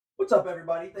What's up,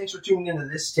 everybody? Thanks for tuning into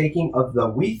this taking of the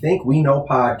We Think We Know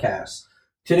podcast.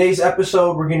 Today's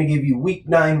episode, we're going to give you Week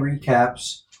 9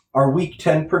 recaps, our Week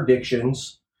 10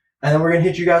 predictions, and then we're going to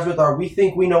hit you guys with our We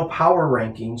Think We Know power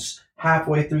rankings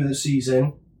halfway through the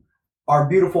season, our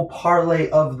beautiful parlay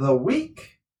of the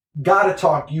week, Gotta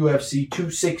Talk UFC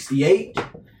 268,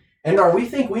 and our We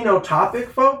Think We Know topic,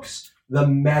 folks, the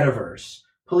metaverse.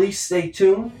 Please stay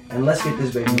tuned, and let's get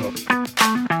this baby rolling.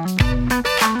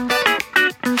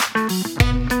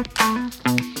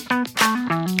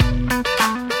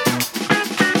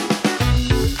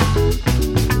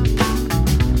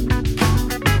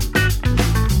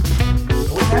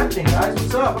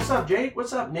 What's up, Jake?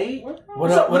 What's up, Nate?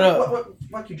 What up?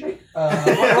 Fuck you, Jake. What's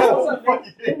up,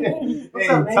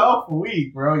 Nate? Tough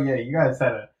week, bro. Yeah, you guys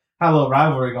had a little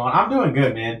rivalry going. I'm doing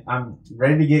good, man. I'm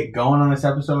ready to get going on this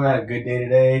episode. I had a good day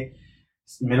today.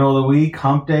 It's middle of the week,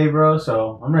 hump day, bro.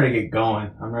 So I'm ready to get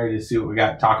going. I'm ready to see what we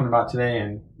got talking about today.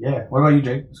 And yeah, what about you,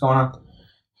 Jake? What's going on?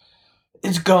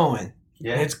 It's going.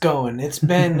 Yeah, it's going. It's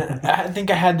been. I think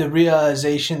I had the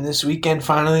realization this weekend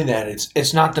finally that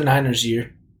it's not the Niners'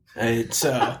 year. It's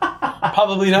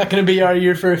probably not going to be our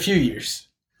year for a few years.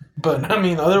 But, I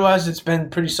mean, otherwise it's been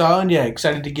pretty solid. Yeah,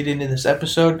 excited to get into this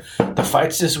episode. The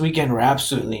fights this weekend were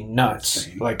absolutely nuts.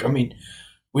 Like, I mean,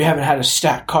 we haven't had a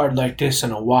stat card like this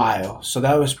in a while. So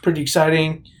that was pretty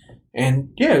exciting.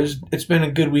 And, yeah, it's been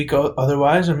a good week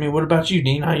otherwise. I mean, what about you,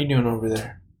 Dean? How you doing over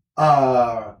there?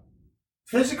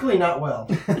 Physically not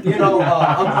well. You know,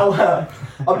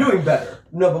 I'm doing better.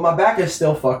 No, but my back is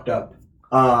still fucked up.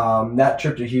 That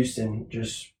trip to Houston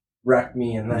just wrecked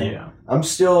me, and then I'm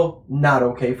still not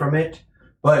okay from it.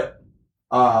 But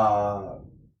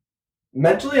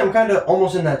mentally, I'm kind of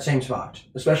almost in that same spot,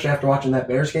 especially after watching that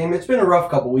Bears game. It's been a rough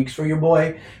couple weeks for your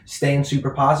boy, staying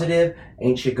super positive.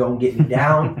 Ain't shit gonna get me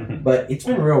down, but it's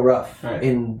been real rough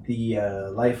in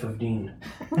the life of Dean.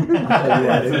 I'll tell you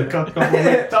what, it's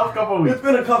a tough couple weeks. It's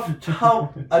been a tough.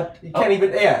 I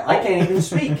can't even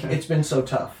speak. It's been so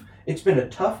tough. It's been a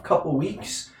tough couple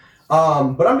weeks,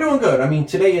 but I'm doing good. I mean,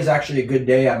 today is actually a good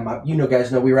day.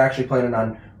 Guys know we were actually planning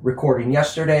on recording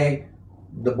yesterday.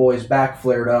 The boy's back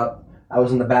flared up. I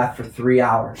was in the bath for 3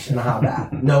 hours in a hot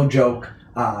bath. No joke.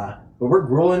 But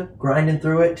we're grinding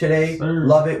through it today. Sir.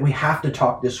 Love it. We have to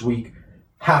talk this week.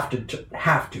 Have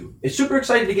to. It's super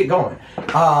excited to get going.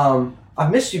 I've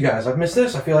missed you guys. I've missed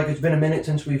this. I feel like it's been a minute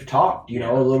since we've talked. You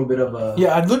know, a little bit of a...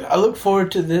 Yeah, I look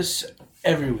forward to this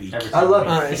every week. I love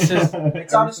it.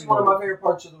 It's honestly one of my favorite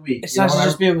parts of the week. It's nice to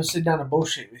just be able to sit down and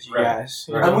bullshit with you guys.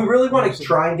 Right. And we really want to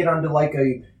try and get onto like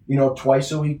a,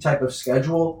 twice a week type of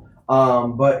schedule.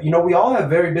 But, we all have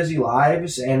very busy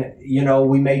lives, and,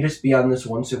 we may just be on this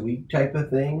once a week type of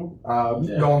thing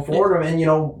going forward. And,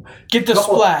 get the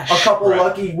splash. A couple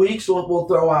lucky weeks we'll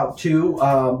throw out too.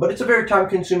 But it's a very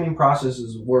time-consuming process,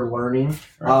 as we're learning.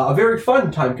 A very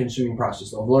fun time-consuming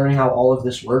process, though, of learning how all of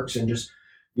this works and just,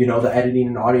 the editing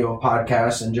and audio of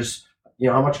podcasts and just,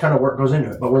 how much kind of work goes into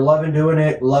it. But we're loving doing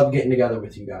it, love getting together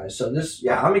with you guys. So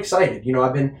I'm excited.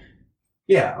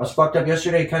 I was fucked up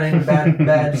yesterday, kind of in a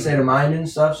bad state of mind and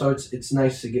stuff, so it's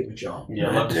nice to get with y'all. Yeah,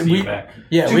 love to see you back.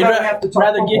 Yeah, we'd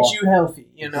rather get you healthy,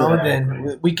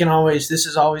 then we can always, this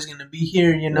is always going to be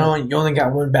here, and you only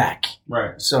got one back.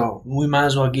 Right. So we might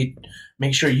as well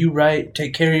make sure you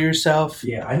take care of yourself.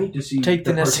 Yeah, I need to see take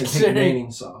the necessary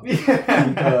maintenance off.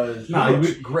 Because he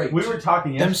looks great. We were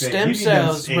talking yesterday. Them stem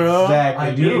cells, bro. Exactly.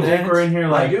 I do. We're in here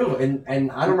like... I do,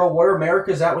 and I don't know where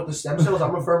America's at with the stem cells.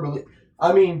 I'm a firm believer.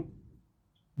 I mean...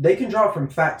 They can draw from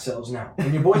fat cells now.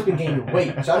 And your boy's been gaining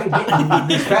weight. So I've been getting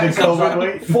these fat cells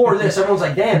for this. Everyone's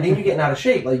like, damn, you're getting out of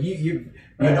shape. Like, you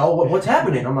know, what's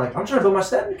happening? I'm like, I'm trying to build my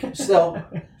stem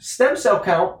cell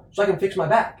count so I can fix my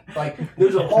back. Like,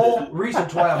 there's a whole reason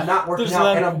why I'm not working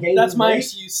out and I'm gaining weight. That's my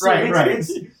excuse. Right.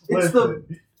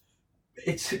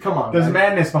 Come on. There's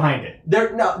madness behind it.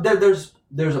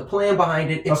 There's a plan behind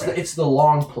it. It's the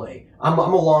long play. I'm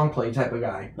a long play type of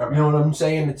guy. You know what I'm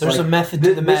saying? There's a method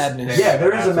to the madness. Yeah,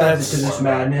 there is a method to this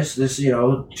madness. This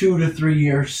 2 to 3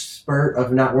 year spurt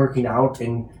of not working out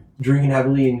and drinking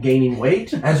heavily and gaining weight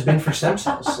has been for stem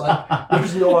cells. Like,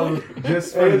 there's no other.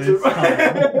 Just for this time.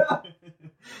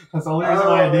 That's the only reason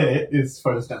why I did it is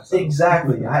for the stem cells.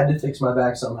 Exactly. I had to fix my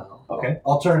back somehow. Okay.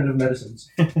 Alternative medicines.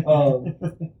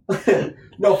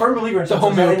 No, firm believer in the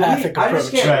homeopathic approach. I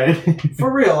just can't,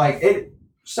 for real,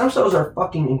 stem cells are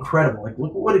fucking incredible. Like,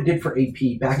 look what it did for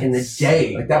AP back in the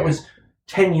day. Like, that was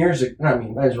 10 years ago. I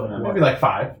mean, might as well. Maybe like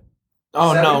 5.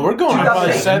 Oh, 7? No, we're going on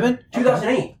probably 7.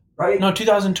 2008, right? No,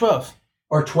 2012.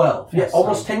 Or 12. Yeah,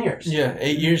 almost 10 years. Yeah,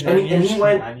 8 years, 9 years. And he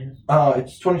went, 9 years?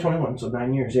 It's 2021, so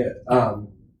 9 years, yeah.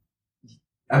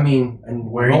 I mean,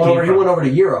 and Where he he came from. went over to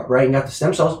Europe, right, and got the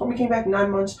stem cells. When he came back in 9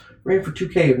 months, ran for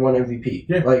 2K and won MVP.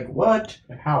 Yeah. Like, what?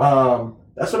 How?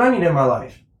 That's what I need in my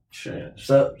life. Shit.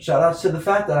 So, shout outs to the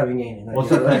fat that I've been gaining. We'll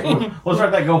start that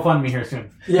GoFundMe here soon.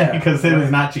 Yeah. Because it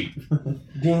is not cheap.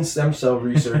 Dean stem cell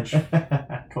research.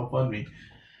 GoFundMe.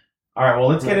 All right, well,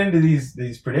 let's get into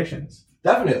these predictions.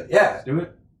 Definitely, yeah. Let's do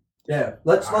it. Yeah,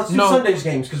 let's do No. Sunday's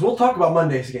games because we'll talk about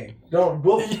Monday's game.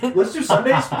 Let's do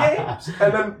Sunday's games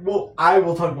and then I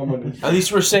will talk about Monday's. At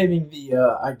least we're saving the,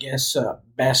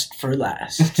 best for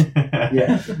last.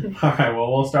 Yeah. All right,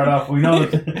 well, we'll start off. We know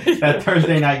that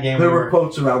Thursday night game. There were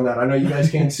quotes around that. I know you guys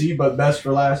can't see, but best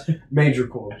for last, major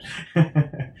quotes.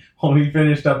 Well, we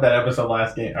finished up that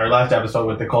last episode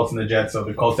with the Colts and the Jets. So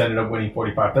the Colts ended up winning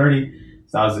 45-30.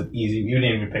 So that was an easy. You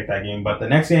didn't even pick that game, but the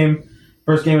next game.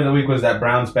 First game of the week was that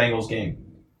Browns-Bengals game.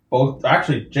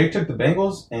 Jake took the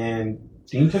Bengals and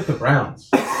Dean took the Browns.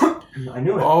 I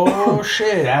knew it. Oh,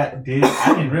 shit. I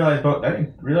didn't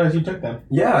realize you took them.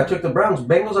 Yeah, I took the Browns.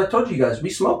 Bengals, I told you guys,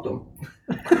 we smoked them.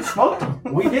 Smoked them.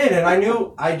 We did, and I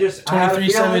knew, I had a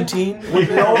feeling 23-17. with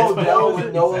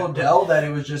no Odell, that it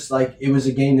was just like, it was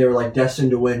a game they were like destined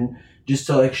to win, just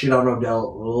to like shit on Odell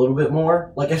a little bit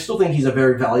more. Like, I still think he's a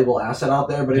very valuable asset out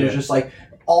there, but it was just like,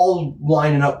 all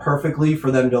lining up perfectly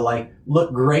for them to like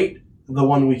look great the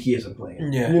 1 week he isn't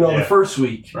playing. Yeah. The first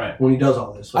week when he does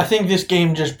all this. I think this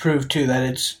game just proved too that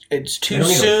it's too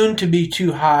soon to be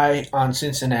too high on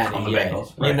Cincinnati. On the yet.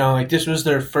 Bengals, right. Like this was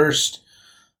their first,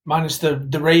 minus the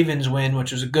Ravens win,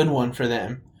 which was a good one for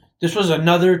them. This was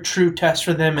another true test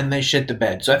for them, and they shit the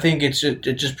bed. So I think it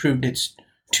just proved it's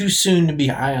too soon to be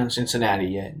high on Cincinnati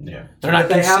yet. Yeah, they're not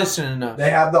consistent enough. They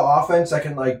have the offense that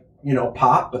can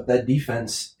pop, but that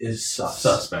defense is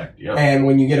suspect. Yep. And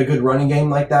when you get a good running game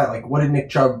like that, like what did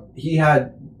Nick Chubb? He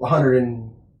had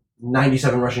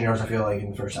 197 rushing yards, I feel like,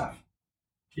 in the first half.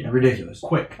 Yeah. Ridiculous.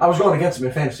 Quick. I was going against him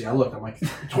in fantasy. I looked. I'm like,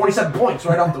 27 points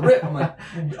right off the rip. I'm like,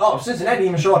 oh, Cincinnati didn't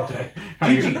even show up today.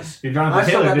 GG's. Your Jonathan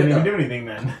Taylor didn't even do anything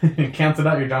then. It cancels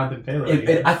out your Jonathan Taylor.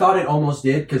 I thought it almost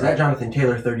did because that Jonathan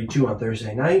Taylor 32 on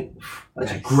Thursday night,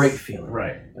 that's a great feeling.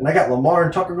 Right. And I got Lamar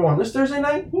and Tucker going this Thursday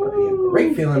night. That'd be a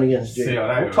great feeling against Jay.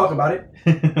 We'll talk about it.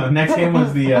 Next game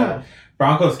was the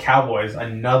Broncos-Cowboys.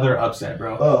 Another upset,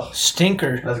 bro. Ugh.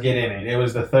 Stinker. Let's get in it. It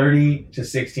was the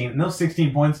 30-16. And those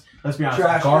 16 points, let's be honest,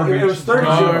 Trash. garbage. It was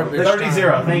 30-0.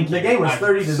 30-0. Thank you. The game was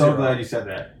 30-0. I'm so glad you said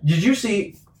that. Did you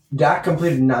see Dak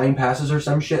completed 9 passes or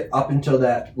some shit up until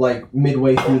that, like,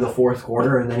 midway through the fourth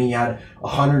quarter, and then he had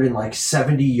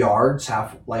 170 yards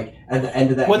at the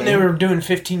end of that when game. they were doing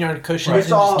 15-yard cushions.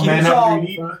 It's all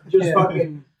just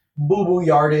fucking boo-boo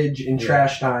yardage in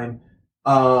trash time.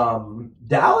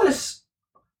 Dallas,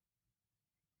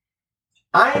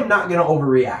 I am not going to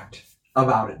overreact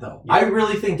about it, though. Yeah. I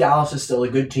really think Dallas is still a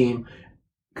good team.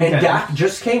 And Dak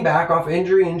just came back off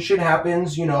injury, and shit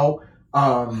happens,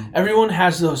 Everyone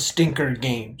has those stinker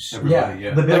games.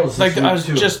 Yeah, the Bills.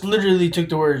 Just literally took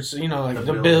the words.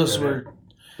 The Bills were.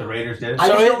 The Raiders did. I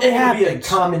just don't think it would be a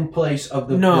commonplace of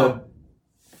the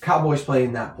Cowboys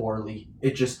playing that poorly.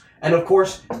 It just, and of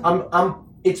course,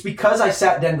 it's because I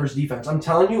sat Denver's defense. I'm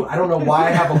telling you, I don't know why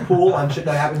I have a pool on shit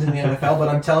that happens in the NFL, but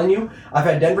I'm telling you, I've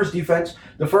had Denver's defense.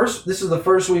 This is the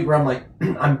first week where I'm like,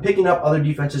 I'm picking up other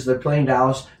defenses. They're playing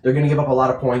Dallas. They're going to give up a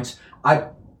lot of points. I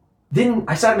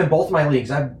sat them in both my leagues.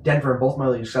 I have Denver in both my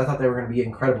leagues because I thought they were going to be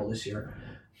incredible this year.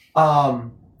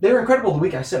 They were incredible the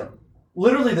week I sit them.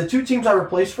 Literally, the 2 teams I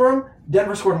replaced for them,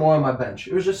 Denver scored more on my bench.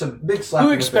 It was just a big slap.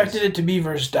 Who expected it to be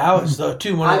versus Dallas, though,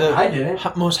 too? One of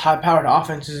the most high-powered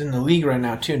offenses in the league right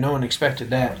now, too. No one expected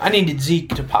that. I needed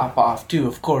Zeke to pop off, too,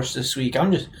 of course, this week.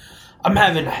 I'm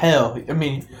having hell. I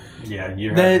mean, yeah,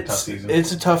 you're having a tough season.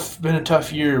 It's been a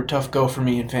tough year, tough go for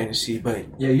me in fantasy, but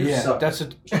you suck. That's a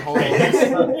whole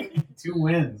 2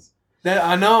 wins. That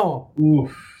I know.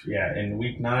 Oof. Yeah, in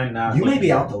week 9, you may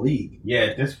be out the league. Yeah,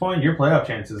 at this point, your playoff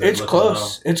chances. It's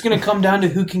close. It's going to come down to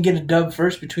who can get a dub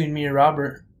first between me and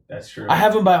Robert. That's true. I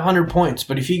have him by 100 points,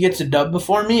 but if he gets a dub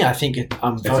before me, I think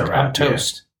I'm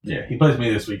toast. Yeah, he plays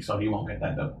me this week, so he won't get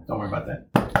that dub. Don't worry about that.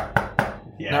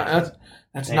 Yeah,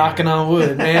 that's knocking on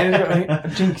wood, man. I'm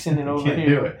jinxing it over Can't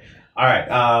here. Do it. All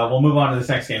right, we'll move on to this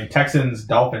next game. Texans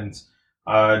Dolphins.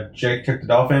 Jake took the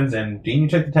Dolphins, and Dean, you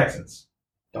took the Texans.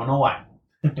 Don't know why.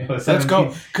 Let's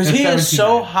go. Because he is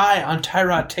so high on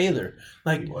Tyrod Taylor.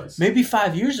 Like, maybe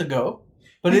 5 years ago.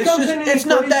 But it's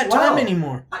not that time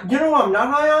anymore. You know what I'm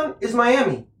not high on? Is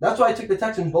Miami. That's why I took the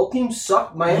Texans. Both teams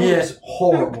suck. Miami is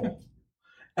horrible.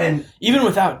 And even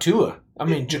without Tua. I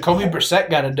mean, Jacoby Brissett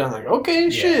got it done. Like,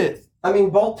 okay, shit. I mean,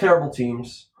 both terrible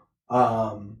teams.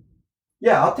 I'll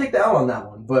take the L on that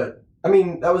one. But, I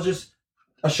mean, that was just...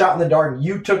 a shot in the dark.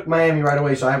 You took Miami right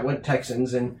away, so I went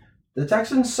Texans, and the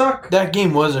Texans suck. That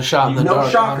game was a shot in the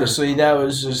dark, shocker. honestly. That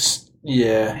was just,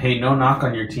 yeah. Hey, no knock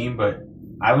on your team, but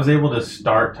I was able to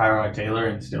start Tyrod Taylor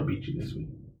and still beat you this week.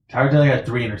 Tyrod Taylor had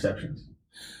 3 interceptions.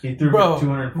 He threw for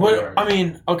 240 yards. I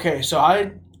mean, okay, so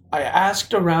I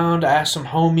asked around. I asked some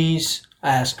homies. I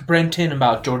asked Brenton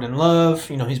about Jordan Love.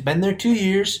 He's been there 2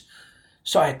 years.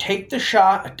 So I take the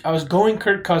shot. I was going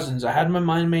Kirk Cousins. I had my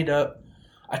mind made up.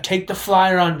 I take the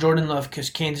flyer on Jordan Love because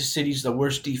Kansas City's the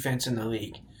worst defense in the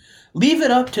league. Leave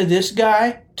it up to this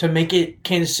guy to make it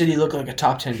Kansas City look like a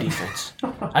top 10 defense.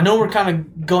 I know we're kind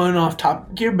of going off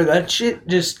topic here, but that shit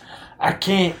just, I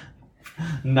can't.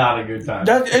 Not a good time.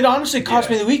 It honestly cost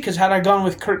me the week because had I gone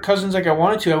with Kirk Cousins like I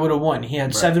wanted to, I would have won. He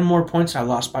had 7 more points and I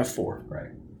lost by 4.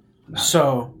 Right.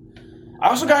 So, I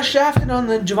also got shafted on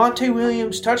the Javonte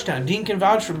Williams touchdown. Dean can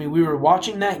vouch for me. We were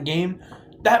watching that game.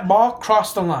 That ball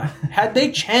crossed the line. Had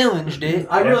they challenged it...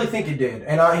 I really think it did.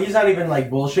 And he's not even like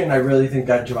bullshit, and I really think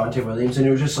that Javonte Williams, and it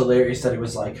was just hilarious that it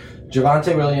was like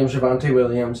Javonte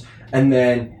Williams, and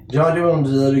then Javonte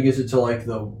Williams literally gets it to like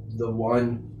the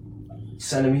 1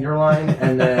 centimeter line,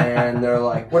 and then they're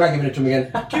like, we're not giving it to him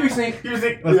again. QB sneak.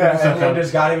 Yeah, and then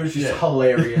just got it. It was just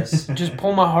hilarious. Just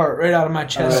pull my heart right out of my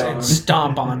chest and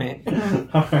stomp on it.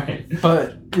 All right.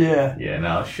 But, yeah. Yeah,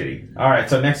 no, shitty. All right,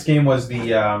 so next game was the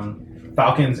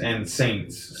Falcons and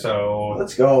Saints. So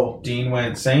let's go. Dean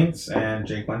went Saints and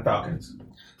Jake went Falcons.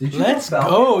 Did you Let's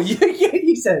go. Yeah,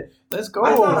 he said, let's go.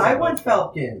 I thought I went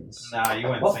Falcons. Nah, you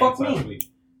went Well, Saints fuck me. last week.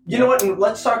 You know what?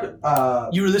 Let's talk.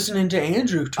 You were listening to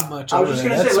Andrew too much. I was just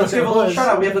going to say, let's give a little shout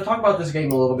out. We have to talk about this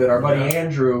game a little bit. Our buddy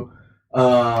Andrew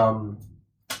started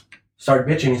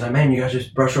bitching. He's like, man, you guys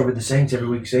just brush over the Saints every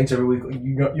week.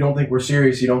 You don't think we're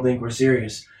serious. You don't think we're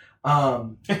serious.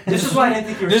 This is why I didn't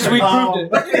think you were This week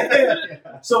proved it.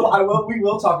 So we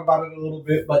will talk about it a little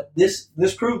bit, but this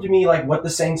proved to me like what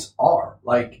the Saints are.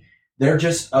 Like they're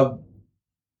just a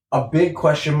big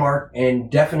question mark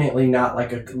and definitely not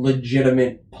like a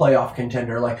legitimate playoff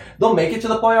contender. Like they'll make it to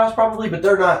the playoffs probably, but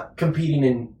they're not competing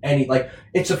in any, like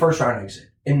it's a first round exit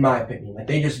in my opinion. Like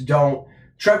they just don't.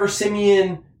 Trevor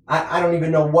Siemian, I don't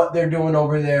even know what they're doing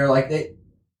over there. Like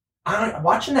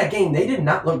watching that game, they did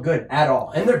not look good at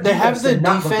all. And they have the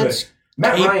defense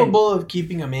capable Ryan, of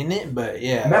keeping them in it, but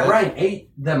yeah. Matt Ryan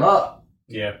ate them up.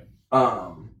 Yeah.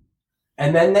 And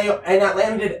then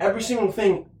Atlanta did every single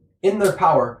thing in their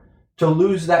power to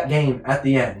lose that game at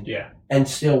the end. Yeah. And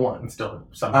still won. And still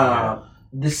something.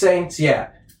 The Saints, yeah.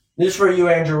 This is for you,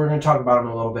 Andrew. We're going to talk about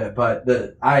them a little bit, but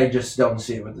I just don't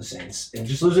see it with the Saints. And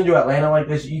just losing to Atlanta like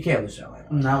this, you can't lose to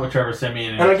Atlanta. Not with Trevor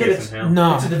Siemian. And I get it's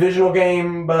a divisional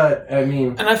game, but I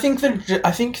mean, and I think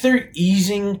they're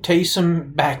easing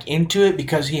Taysom back into it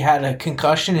because he had a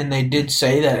concussion, and they did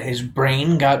say that his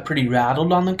brain got pretty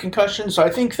rattled on the concussion. So I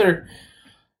think they're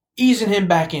easing him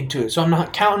back into it. So I'm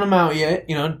not counting him out yet.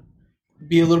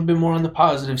 Be a little bit more on the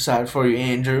positive side for you,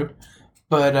 Andrew.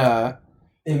 But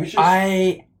if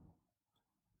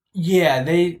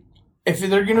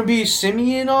they're gonna be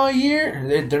Siemian all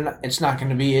year, they're not. It's not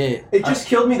gonna be it. It just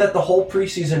killed me that the whole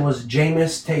preseason was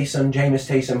Jameis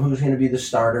Taysom, who's gonna be the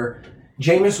starter.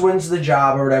 Jameis wins the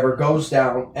job or whatever, goes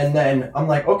down, and then I'm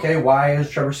like, okay, why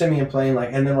is Trevor Siemian playing? Like,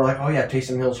 and then we're like, oh yeah,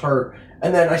 Taysom Hill's hurt,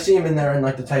 and then I see him in there in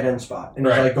like the tight end spot, and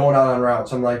he's like going out on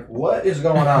routes. I'm like, what is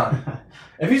going on?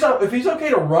 If he's okay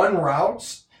to run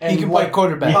routes and he can play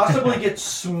quarterback, possibly get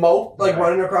smoked like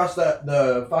running across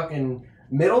the fucking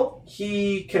middle,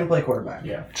 he can play quarterback.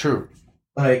 Yeah, true.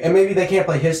 Like, and maybe they can't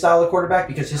play his style of quarterback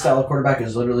because his style of quarterback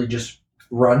is literally just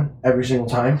run every single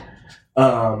time.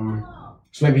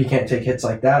 So maybe he can't take hits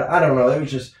like that. I don't know. It was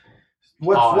just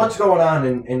what's going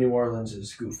on in New Orleans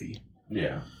is goofy.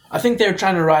 Yeah, I think they were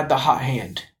trying to ride the hot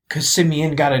hand because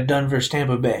Siemian got it done versus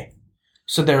Tampa Bay.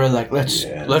 So they were like, let's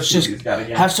just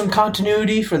have some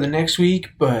continuity for the next week.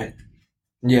 But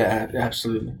yeah,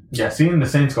 absolutely. Yeah, seeing the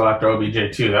Saints go after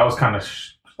OBJ too, that was kind of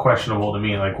questionable to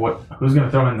me. Like, who's going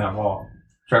to throw in that ball?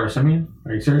 Trevor Siemian?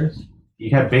 Are you serious?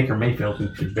 You have Baker Mayfield who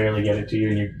could barely get it to you,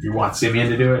 and you want Siemian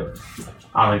to do it?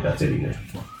 I don't think that's it either.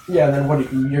 Yeah, and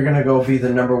then you're going to go be the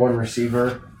number one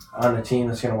receiver on a team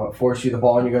that's going to force you the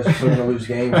ball, and you guys are still going to lose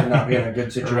games and not be in a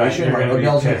good situation. Right, like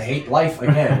Odell's going to hate life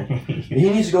again. He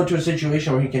needs to go to a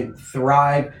situation where he can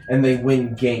thrive and they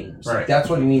win games. Right. Like, that's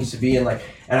what he needs to be in. Like,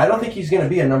 and I don't think he's going to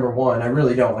be a number one. I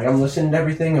really don't. Like, I'm listening to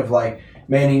everything of like,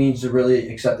 man, he needs to really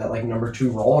accept that like number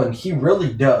 2 role, and he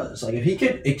really does. Like, if he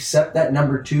could accept that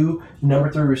number 2,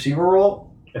 number 3 receiver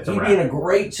role, he'd be in a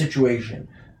great situation.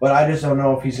 But I just don't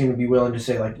know if he's going to be willing to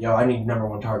say, like, yo, I need number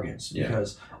 1 targets.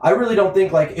 Because I really don't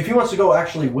think, like, if he wants to go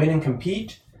actually win and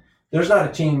compete, there's not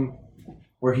a team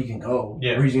where he can go,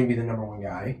 where he's going to be the number one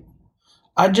guy.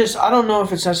 I don't know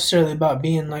if it's necessarily about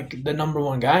being like the number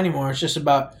one guy anymore. It's just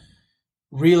about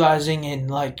realizing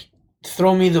and like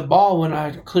throw me the ball when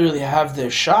I clearly have the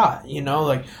shot, you know?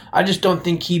 Like I just don't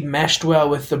think he meshed well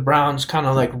with the Browns kind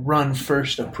of like run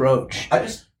first approach.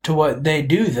 To what they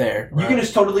do there. You can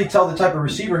just totally tell the type of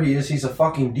receiver he is. He's a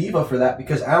fucking diva for that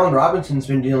because Allen Robinson's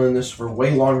been dealing this for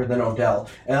way longer than Odell.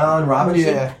 And Allen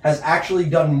Robinson has actually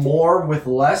done more with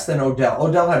less than Odell.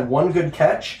 Odell had one good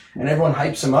catch, and everyone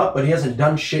hypes him up, but he hasn't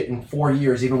done shit in 4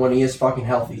 years, even when he is fucking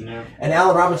healthy. Yeah. And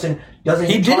Allen Robinson doesn't...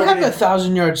 He did have a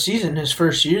 1,000-yard season his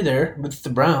first year there with the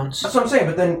Browns. That's what I'm saying,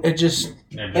 but then... It just...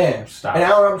 And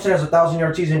Allen Robinson has a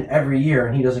 1,000-yard season every year,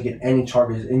 and he doesn't get any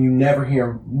targets, and you never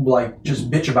hear him, like, just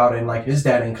bitch about it, and, like, his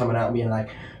dad ain't coming out and being like,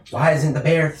 why isn't the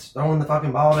Bears throwing the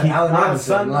fucking ball to Allen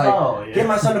Robinson? Like, get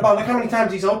my son the ball. Look how many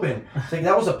times he's open. It's like,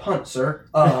 that was a punt, sir.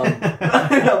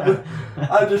 That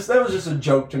was just a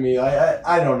joke to me.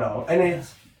 I don't know. And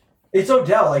it's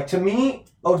Odell. Like, to me,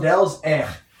 Odell's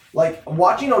Like,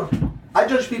 watching I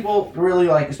judge people really,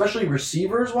 like, especially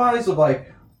receivers-wise, of,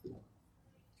 like,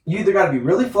 you either got to be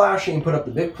really flashy and put up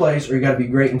the big plays, or you got to be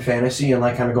great in fantasy and,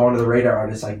 like, kind of go under the radar.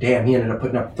 And it's like, damn, he ended up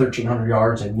putting up 1,300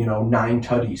 yards and, 9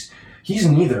 tutties. He's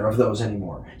neither of those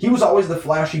anymore. He was always the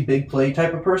flashy, big play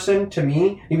type of person to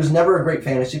me. He was never a great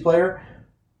fantasy player,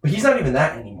 but he's not even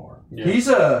that anymore. Yeah. He's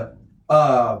a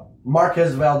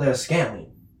Marquez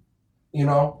Valdez-Scantling. I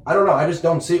don't know. I just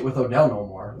don't see it with Odell no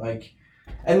more. Like,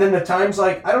 and then the times,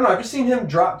 like, I don't know. I've just seen him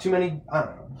drop too many. I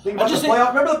don't know. Think about the playoff.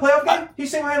 Remember the playoff game? He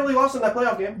single-handedly lost in that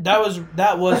playoff game. That was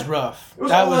rough.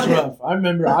 That was rough. I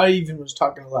remember I even was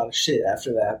talking a lot of shit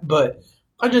after that. But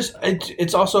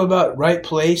it's also about right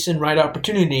place and right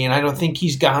opportunity, and I don't think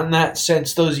he's gotten that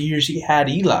since those years he had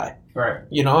Eli. Right.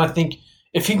 I think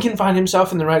if he can find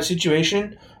himself in the right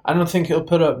situation, I don't think he'll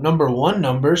put up number one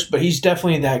numbers, but he's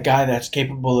definitely that guy that's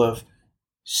capable of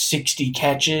 60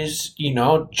 catches,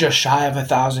 just shy of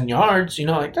 1,000 yards.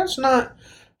 Like that's not.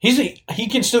 He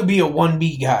can still be a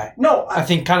 1B guy. No, I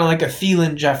think kind of like a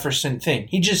Thielen Jefferson thing.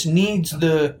 He just needs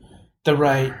the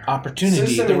right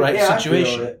opportunity, the right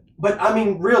situation. But I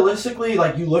mean, realistically,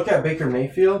 like you look at Baker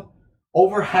Mayfield,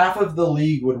 over half of the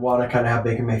league would want to kind of have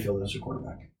Baker Mayfield as their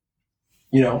quarterback.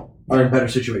 Or in better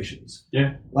situations.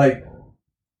 Yeah. Like,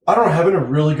 I don't know, having a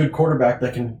really good quarterback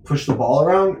that can push the ball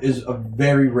around is a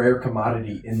very rare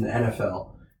commodity in the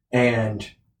NFL. And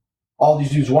all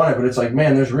these dudes want it, but it's like,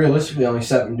 man, there's realistically only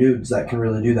 7 dudes that can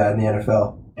really do that in the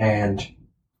NFL. And,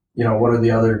 what are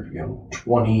the other,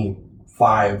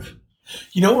 25?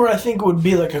 Where I think would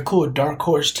be like a cool dark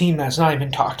horse team that's not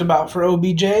even talked about for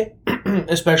OBJ,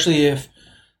 especially if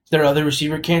their other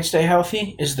receiver can't stay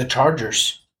healthy, is the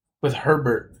Chargers with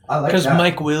Herbert. I like that. Because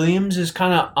Mike Williams is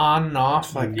kind of on and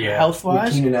off, health-wise.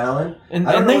 With Keenan Allen. And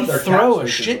they throw a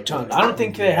shit ton. I don't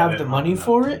think they have the money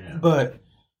for it, but...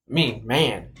 I mean,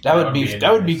 man, that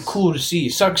would be cool to see.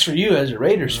 Sucks for you as a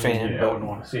Raiders fan. Yeah, I wouldn't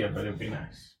want to see it, but it'd be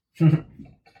nice. And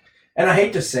I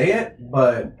hate to say it,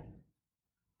 but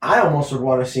I almost would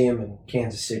want to see him in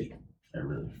Kansas City.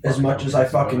 As much as I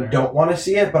fucking don't want to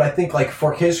see it, but I think like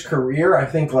for his career, I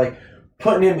think like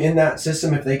putting him in that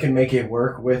system, if they can make it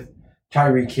work with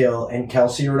Tyreek Hill and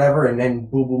Kelsey or whatever, and then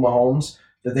Boo Boo Mahomes,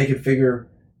 that they could figure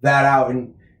that out,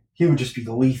 and he would just be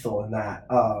lethal in that.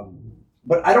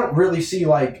 But I don't really see,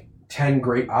 10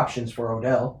 great options for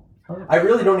Odell. I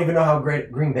really don't even know how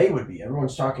great Green Bay would be.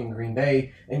 Everyone's talking Green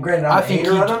Bay. And granted, I'm a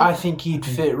hater on him. I think he'd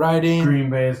fit right in. Green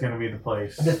Bay is going to be the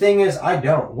place. The thing is, I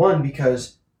don't. One,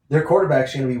 because their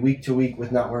quarterback's going to be week to week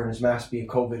with not wearing his mask, being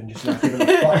COVID, and just not giving a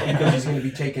fuck because he's going to be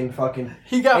taking fucking...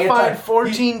 He got fined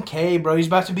 $14,000, bro. He's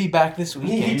about to be back this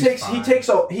weekend. He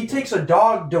takes a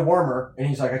dog dewormer, and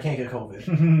he's like, I can't get COVID.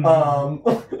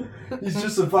 He's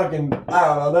just a fucking... I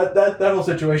don't know. That whole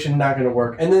situation not going to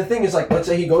work. And the thing is, let's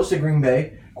say he goes to Green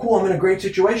Bay. Cool, I'm in a great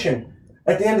situation.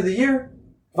 At the end of the year,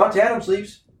 Vontae Adams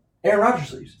leaves. Aaron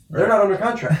Rodgers leaves. Right. They're not under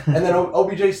contract. And then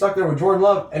OBJ's stuck there with Jordan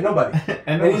Love and nobody.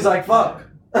 And he's like, fuck.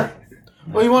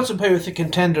 Well, he wants to play with a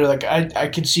contender. I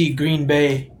could see Green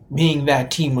Bay being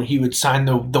that team where he would sign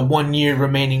the 1 year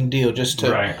remaining deal just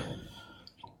to... Right.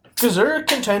 Because they're a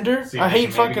contender. I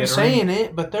hate fucking saying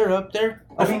it, but they're up there.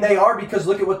 I mean, they are, because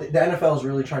look at what the NFL is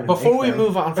really trying to Before we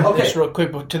move on from this real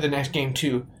quick to the next game,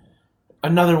 too,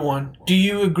 another one. Do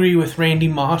you agree with Randy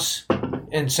Moss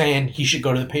in saying he should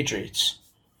go to the Patriots?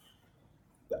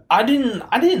 I didn't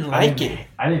like it.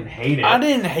 I didn't hate it. I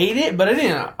didn't hate it, but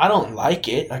I don't like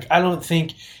it. I don't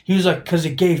think he was because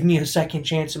it gave me a second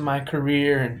chance in my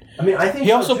career, and I think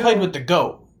he also played with the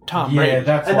GOAT, Tom Brady. Yeah,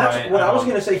 that's what I was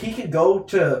going to say. He could go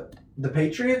to the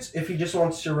Patriots, if he just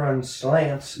wants to run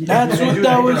slants, That's and what do,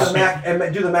 that and do was- the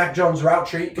Mac, do the Mac Jones route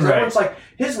treat, because Right. everyone's like,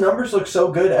 his numbers look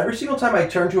so good. Every single time I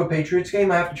turn to a Patriots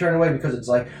game, I have to turn away because it's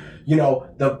like, you know,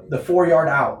 the 4-yard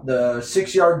out, the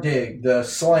 6-yard dig, the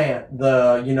slant,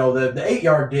 the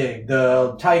 8-yard dig,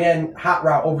 the tight end hot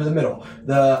route over the middle,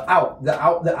 the out,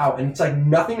 and it's like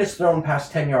nothing is thrown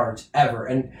past 10 yards ever,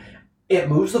 and it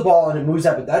moves the ball and it moves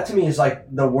that, but that to me is like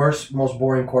the worst, most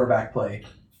boring quarterback play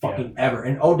fucking ever.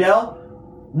 And Odell,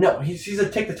 no, he's a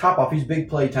take the top off. He's a big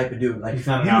play type of dude. Like He's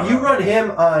not an you outright. run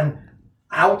him on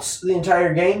outs the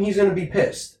entire game, he's gonna be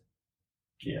pissed.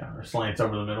 Yeah, or slants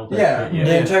over the middle. Yeah,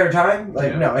 the entire time.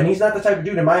 Like Yeah. no, and he's not the type of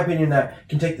dude, in my opinion, that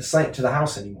can take the slant to the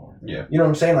house anymore. Yeah. You know what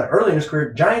I'm saying? Like early in his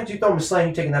career, Giants, you throw him a slant,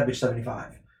 he's taking that bitch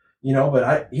 75. You know,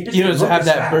 but he just He doesn't look have as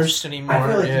that fast. burst anymore. I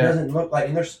feel like yeah. he doesn't look like,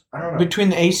 and there's I don't know. Between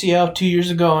the ACL 2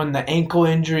 years ago and the ankle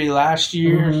injury last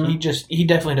year, Mhm. he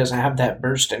definitely doesn't have that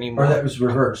burst anymore. Or that was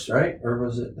reversed, right? Or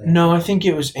was it? No, I think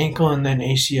it was ankle and then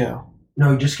ACL.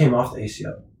 No, he just came off the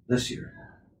ACL this year.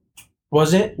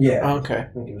 Was it? Yeah. Okay.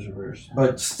 I think it was reversed.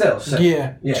 But still, sick.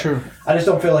 Yeah, Yeah. true. I just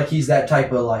don't feel like he's that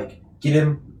type of like, get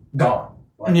him gone.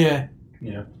 Like, Yeah.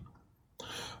 Yeah.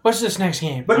 What's this next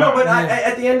game? But no, but Yeah.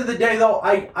 at the end of the day, though,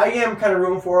 I am kind of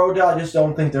rooting for Odell. I just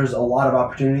don't think there's a lot of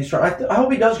opportunities for him. I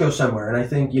hope he does go somewhere, and I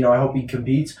think, I hope he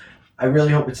competes. I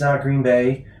really hope it's not Green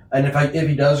Bay. And if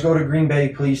he does go to Green Bay,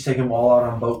 please take him all out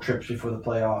on boat trips before the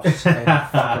playoffs and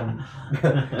fuck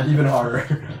him even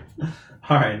harder.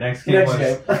 All right, next game Next was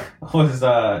game. it was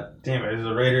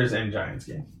the Raiders and Giants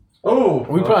game. Oh,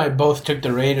 We probably both took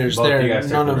the Raiders Both there. you guys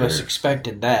took None the of us Raiders.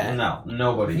 expected that. No,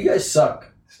 nobody. you guys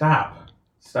suck. Stop.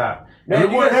 Man,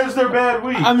 Everyone you guys- has their bad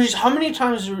week. I mean, how many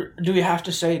times do we have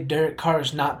to say Derek Carr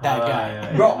is not that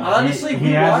guy? Bro, honestly, he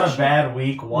we has watched- a bad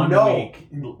week. One No. week.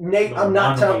 Nate, No,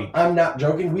 1 week. I'm not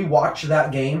joking. We watched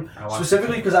that game I watched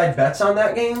specifically because I had bets on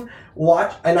that game.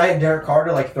 And I had Derek Carr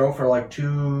to throw for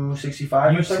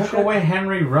 265 You or some took shit. away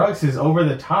Henry Ruggs is over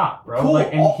the top, bro. Cool.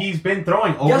 And he's been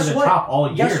throwing over Guess the what? top all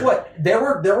year. Guess what? There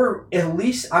were at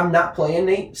least, I'm not playing,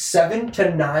 Nate, 7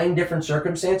 to 9 different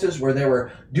circumstances where there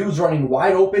were dudes running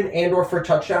wide open and or for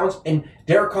touchdowns, and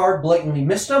Derek Carr blatantly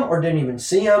missed them or didn't even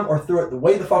see them or threw it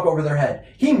way the fuck over their head.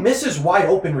 He misses wide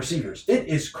open receivers. It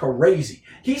is crazy.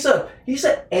 He's a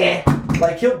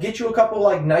like he'll get you a couple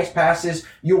nice passes,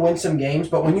 you'll win some games,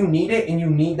 but when you need it and you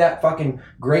need that fucking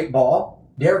great ball,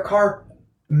 Derek Carr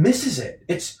misses it.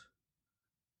 It's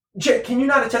Jake, can you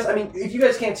not attest? I mean, if you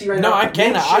guys can't see right No, now, I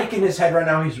can. Nate's shaking his head right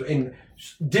now. He's in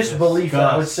disbelief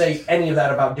that I would say any of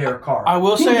that about Derek Carr. I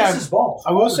will He say misses balls.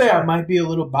 I will all the say I time. might be a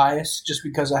little biased just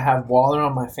because I have Waller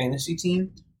on my fantasy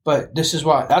team, but that's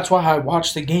why I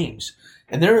watch the games.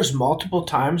 And there was multiple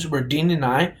times where Dean and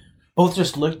I both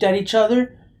just looked at each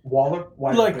other, Waller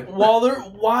wide like open. Waller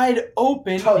wide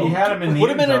open. Totally. He had him in the Would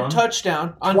have end been zone. a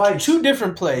touchdown on Twice. 2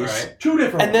 different plays. Right. 2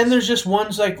 different And then ones. there's just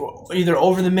ones either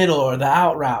over the middle or the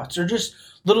out routes or just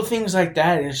little things like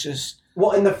that. It's just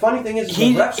Well, and the funny thing is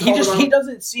he the refs called him he out-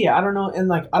 doesn't see it. I don't know,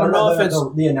 and I don't or know no, if the,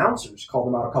 it's the announcers called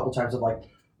him out a couple times of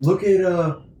look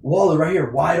at Waller right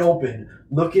here, wide open.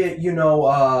 Look at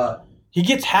he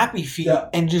gets happy feet Yeah.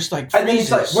 and just and then he's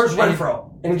like, freezes. "Where's And Renfro?"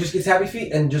 And he just gets happy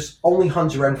feet and just only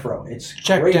hunts Renfro. It's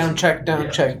check crazy. down, check down, Yeah.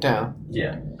 check down.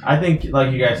 Yeah. I think,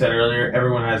 like you guys said earlier,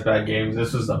 everyone has bad games.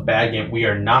 This was a bad game. We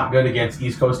are not good against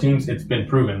East Coast teams. It's been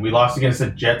proven. We lost against the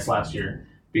Jets last year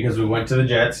because we went to the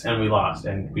Jets and we lost.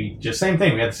 And we just same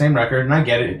thing. We had the same record, and I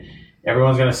get it.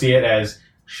 Everyone's going to see it as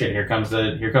shit. Here comes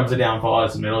the downfall.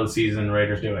 It's the middle of the season. The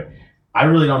Raiders do it. I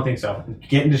really don't think so.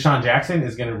 Getting Deshaun Jackson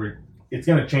is going to it's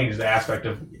going to change the aspect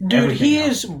of Dude, everything he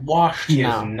else. is washed He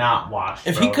now. is not washed.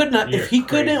 If bro. he could not, You're if he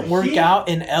crazy. couldn't work out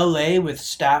in L.A. with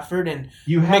Stafford and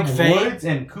You have McVay- Woods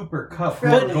and Cooper Kupp who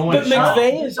But- are going but shot.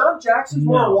 McVay is- Deshaun Jackson's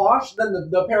No. more washed than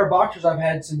the pair of boxers I've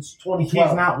had since 2012.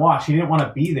 He's not washed. He didn't want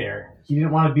to be there. He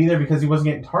didn't want to be there because he wasn't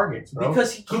getting targets, bro.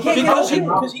 Because he can't Because get he-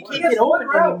 open. because he can't He has get one open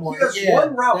route. anymore. He has Yeah,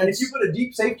 one route, and if that's- you put a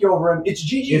deep safety over him, it's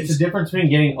GG's. It's the difference between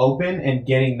getting open and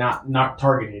getting not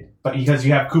targeted. But because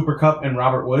you have Cooper Kupp and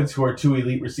Robert Woods, who are 2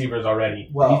 elite receivers already.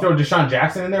 Well- you throw Deshaun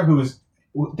Jackson in there, who's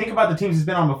think about the teams he's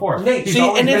been on before. Nate, He's see,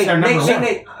 always and been it's- their number one.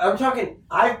 Nate, I'm talking.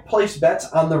 I've placed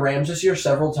bets on the Rams this year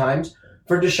several times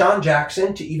for Deshaun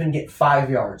Jackson to even get 5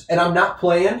 yards, and I'm not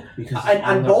playing. Because And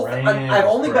on the both, Rams, I've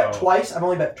only bet bro. twice. I've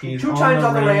only bet two He's times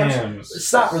on the Rams.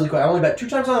 Stop Rams. really quick. I only bet 2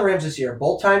 times on the Rams this year.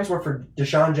 Both times were for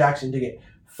Deshaun Jackson to get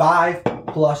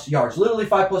 5+ yards, literally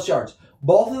 5+ yards.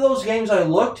 Both of those games I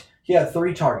looked, he had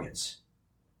 3 targets,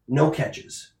 no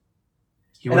catches.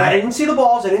 And I didn't see the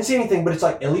balls, I didn't see anything, but it's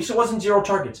like, at least it wasn't 0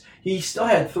 targets. He still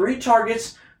had 3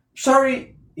 targets.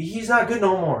 Sorry, he's not good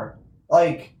no more.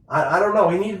 Like, I don't know.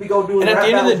 He needs to be go doing. And at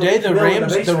the end of the day, the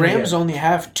Rams again. only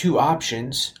have 2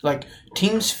 options. Like,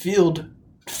 teams field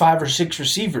 5 or 6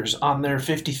 receivers on their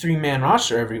 53-man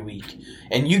roster every week,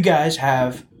 and you guys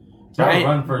have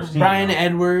Brian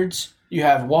Edwards. You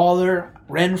have Waller,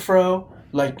 Renfro.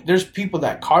 Like, there's people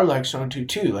that Carr likes on to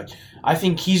too. Like, I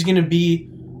think he's going to be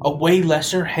a way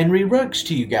lesser Henry Ruggs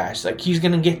to you guys. Like, he's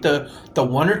going to get the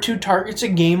 1 or 2 targets a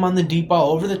game on the deep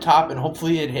ball over the top, and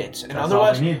hopefully it hits. And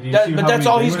otherwise, that's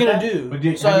all he's going to do. But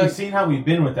have you seen how we've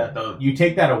been with that, though? You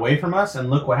take that away from us, and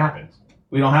look what happens.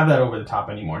 We don't have that over the top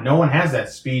anymore. No one has that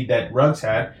speed that Ruggs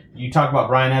had. You talk about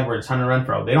Brian Edwards, Hunter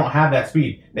Renfro. They don't have that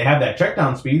speed. They have that check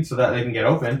down speed so that they can get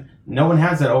open. No one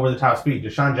has that over the top speed.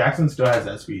 Deshaun Jackson still has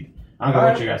that speed. I don't know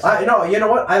what you guys say. You know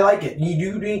what? I like it.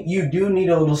 You do need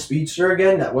a little speedster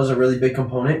again. That was a really big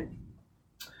component.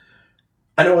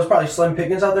 I know it was probably Slim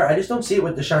Pickens out there. I just don't see it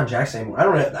with Deshaun Jackson anymore. I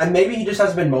don't know. Maybe he just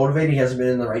hasn't been motivated. He hasn't been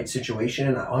in the right situation.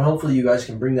 And hopefully you guys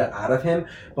can bring that out of him.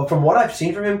 But from what I've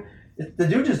seen from him, the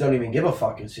dude just don't even give a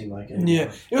fuck. It seemed like it.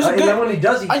 Yeah, it was good. And then when he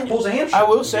does, he pulls a hamstring. I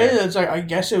will say that it's like, I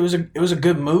guess it was a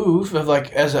good move of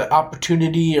like as an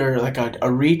opportunity or like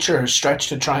a reach or a stretch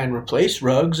to try and replace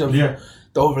Ruggs of the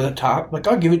over the top. Like,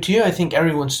 I'll give it to you. I think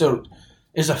everyone still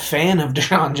is a fan of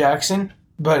Deshaun Jackson,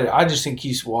 but I just think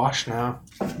he's washed now.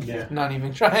 Yeah, not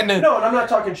even trying to. No, and I'm not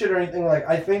talking shit or anything. Like,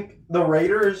 I think the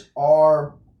Raiders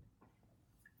are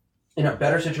in a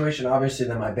better situation, obviously,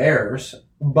 than my Bears,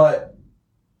 but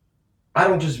I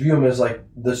don't just view them as, like,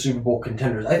 the Super Bowl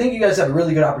contenders. I think you guys have a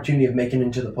really good opportunity of making it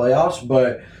into the playoffs,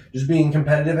 but just being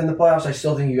competitive in the playoffs, I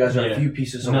still think you guys are a few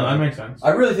pieces away. No, that makes sense. I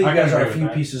really think you guys are a few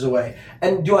pieces away.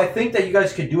 And do I think that you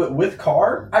guys could do it with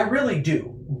Carr? I really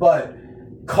do. But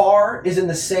Carr is in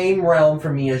the same realm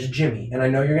for me as Jimmy. And I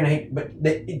know you're going to hate, but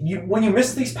when you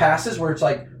miss these passes where it's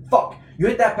like, fuck, you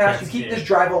hit that pass, you keep this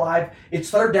drive alive, it's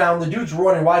third down, the dude's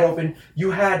running wide open, you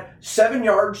had 7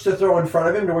 yards to throw in front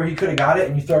of him to where he could have got it,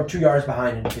 and you throw 2 yards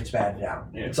behind and it gets batted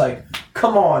down. Yeah. It's like,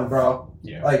 come on, bro.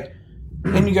 Yeah. Like,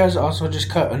 and you guys also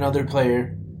just cut another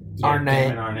player.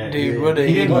 Arnett. Dude, what a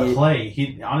he idiot. didn't play.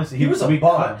 He was a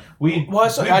bum.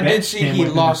 I did see he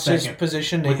lost his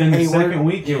position to within Hayward. the second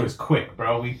week. It was quick,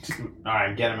 bro. All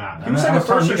right, get him out. He was like a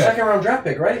first or second round draft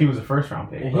pick, right? He was a first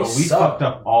round pick. Bro. We fucked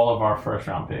up all of our first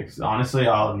round picks. Honestly,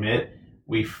 I'll admit,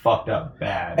 we fucked up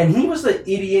bad. And he was the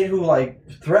idiot who like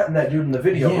threatened that dude in the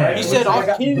video. Yeah, right? He said,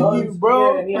 "I'll kill you,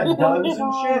 bro." Yeah, and he had guns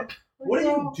and shit. What are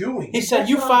you doing? He said,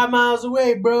 "You 5 miles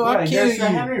away, bro. I'll kill you." It's the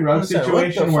Henry Ruggs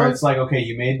situation where it's like, okay,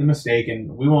 you made the mistake, and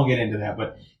we won't get into that,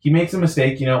 but he makes a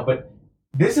mistake, but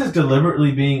this is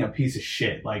deliberately being a piece of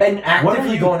shit. Like, and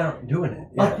actively going out and doing it.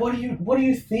 Yeah. Like, what are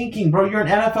you thinking, bro? You're an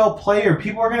NFL player.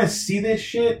 People are going to see this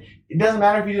shit. It doesn't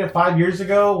matter if you did it 5 years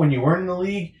ago when you weren't in the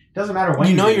league. It doesn't matter when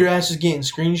you know your ass is getting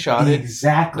screenshotted.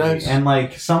 Exactly. And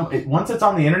like once it's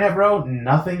on the internet, bro,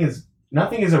 nothing is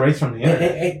erased from the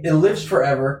internet. It lives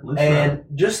forever.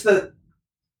 Just the...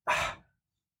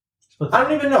 I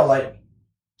don't even know, like...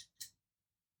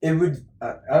 It would...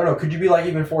 I don't know, could you be like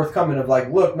even forthcoming of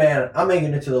like, look, man, I'm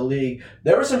making it to the league.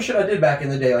 There was some shit I did back in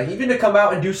the day. Like, even to come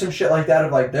out and do some shit like that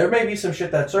of like, there may be some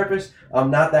shit that surfaced.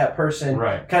 I'm not that person.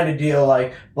 Right. Kind of deal,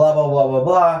 like, blah, blah, blah, blah,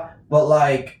 blah. But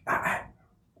like,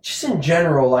 just in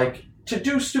general, like, to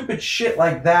do stupid shit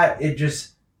like that, it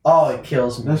just... Oh, it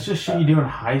kills me. That's just shit you do in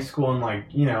high school and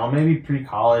like, maybe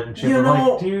pre-college and shit.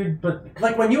 Like, dude, but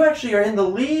like when you actually are in the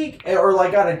league or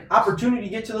like got an opportunity to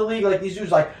get to the league, like these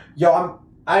dudes, like, yo,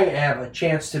 I have a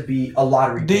chance to be a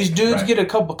lottery. These dudes get a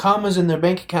couple commas in their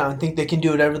bank account and think they can do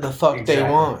whatever the fuck they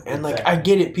want. And like, I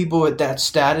get it, people with that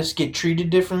status get treated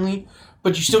differently,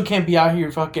 but you still can't be out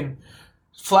here fucking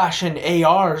flashing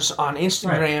ARs on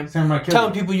Instagram, like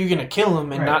telling people you're gonna kill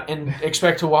them and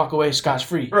expect to walk away scotch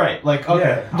free. Right? Like,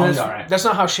 okay, that's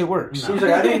not how shit works. He's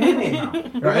like, I didn't need him.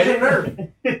 It was a nerf.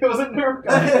 It was a nerf.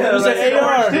 It was an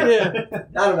AR. Yeah.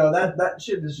 I don't know. That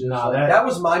shit is just that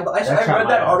was mind. I read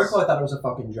that article. I thought it was a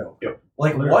fucking joke. Yep.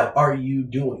 Like, what are you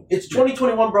doing? It's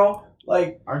 2021, bro.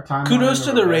 Like, our time. Kudos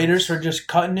to the Raiders for just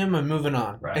cutting him and moving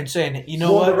on and saying, you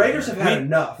know what? The Raiders have had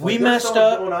enough. We messed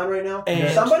up. Going on right now. And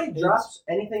if somebody drops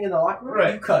anything in the locker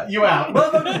room, you cut. You out.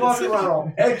 Motherfuckers walking around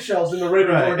on eggshells in the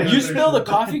Raiders organization. You spill the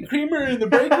coffee creamer in the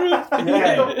break room. Get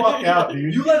the fuck out,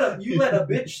 dude. You let a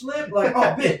bitch slip. Like, oh,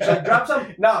 bitch, like drop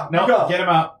something. No, go. Get him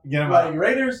out. Get him out.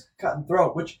 Raiders cut and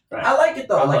throw. Which I like it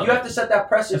though. Like, you have to set that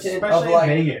precedent especially of like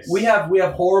in Vegas. we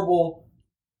have horrible.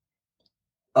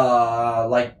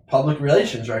 Like public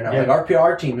relations right now. Like our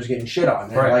PR team is getting shit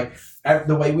on. And like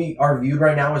the way we are viewed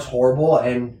right now is horrible,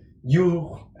 and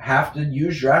you have to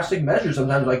use drastic measures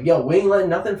sometimes. Like, yo, we ain't letting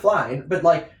nothing fly. But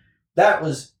like that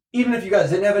was even if you guys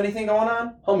didn't have anything going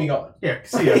on, homie gone. Yeah,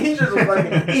 see ya. He's just like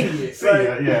an idiot. See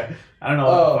ya, yeah. I don't know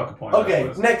what the fucking point of that Okay,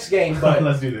 was. next game, but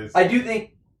Let's do this. I do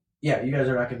think, yeah, you guys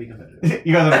are not going to be competitive.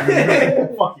 You guys are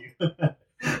good. Fuck you.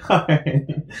 Alright.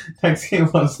 Next game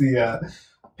was the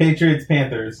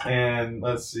Patriots-Panthers. And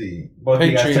let's see. Both of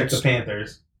you guys took Patriots. the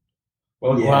Panthers.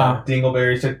 Both Wow.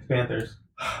 Dingleberries took the Panthers.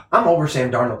 I'm over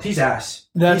Sam Darnold. He's ass.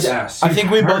 He's ass. I think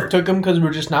we both hurt. took him because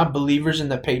we're just not believers in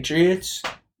the Patriots.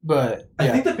 But I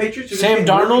yeah. think the Patriots are just Sam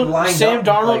getting really Darnold. lined Sam up,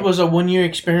 Darnold like, was a 1-year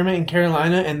experiment in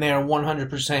Carolina, and they are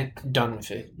 100% done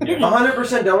with it. Yeah.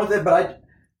 100% done with it, but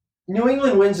New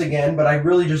England wins again, but I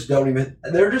really just don't even.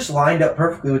 They're just lined up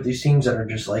perfectly with these teams that are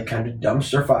just like kind of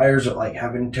dumpster fires or like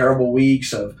having terrible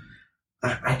weeks of.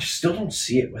 I just still don't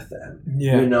see it with them.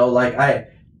 Yeah. You know, like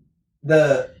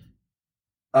the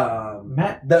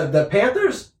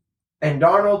Panthers and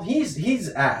Darnold, he's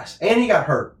ass, and he got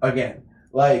hurt again.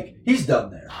 Like he's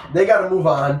done there. They got to move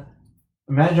on.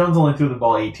 Matt Jones only threw the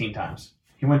ball 18 times.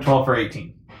 He went 12 for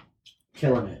 18.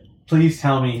 Killing it. Please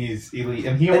tell me he's elite.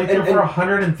 And he only threw for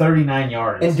 139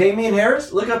 yards. And Damian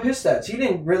Harris, look up his stats. He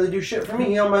didn't really do shit for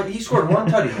me. He scored one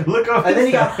touchdown. Look up And then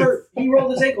he his got stats. hurt. He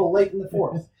rolled his ankle late in the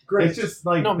fourth. Great. It's just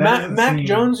like No, that Mac doesn't seem-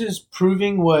 Jones is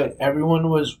proving what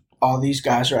all these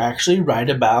guys are actually right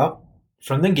about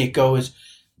from the get-go is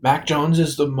Mac Jones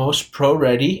is the most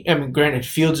pro-ready. I mean, granted,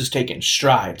 Fields is taking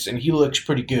strides, and he looks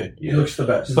pretty good. He looks the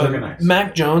best. He's But looking nice.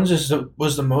 Mac Jones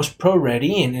was the most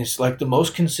pro-ready and is like the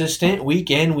most consistent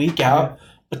week in, week out.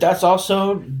 But that's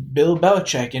also Bill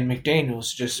Belichick and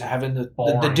McDaniels just having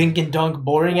the dink and dunk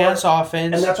boring ass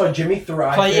offense. And that's why Jimmy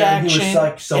thrived Play there. And he was action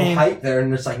like so and- hyped there,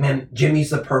 and it's like, man, Jimmy's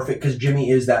the perfect because Jimmy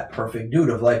is that perfect dude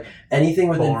of like anything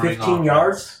within Boring 15 offense.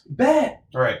 yards, bet.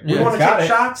 Right. We Yeah, want to got take it.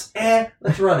 shots,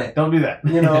 let's run it. Don't do that.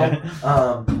 You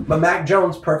know, but Mac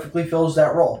Jones perfectly fills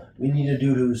that role. We need a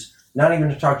dude who's not even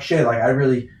to talk shit. Like I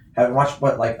really haven't watched,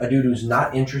 but like a dude who's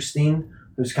not interesting,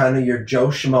 who's kind of your Joe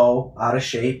Schmo, out of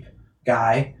shape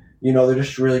guy. You know, they're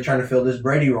just really trying to fill this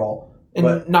Brady role. and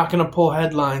but- not going to pull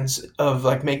headlines of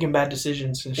like making bad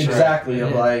decisions and shit. Exactly, of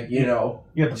Yeah. like, you know,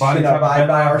 You got the he's body going to type of abide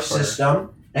by our headlines for- system,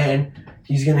 and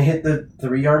he's going to hit the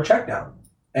 3-yard check down.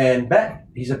 And bet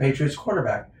he's a Patriots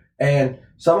quarterback. And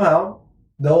somehow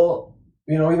they'll,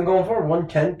 you know, even going forward, win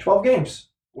 10, 12 games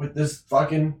with this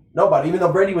fucking nobody, even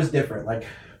though Brady was different. Like,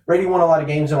 Brady won a lot of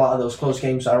games in a lot of those close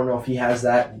games, so I don't know if he has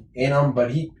that in him, but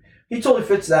he totally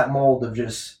fits that mold of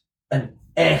just an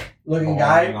looking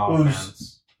guy boring who's,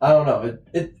 offense. I don't know,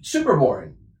 it's super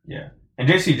boring. And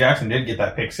J.C. Jackson did get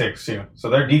that pick six too, so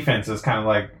their defense is kind of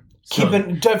like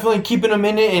Definitely keeping them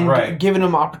in it and Right. giving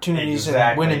them opportunities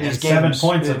and winning And these games. 7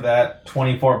 points of that,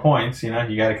 24 points. You know,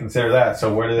 you got to consider that.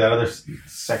 So where did that other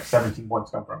 17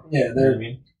 points come from? Yeah, You know what I they're,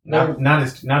 mean?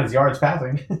 Not his yards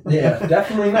passing. yeah,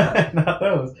 definitely not. Not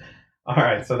those. All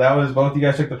right, so that was both you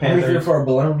guys took the I'm here Panthers. for a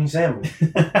bologna sandwich.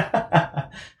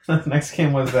 The next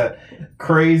game was that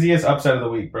craziest upset of the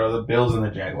week, bro. The Bills and the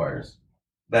Jaguars.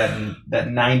 That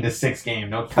 9-6 game.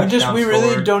 No touchdown We really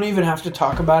scored. don't even have to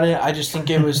talk about it. I just think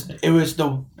it was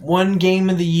the one game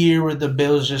of the year where the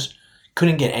Bills just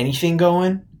couldn't get anything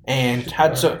going and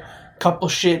had a couple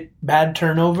bad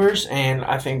turnovers, and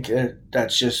I think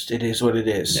that's just it is what it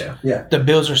is. Yeah. The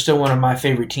Bills are still one of my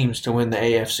favorite teams to win the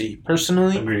AFC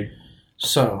personally. Agreed.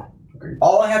 So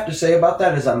All I have to say about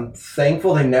that is I'm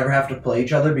thankful they never have to play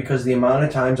each other because the amount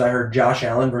of times I heard Josh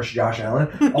Allen versus Josh Allen,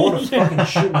 I want to fucking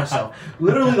shoot myself.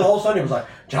 Literally the whole Sunday was like,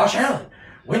 Josh Allen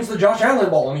wins the Josh Allen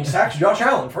ball and he sacks Josh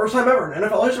Allen. First time ever in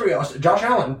NFL history, Josh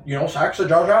Allen, sacks a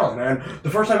Josh Allen. And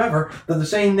the first time ever that the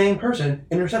same named person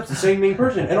intercepts the same named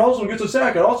person and also gets a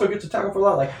sack and also gets a tackle for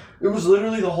loss. Like, it was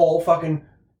literally the whole fucking...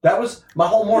 That was my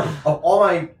whole morning of all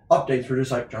my updates were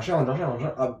just like, Josh Allen.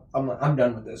 I'm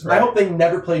done with this. Right. I hope they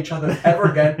never play each other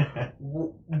ever again.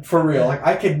 For real. Like,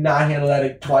 I could not handle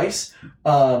that twice.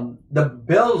 The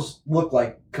Bills look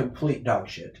like complete dog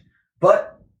shit.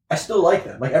 But I still like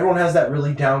them. Like, everyone has that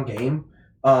really down game.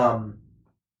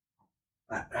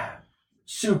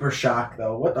 Super shock,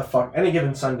 though. What the fuck? Any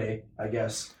given Sunday, I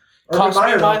guess.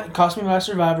 cost me my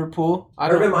survivor pool.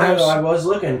 Urban Meyer, though, I was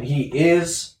looking. He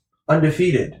is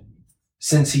undefeated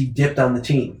since he dipped on the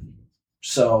team.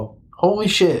 So Holy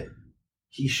shit!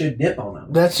 he should dip on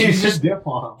him. That's He's just dip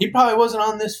on him. he probably wasn't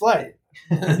on this flight.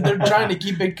 They're trying to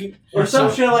keep it Or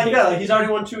some shit like that. Like, he's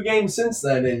already won 2 games since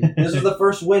then, and this is the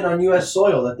first win on U.S.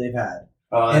 soil that they've had.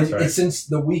 Oh, And that's right. it's since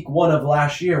the week 1 of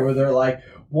last year where they're like,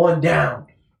 1 down,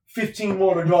 15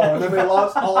 more to go, and then they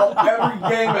lost every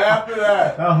game after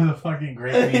that. That was a fucking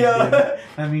great meme. Yeah. Dude.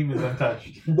 That meme is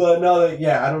untouched. But no,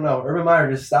 I don't know. Urban Meyer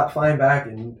just stop flying back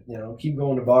and keep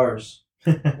going to bars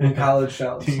and college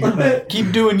towns.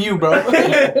 keep doing you, bro.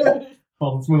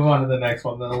 Well, let's move on to the next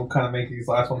one. Then we'll kind of make these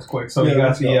last ones quick. So Yeah, you got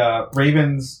let's the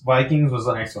Ravens-Vikings was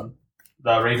the next one.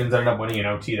 The Ravens ended up winning in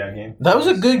OT that game. That was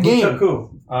a good Who game. took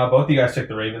who? Both of you guys took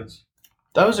the Ravens.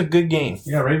 That was a good game.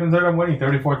 Yeah, Ravens ended up winning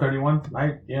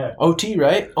 34-31. Yeah. OT,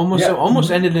 right? Almost Yeah. almost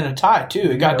ended in a tie, too.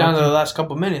 It got Yeah, down to OT. the last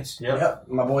couple minutes. Yep.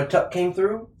 My boy Tuck came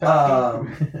through. Yep.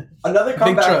 Another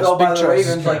comeback trust, though by big the trust.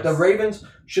 Ravens. Like the Ravens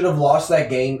should have lost that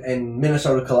game, and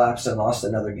Minnesota collapsed and lost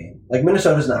another game. Like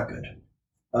Minnesota's not good.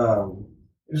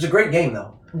 It was a great game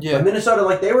though. Yeah. But Minnesota,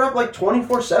 like they were up like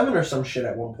 24-7 or some shit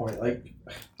at one point. Like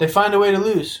They find a way to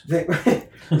lose.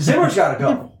 Zimmer's got to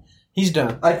go. He's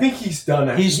done. I think he's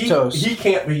done. He's toast. He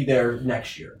can't be there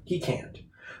next year. He can't.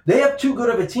 They have too good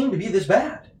of a team to be this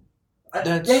bad.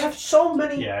 They have so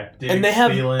many. Yeah. And they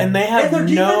have And their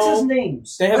defense's no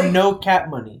names. they have Like, no cap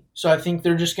money. So I think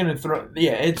they're just gonna throw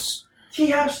it's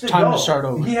He has to time go. to start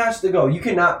over. He has to go. You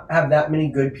cannot have that many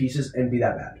good pieces and be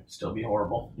that bad. Still be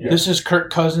horrible. Yeah. This is Kirk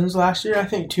Cousins last year, I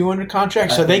think, 200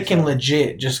 contract, so I they think can so.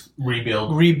 legit just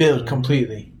Rebuild. rebuild Mhm.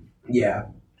 completely. Yeah.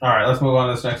 All right, let's move on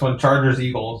to this next one.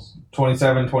 Chargers-Eagles.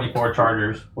 27-24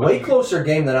 Chargers. Way closer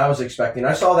game than I was expecting.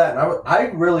 I saw that, and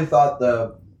I really thought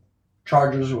the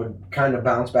Chargers would kind of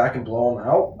bounce back and blow them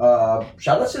out.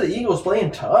 Shout out to the Eagles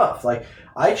playing tough. Like,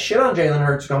 I shit on Jalen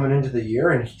Hurts coming into the year,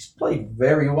 and he's played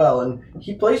very well. And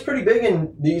he plays pretty big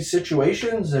in these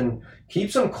situations and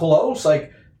keeps them close.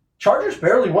 Like, Chargers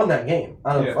barely won that game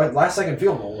on a last-second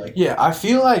field goal. Like, Yeah, I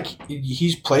feel like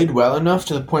he's played well enough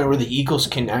to the point where the Eagles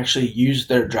can actually use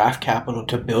their draft capital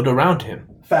to build around him.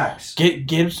 facts.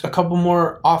 Get a couple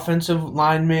more offensive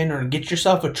linemen or get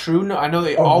yourself a true. I know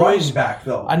they A always running back,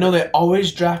 though. I know they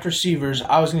always draft receivers.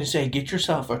 I was going to say, get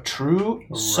yourself a true,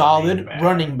 solid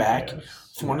running back. Yes.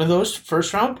 It's one of those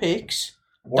first-round picks.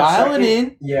 Or Dial second- it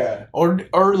in, Yeah. or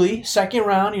early, second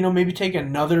round. maybe take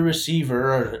another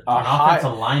receiver or An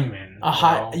offensive lineman.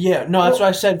 Yeah, no, that's what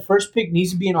I said. First pick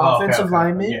needs to be an Oh, okay, offensive okay.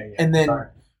 lineman, Yeah, yeah. and then Sorry.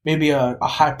 maybe a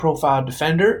high-profile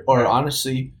defender, or Right.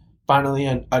 honestly, finally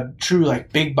a true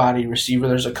big body receiver.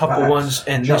 There's a couple Facts. ones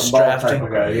in Jump this ball draft, type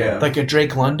of guy, yeah. like a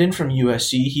Drake London from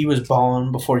USC. He was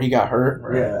balling before he got hurt.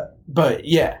 Right. Yeah. But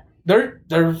yeah, they're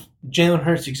Jalen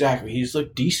Hurts exactly. He's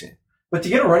looked decent. But to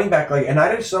get a running back, and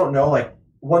I just don't know,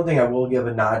 one thing I will give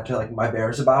a nod to, my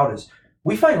Bears about is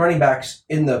we find running backs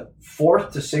in the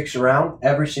 4th to 6th round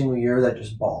every single year that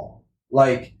just ball.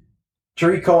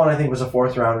 Tariq Cohen, I think, was a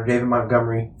 4th rounder. David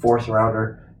Montgomery, 4th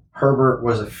rounder. Herbert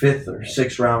was a 5th or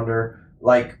 6th rounder.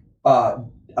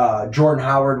 Jordan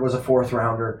Howard was a 4th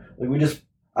rounder.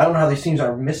 I don't know how these teams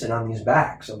are missing on these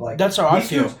backs. That's how I these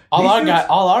feel. dudes- All these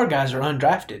our dudes- guys are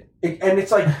undrafted. And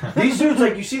it's these dudes,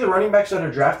 you see the running backs that are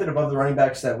drafted above the running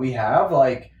backs that we have.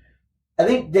 I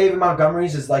think David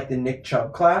Montgomery's is the Nick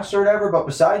Chubb class or whatever, but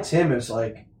besides him, it's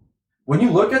when you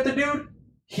look at the dude,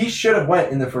 he should have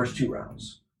went in the first 2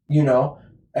 rounds,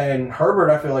 And Herbert,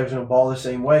 I feel is going to ball the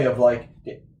same way of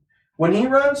when he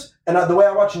runs, and the way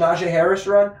I watch Najee Harris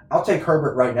run, I'll take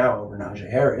Herbert right now over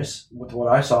Najee Harris with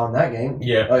what I saw in that game.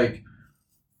 Yeah.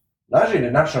 Najee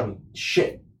did not show me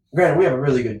shit. Granted, we have a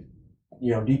really good,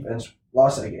 defense.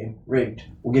 Lost that game. Rigged.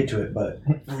 We'll get to it, but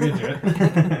We'll get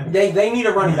to it. they need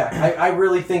a running back. I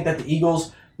really think that the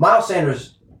Eagles, Miles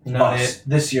Sanders, Not bust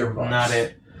this year. Bust. Not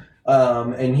it.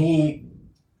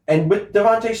 And with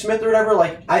Devontae Smith or whatever,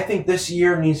 I think this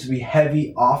year needs to be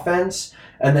heavy offense,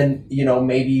 and then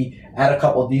maybe add a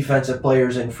couple defensive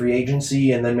players in free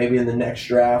agency, and then maybe in the next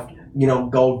draft,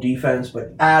 go defense,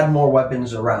 but add more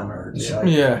weapons around her.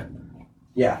 Yeah.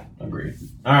 Yeah. Agreed.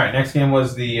 All right, next game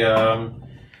was the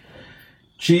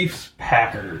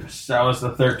Chiefs-Packers. That was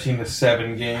the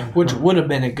 13-7 game. Which would have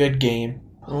been a good game.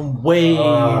 Way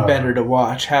better to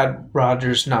watch had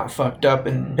Rodgers not fucked up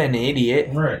and been an idiot.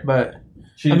 Right. But,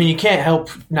 Chiefs, you can't help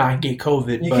not get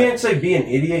COVID. You can't say be an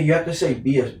idiot. You have to say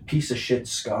be a piece of shit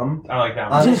scum. I like that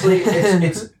one. Honestly,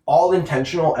 it's all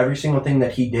intentional, every single thing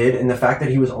that he did, and the fact that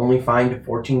he was only fined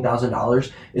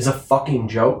 $14,000 is a fucking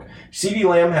joke. CeeDee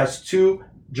Lamb has 2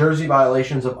 jersey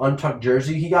violations of untucked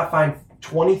jersey. He got fined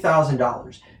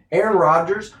 $20,000. Aaron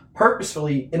Rodgers,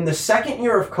 purposefully, in the second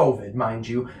year of COVID, mind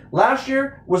you, last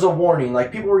year was a warning.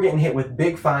 People were getting hit with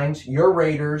big fines. Your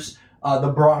Raiders,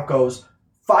 the Broncos,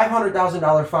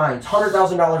 $500,000 fines,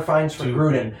 $100,000 fines for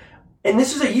Gruden. And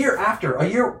this is a year after, a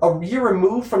year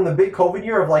removed from the big COVID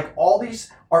year of all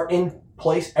these are in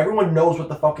place. Everyone knows what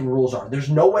the fucking rules are. There's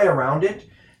no way around it.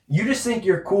 You just think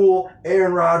you're cool,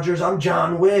 Aaron Rodgers. I'm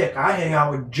John Wick. I hang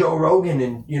out with Joe Rogan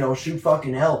and shoot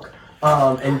fucking elk,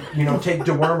 and take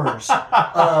dewormers.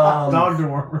 Dog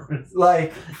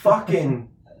dewormers. Fucking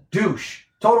douche,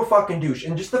 total fucking douche.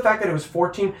 And just the fact that it was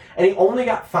 14, and he only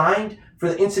got fined for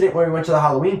the incident where he went to the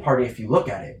Halloween party, if you look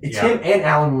at it. It's him and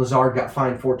Alan Lazard got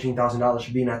fined $14,000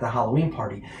 for being at the Halloween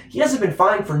party. He hasn't been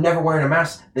fined for never wearing a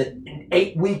mask that in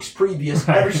 8 weeks previous,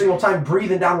 every single time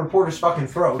breathing down reporters' fucking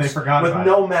throats. They forgot with about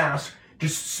no mask,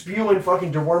 just spewing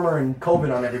fucking dewormer and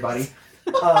COVID on everybody.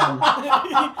 He's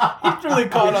really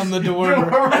caught on the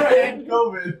dewormer. and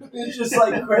COVID. It's just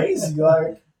like crazy.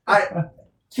 Like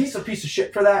he's a piece of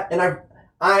shit for that, and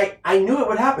I knew it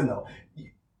would happen though.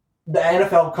 The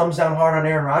NFL comes down hard on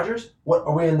Aaron Rodgers. What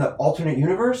are we in the alternate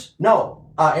universe?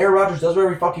 No. Aaron Rodgers does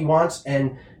whatever the fuck he wants,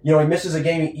 and he misses a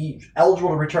game. He's eligible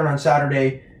to return on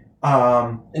Saturday,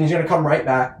 and he's going to come right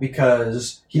back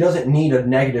because he doesn't need a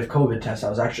negative COVID test. I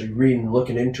was actually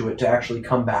looking into it to actually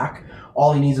come back.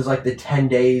 All he needs is like the 10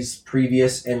 days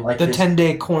previous and like the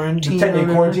 10-day quarantine. The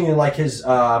 10-day quarantine and like his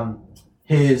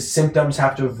symptoms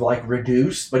have to have like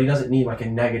reduced, but he doesn't need like a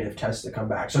negative test to come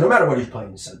back. So no matter what, he's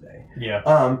playing Sunday.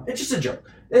 Yeah. It's just a joke.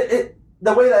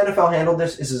 The way the NFL handled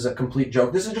this is a complete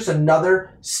joke. This is just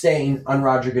another stain on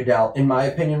Roger Goodell, in my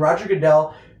opinion. Roger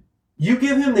Goodell, you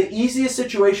give him the easiest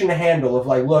situation to handle of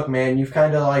like, look, man, you've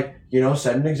kind of like,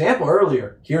 set an example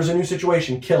earlier. Here's a new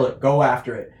situation. Kill it. Go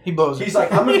after it. He's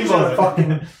like, I'm going to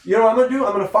fucking, you know what I'm going to do?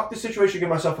 I'm going to fuck the situation, give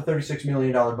myself a $36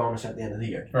 million bonus at the end of the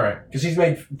year. Right. Because he's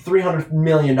made $300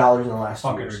 million in the last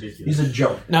 2 years. Ridiculous. He's a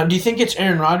joke. Now, do you think it's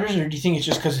Aaron Rodgers, or do you think it's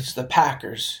just because it's the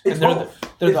Packers? It's and both.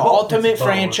 They're the ultimate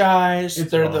franchise.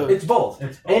 It's both.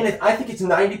 And I think it's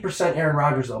 90% Aaron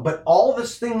Rodgers, though. But all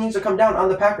this thing needs to come down on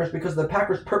the Packers because the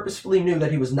Packers purposefully knew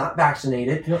that he was not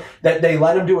vaccinated, that they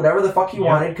let him do whatever the fuck he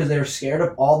wanted because they were scared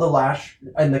of all the lash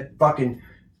and the fucking,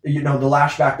 the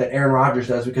lashback that Aaron Rodgers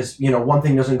does because, one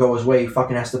thing doesn't go his way. He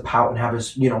fucking has to pout and have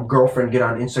his, girlfriend get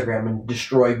on Instagram and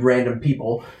destroy random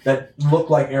people that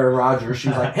look like Aaron Rodgers.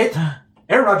 She's like, hey,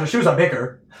 Aaron Rodgers, she was a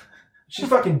bicker. She's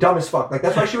fucking dumb as fuck. Like,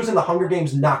 that's why she was in the Hunger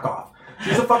Games knockoff.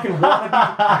 She's a fucking wannabe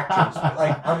actress.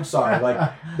 Like, I'm sorry. Like,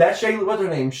 that Shaylee, what's her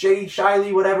name?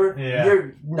 Shiley, whatever. Yeah.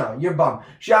 You're bummed.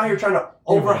 She's out here trying to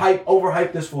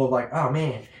overhype this fool of like, oh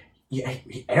man,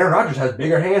 Aaron Rodgers has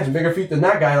bigger hands and bigger feet than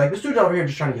that guy. Like, this dude's over here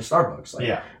just trying to get Starbucks.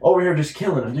 Like, over here just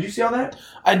killing him. Did you see all that?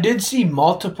 I did see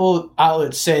multiple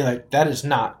outlets say, like, that is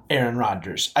not Aaron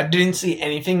Rodgers. I didn't see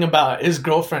anything about his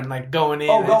girlfriend, like, going in.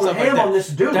 Oh, going ham on this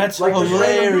dude. That's like,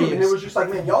 hilarious. Dude. And it was just like,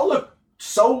 man, y'all look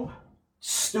so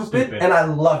stupid, and I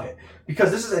love it.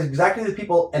 Because this is exactly the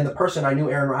people and the person I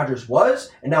knew Aaron Rodgers was,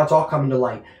 and now it's all coming to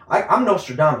light. I'm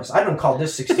Nostradamus. I done called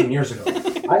this 16 years ago.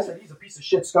 I said he's a piece of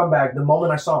shit scumbag the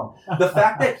moment I saw him. The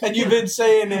fact that and you've been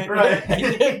saying it right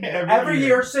every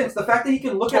year since. The fact that he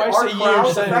can look at our crowd,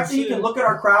 the fact that he can look at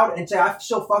our crowd and say, "I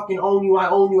still fucking own you. I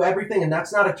own you everything," and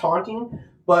that's not a taunting.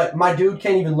 But my dude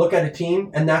can't even look at a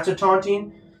team, and that's a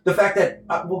taunting. The fact that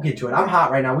we'll get to it. I'm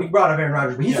hot right now. We brought up Aaron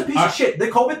Rodgers, but he's a piece of shit. The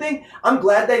COVID thing. I'm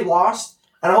glad they lost.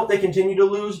 And I hope they continue to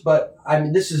lose, but I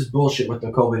mean, this is bullshit with the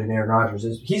COVID and Aaron Rodgers.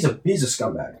 He's a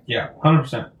scumbag. Yeah,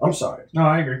 100%. I'm sorry. No,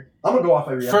 I agree. I'm gonna go off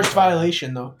every first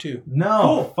violation though too.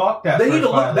 No, fuck that. They need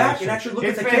to look violation. back and actually look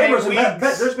at the cameras and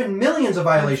bet there's been millions of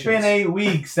violations. It's been 8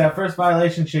 weeks. That first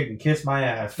violation shit can kiss my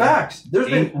ass. Facts. There's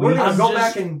been. We're gonna go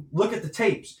back just... and look at the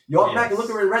tapes. You all back and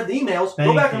look at read the emails. Thank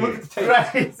go back you. and look at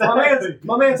the tapes. Right.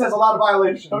 My man says a lot of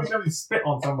violations. Somebody spit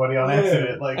on somebody on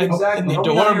accident. Like exactly. In the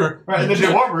dewormer. Right, in the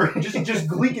dewormer. just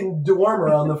gleeking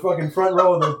dewormer on the fucking front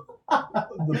row of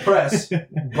the press.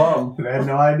 Bum. I had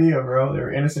no idea, bro. They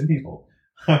were innocent people.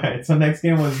 All right, so next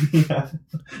game was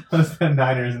the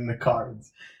Niners and the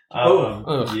Cards.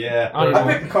 Yeah. I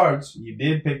picked the Cards. You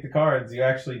did pick the Cards. You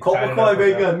actually Colt McCoy,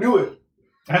 baby, I knew it.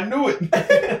 I knew it.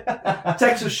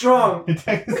 Texas strong.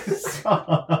 Texas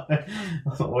strong.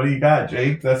 What do you got,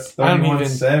 Jake? That's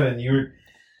 31-7.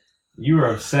 You were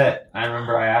upset. I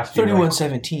remember I asked you.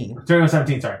 31-17.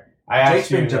 31-17, sorry. I asked Jake's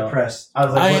been depressed. I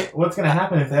was like, what's going to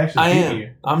happen if they actually beat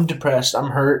you? I'm depressed. I'm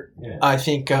hurt. Yeah. I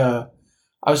think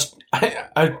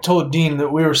I told Dean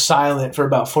that we were silent for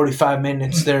about 45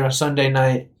 minutes there on Sunday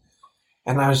night.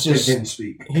 And I was just... They didn't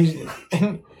speak.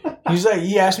 He's like,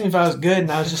 he asked me if I was good,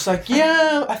 and I was just like,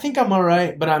 yeah, I think I'm all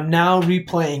right. But I'm now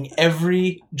replaying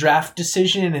every draft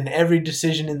decision and every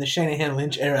decision in the Shanahan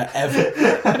Lynch era ever.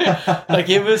 Like,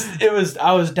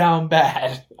 I was down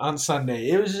bad on Sunday.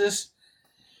 It was just,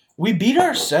 we beat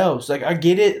ourselves. Like, I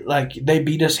get it. Like, they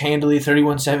beat us handily,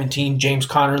 31-17. James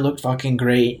Conner looked fucking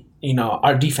great. You know,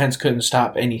 our defense couldn't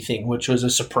stop anything, which was a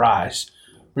surprise.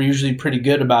 We're usually pretty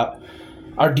good about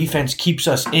our defense keeps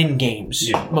us in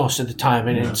games most of the time,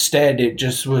 and instead it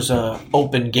just was a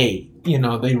open gate. You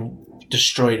know, they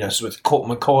destroyed us with Colt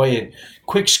McCoy and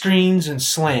quick screens and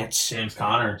slants. James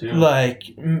Conner too. Like,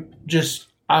 just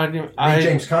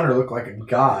James Conner looked like a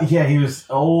god. Yeah, he was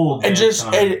old. And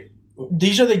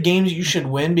these are the games you should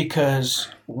win because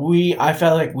I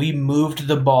felt like we moved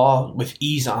the ball with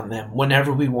ease on them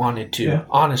whenever we wanted to. Yeah.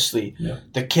 Honestly,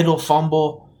 the Kittle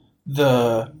fumble,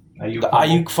 the Ayuk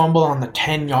Ayuk fumble on the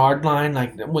 10-yard line,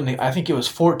 like I think it was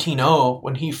 14-0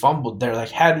 when he fumbled there. Like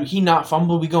had he not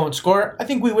fumbled, we go and score. I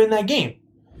think we win that game.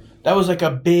 That was like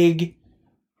a big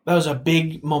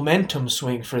momentum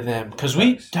swing for them because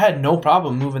we had no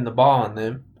problem moving the ball on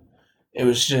them. It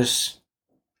was just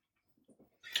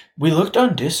we looked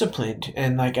undisciplined,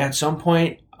 and like at some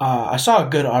point, I saw a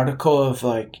good article of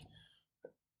like,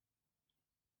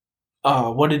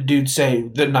 what did dude say?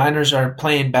 The Niners are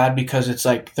playing bad because it's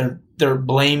like they're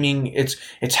blaming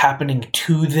it's happening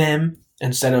to them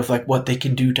instead of like what they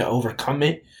can do to overcome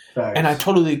it. Facts. And I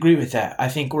totally agree with that. I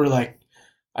think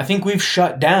we've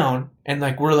shut down and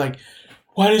like we're like,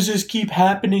 why does this keep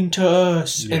happening to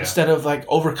us instead of like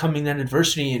overcoming that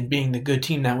adversity and being the good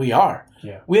team that we are?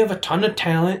 Yeah. We have a ton of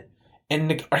talent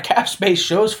and our cap space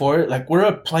shows for it. Like we're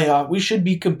a playoff. We should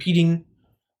be competing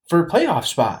for a playoff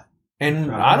spot.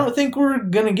 And I don't think we're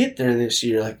going to get there this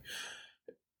year. Like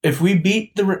if we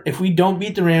don't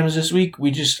beat the Rams this week,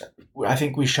 I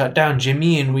think we shut down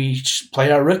Jimmy and we just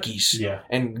play our rookies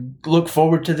and look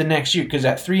forward to the next year. Because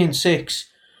at 3-6,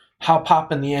 how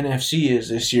popping the NFC is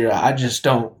this year, I just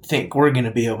don't think we're going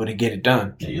to be able to get it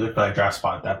done. Yeah, you look like a draft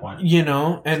spot at that point.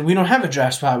 And we don't have a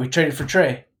draft spot. We traded for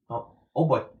Trey. Oh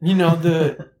boy.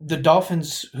 The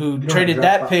Dolphins who traded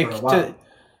that pick to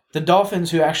the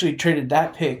Dolphins who actually traded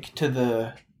that pick to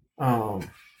the no,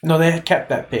 they had kept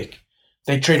that pick.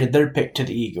 They traded their pick to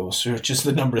the Eagles, so it's just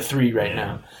the number 3 right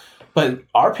now. But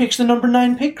our pick's the number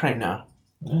 9 pick right now.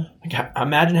 Like,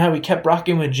 imagine how we kept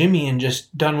rocking with Jimmy and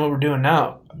just done what we're doing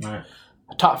now. Right.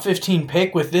 A top 15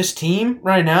 pick with this team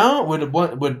right now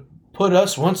would put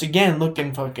us once again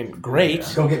looking fucking great.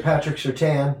 Go get Patrick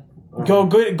Surtain.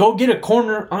 Go get a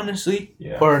corner, honestly,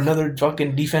 Yeah. or another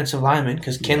fucking defensive lineman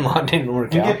because Kinlaw didn't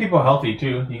work You out. get people healthy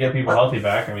too. You get people healthy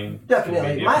back. I mean,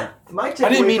 Definitely. My I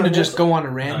didn't mean to just go on a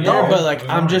rant No, there, but like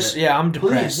I'm please,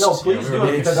 depressed. please do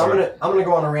it because I'm gonna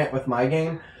go on a rant with my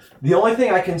game. The only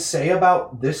thing I can say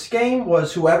about this game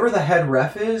was whoever the head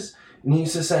ref is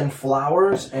needs to send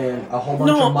flowers and a whole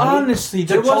bunch of money honestly,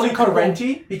 to there Tony wasn't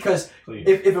Correnti because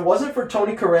if it wasn't for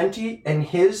Tony Correnti and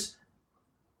his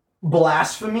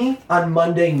blasphemy on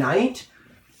Monday night,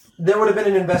 there would have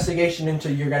been an investigation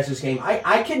into your guys' game.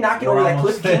 I cannot get over that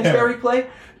Cliff Kingsbury play.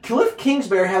 Cliff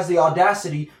Kingsbury has the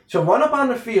audacity to run up on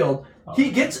the field.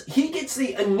 He gets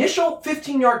the initial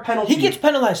 15-yard penalty. He gets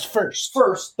penalized first.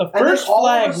 The and then first all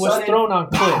of flag a was sudden, thrown on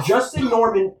Cliff.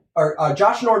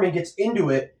 Josh Norman gets into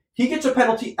it. He gets a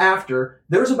penalty after.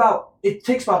 It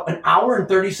takes about an hour and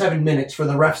 37 minutes for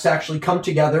the refs to actually come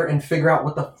together and figure out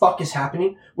what the fuck is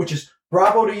happening, which is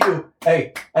bravo to you.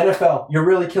 Hey, NFL, you're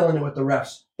really killing it with the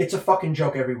refs. It's a fucking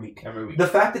joke every week. The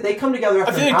fact that they come together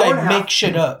after I feel an like hour they and a half, make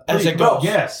shit up as it goes.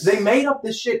 Yes. they made up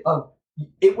this shit of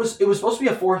it was supposed to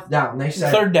be a 4th down. They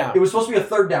said Third down. It was supposed to be a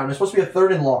 3rd down. It was supposed to be a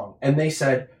 3rd and long. And they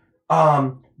said,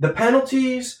 the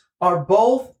penalties are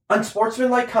both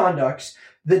unsportsmanlike conducts.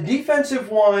 The defensive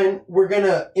one, we're going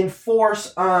to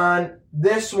enforce on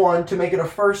this one to make it a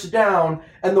 1st down.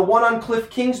 And the one on Cliff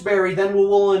Kingsbury, then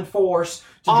we'll enforce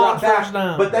to drop back.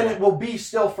 Down. But then it will be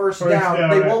still first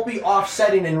down. They won't be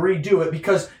offsetting and redo it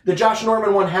because the Josh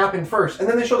Norman one happened first. And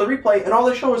then they show the replay, and all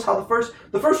they show is how the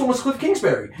first one was Cliff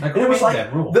Kingsbury. Like, and it was like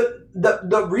that rule?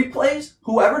 the replays,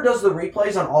 whoever does the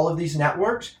replays on all of these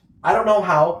networks, I don't know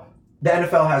how the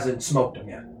NFL hasn't smoked them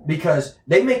yet. Because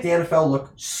they make the NFL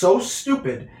look so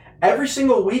stupid. Every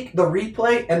single week, the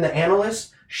replay and the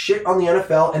analysts shit on the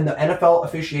NFL and the NFL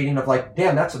officiating of like,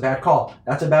 damn, that's a bad call.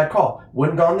 That's a bad call.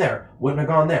 Wouldn't have gone there. Wouldn't have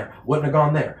gone there. Wouldn't have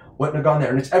gone there. Wouldn't have gone there.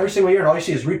 And it's every single year, and all you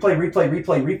see is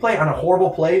replay on a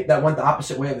horrible play that went the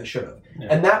opposite way of it should have. Yeah.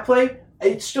 And that play,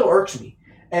 it still irks me.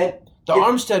 And the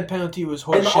Armstead penalty was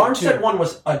horseshit. And the Armstead one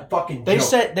was a fucking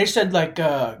joke. They said like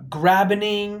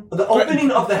grabbing the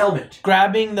opening of the helmet,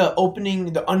 grabbing the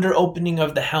under opening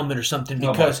of the helmet or something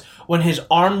because when his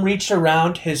arm reached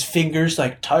around, his fingers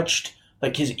like touched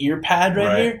like his ear pad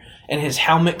right here, and his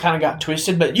helmet kind of got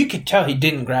twisted. But you could tell he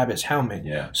didn't grab his helmet.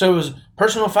 Yeah. So it was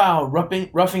personal foul,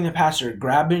 roughing the passer,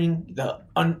 grabbing the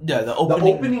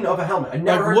opening of a helmet. I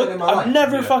never heard that in my life. I've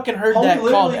never fucking heard that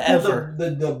called ever.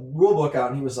 The rule book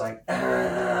out, and he was like,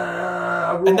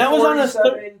 and that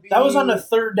was on a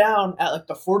 3rd down at like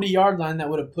the 40-yard line that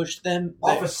would have pushed them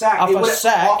off a sack.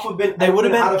 They would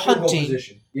have been punting.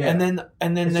 Yeah. And then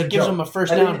that gives them a 1st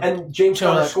down. And James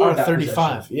Conner scored that 35.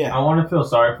 Possession. Yeah. I want to feel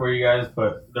sorry for you guys,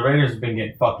 but the Raiders have been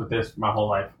getting fucked with this my whole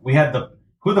life. We had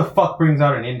who the fuck brings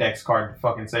out an index card to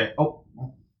fucking say, oh,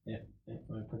 yeah, let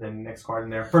me put then next card in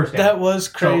there. First down. That was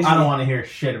crazy. So I don't want to hear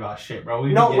shit about shit, bro.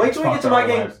 No, wait till we get to my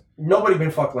game. Nobody been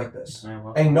fucked like this. Yeah,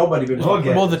 well, Ain't nobody been fucked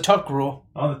Well, like the this. Tuck rule.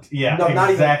 yeah, No, not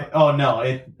exactly. Oh no,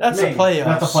 That's the maybe. playoffs.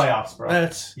 that's the playoffs, bro.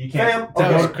 That's You can't Fam,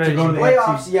 that was to crazy. go to the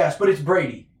Playoffs, NFC. yes, but it's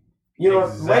Brady. You know,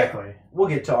 Exactly. we'll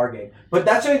get to our game. But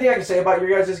that's the only thing I can say about your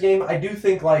guys' game. I do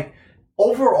think, like,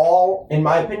 overall, in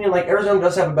my opinion, like, Arizona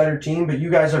does have a better team, but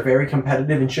you guys are very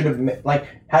competitive and should have, like,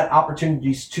 had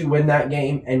opportunities to win that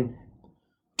game. And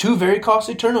 2 very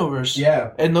costly turnovers.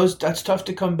 yeah, And that's tough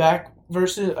to come back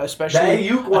versus, the especially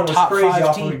Ayuk one was top crazy 5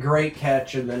 off team. of a great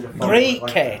catch and then the fumble Great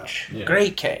like catch. Yeah.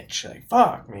 Great catch. Like,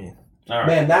 fuck, man. All right.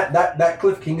 Man, that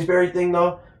Cliff Kingsbury thing,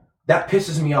 though, that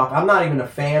pisses me off. I'm not even a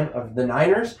fan of the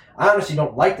Niners. I honestly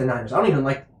don't like the Niners. I don't even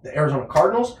like the Arizona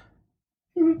Cardinals.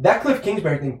 That Cliff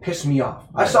Kingsbury thing pissed me off.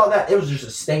 I saw that. It was just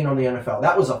a stain on the NFL.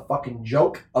 That was a fucking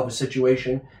joke of a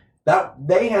situation. That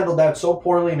they handled that so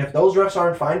poorly, and if those refs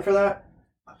aren't fined for that,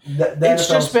 the It's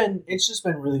NFL's just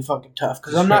been really fucking tough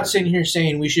because It's I'm not crazy. sitting here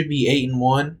saying we should be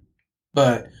 8-1,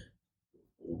 but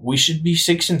we should be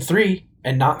 6-3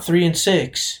 and not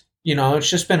 3-6. You know, it's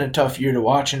just been a tough year to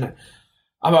watch, and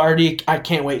I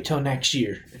can't wait till next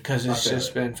year because it's Okay.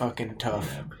 just been fucking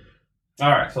tough. All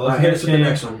right. So All let's right, get hit us to with the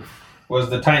next one. Was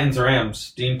the Titans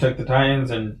Rams? Dean took the Titans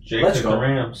and Jake Let's took go. the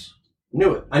Rams.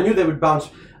 Knew it. I knew they would bounce.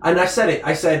 And I said it.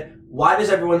 I said, why does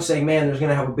everyone say, man, there's going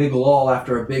to have a big lull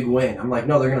after a big win? I'm like,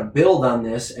 no, they're going to build on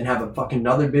this and have a fucking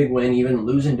another big win, even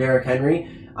losing Derrick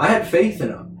Henry. I had faith in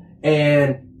them.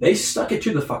 And they stuck it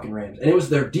to the fucking Rams. And it was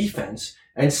their defense.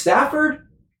 And Stafford,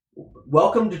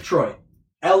 welcome Detroit.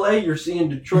 LA, you're seeing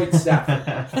Detroit Stafford.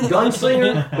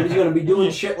 Gunslinger, but he's going to be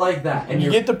doing shit like that. And You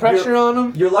you're- get the pressure on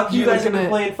them. You're lucky you You're guys have been looking at-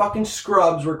 playing fucking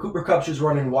scrubs where Cooper Kupp's just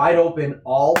running wide open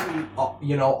all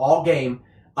game.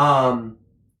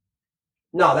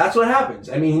 No, that's what happens.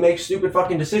 I mean, he makes stupid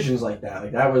fucking decisions like that.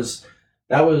 Like that was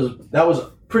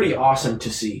pretty awesome to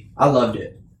see. I loved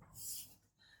it.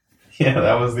 Yeah,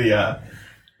 that was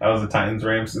the Titans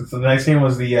Rams. The next game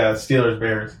was the Steelers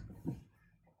Bears.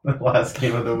 The last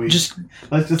game of the week.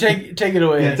 Let's just Take it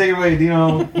away. Yeah, take it away,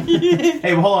 Dino.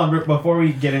 Hey, well, hold on. Before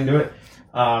we get into it,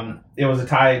 it was a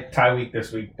tie week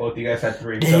this week. Both of you guys had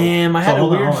 3. Damn, I had a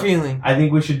hold on, weird hold on. feeling. I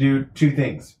think we should do 2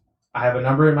 things. I have a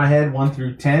number in my head, 1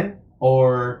 through 10,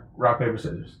 or rock, paper,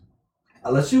 scissors.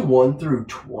 Let's do 1 through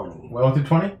 20. 1 through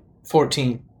 20?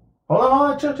 14. Hold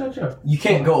on, chill. You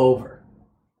can't go over.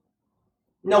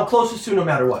 No, closest to no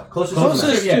matter what. Closest to no Closest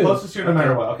matter to. Yeah, closest to no matter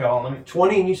Okay. what. Okay, hold on, let me.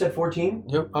 20 and you said 14?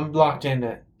 Yep, I'm blocked in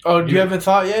it. Oh, you haven't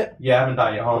thought yet? Yeah, I haven't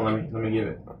thought yet. Hold on, let me give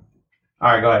it. All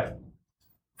right, go ahead.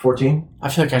 14? I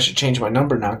feel like I should change my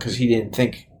number now because he didn't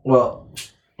think. Well,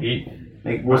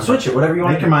 we'll switch it. Whatever you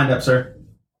want Make to your do. mind up, sir.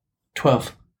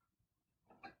 12.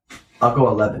 I'll go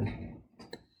 11.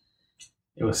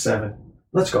 It was 7.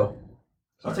 Let's go.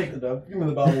 I'll take the dub. Give me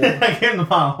the bottle. I gave him the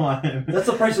bottom line. That's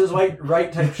the Price is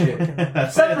Right type shit.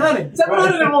 That's 700.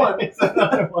 701.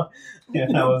 701. Yeah,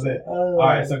 that was it. All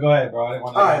right, so go ahead, bro. I didn't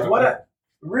want to All right.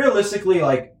 Realistically,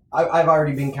 like I've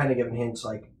already been kind of given hints.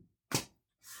 Like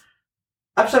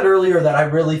I've said earlier that I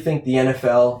really think the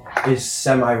NFL is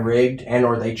semi-rigged, and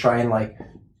or they try and like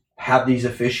have these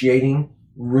officiating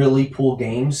really pull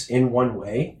games in one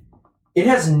way. It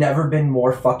has never been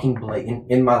more fucking blatant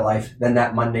in my life than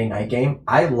that Monday night game.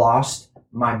 I lost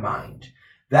my mind.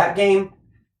 That game,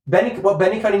 what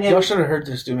Benny Cunningham Y'all should have heard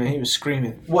this dude, man. He was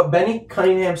screaming. what Benny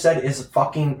Cunningham said is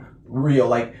fucking real.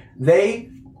 Like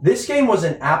this game was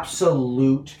an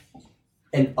absolute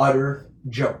and utter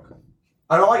joke.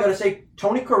 And all I gotta say,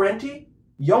 Tony Correnti,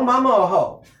 yo mama a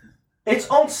hoe. It's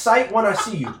on site when I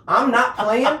see you. I'm not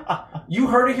playing. You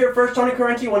heard it here first, Tony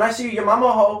Correnti. When I see you, your mama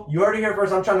a hoe. You heard it here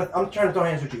first. I'm trying to throw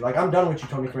hands with you. Like I'm done with you,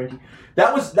 Tony Correnti.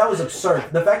 That was absurd.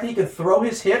 The fact that he could throw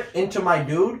his hip into my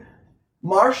dude,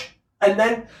 Marsh, and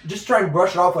then just try and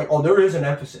brush it off like, oh, there is an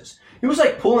emphasis. He was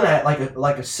like pulling at it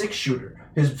like a 6-shooter.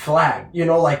 His flag,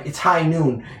 like it's high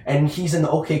noon and he's in the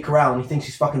OK Corral and he thinks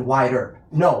he's fucking wider.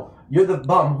 No, you're the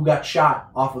bum who got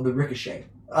shot off of the ricochet.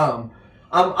 I'm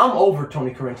over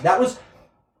Tony Correnti. That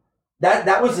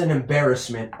was an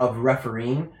embarrassment of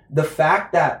refereeing. The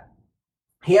fact that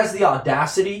he has the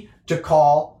audacity to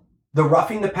call the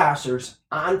roughing the passers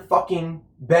on fucking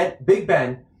Big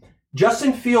Ben.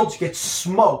 Justin Fields gets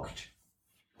smoked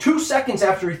 2 seconds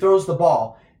after he throws the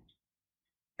ball.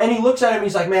 And he looks at him,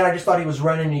 he's like, man, I just thought he was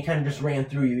running and he kind of just ran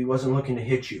through you. He wasn't looking to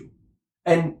hit you.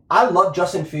 And I love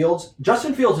Justin Fields.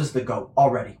 Justin Fields is the GOAT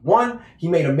already. One, he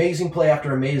made amazing play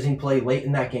after amazing play late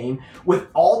in that game. With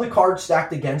all the cards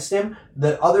stacked against him,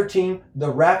 the other team,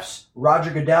 the refs,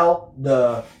 Roger Goodell,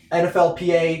 the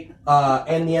NFLPA,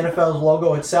 and the NFL's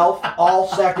logo itself, all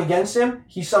stacked against him,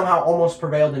 he somehow almost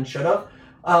prevailed and should have.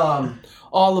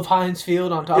 All of Heinz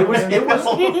Field on top It of was him.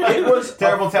 it was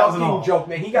Terrible a tales and fucking all. joke,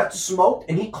 man. He got smoked,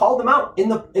 and he called them out in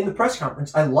the press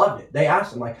conference. I loved it. They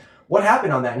asked him like, "What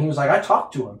happened on that?" And he was like, "I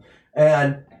talked to him,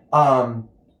 and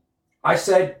I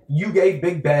said you gave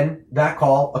Big Ben that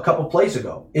call a couple plays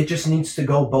ago. It just needs to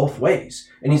go both ways."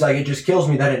 And he's like, "It just kills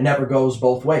me that it never goes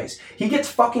both ways." He gets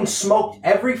fucking smoked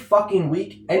every fucking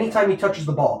week anytime he touches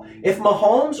the ball. If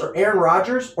Mahomes or Aaron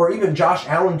Rodgers or even Josh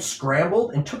Allen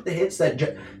scrambled and took the hits that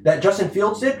Justin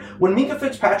Fields did, when Minka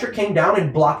Fitzpatrick came down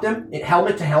and blocked him,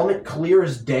 helmet to helmet, clear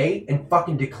as day, and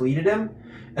fucking depleted him,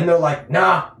 and they're like,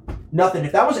 "Nah, nothing."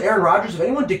 If that was Aaron Rodgers, if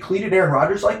anyone depleted Aaron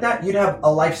Rodgers like that, you'd have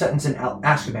a life sentence in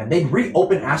Azkaban. They'd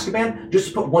reopen Azkaban just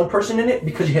to put one person in it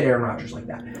because you hit Aaron Rodgers like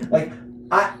that. Like,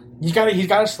 He's got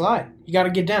to slide. You got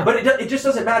to get down. but it just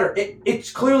doesn't matter.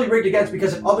 It's clearly rigged against,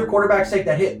 because if other quarterbacks take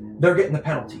that hit, they're getting the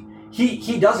penalty.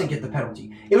 He doesn't get the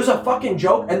penalty. It was a fucking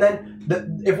joke. And then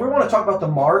if we want to talk about the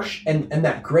Marsh and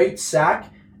that great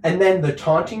sack, and then the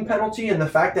taunting penalty and the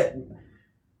fact that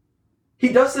he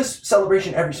does this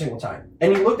celebration every single time,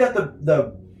 and he looked at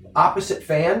the opposite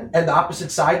fan and the opposite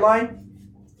sideline.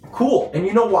 Cool. And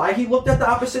you know why he looked at the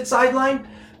opposite sideline?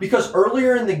 Because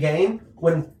earlier in the game,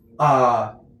 when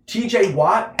TJ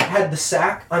Watt had the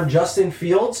sack on Justin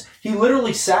Fields, he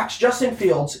literally sacks Justin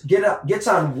Fields, gets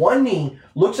on one knee,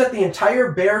 looks at the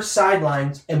entire Bears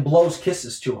sidelines, and blows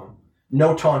kisses to him.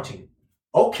 No taunting.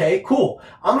 Okay, cool.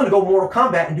 I'm going to go Mortal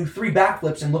Kombat and do 3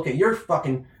 backflips and look at your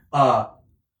fucking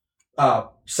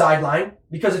sideline,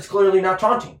 because it's clearly not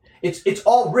taunting. It's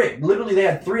all rigged. Literally, they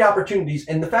had 3 opportunities,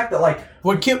 and the fact that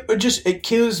it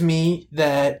kills me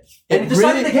that it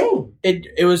decided the game.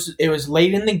 It was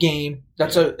late in the game.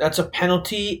 That's a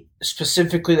penalty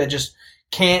specifically that just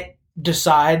can't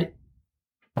decide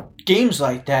games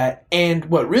like that. And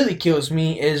what really kills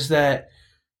me is that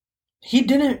he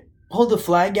didn't pull the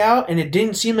flag out, and it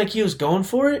didn't seem like he was going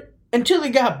for it until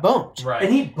he got bumped. Right.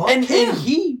 And he bumped him. And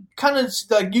he kind of it's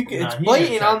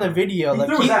blatant on the video.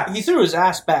 He threw his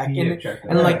ass back,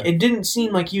 it didn't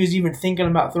seem like he was even thinking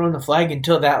about throwing the flag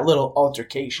until that little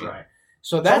altercation. Right.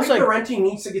 So that's Tony Parenti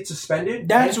needs to get suspended.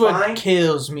 That's what fined.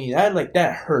 kills me.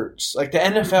 That hurts. Like, the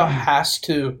NFL has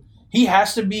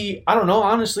to be, I don't know,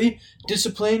 honestly,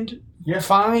 disciplined,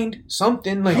 fined,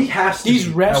 something. Like, He has to these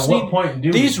be. refs At what point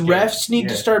do these we refs need yeah.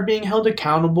 to start being held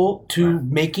accountable to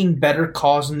making better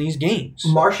calls in these games.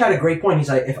 Marsh had a great point. He's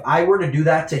like, if I were to do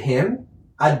that to him,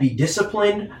 I'd be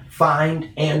disciplined,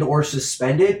 fined, and or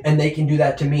suspended, and they can do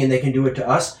that to me, and they can do it to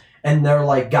us, and they're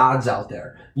like gods out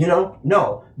there. You know?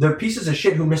 No. They're pieces of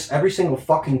shit who miss every single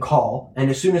fucking call, and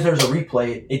as soon as there's a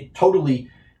replay, it totally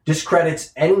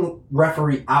discredits any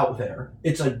referee out there.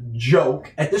 It's a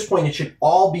joke. At this point, it should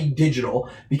all be digital,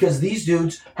 because these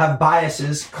dudes have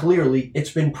biases, clearly.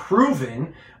 It's been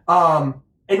proven.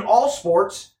 In all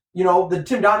sports, you know, the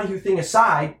Tim Donahue thing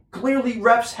aside, clearly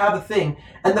refs have a thing.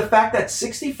 And the fact that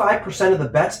 65% of the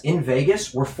bets in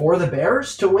Vegas were for the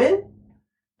Bears to win,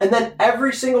 and then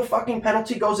every single fucking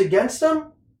penalty goes against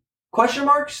them? Question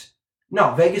marks?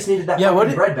 No, Vegas needed that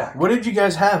fucking bread back. What did you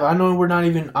guys have? I know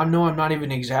I'm not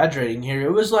even exaggerating here.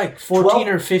 It was like 14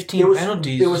 or 15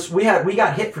 penalties. We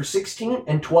got hit for 16,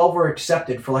 and 12 were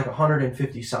accepted for like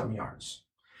 150 something yards.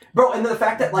 Bro, and the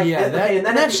fact that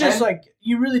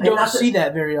you really don't see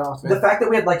that very often. The fact that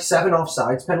we had like 7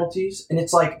 offsides penalties, and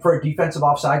it's like for a defensive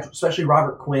offsides, especially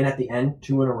Robert Quinn at the end,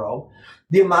 2 in a row.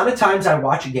 The amount of times I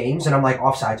watch games and I'm like,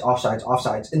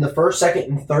 offsides in the first, second,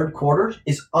 and third quarters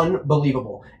is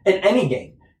unbelievable. In any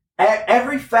game,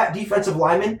 every fat defensive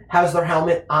lineman has their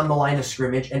helmet on the line of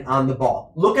scrimmage and on the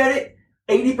ball. Look at it.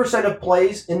 80% of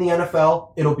plays in the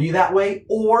NFL, it'll be that way,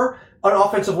 or an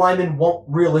offensive lineman won't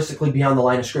realistically be on the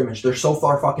line of scrimmage. They're so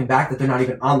far fucking back that they're not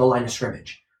even on the line of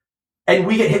scrimmage. And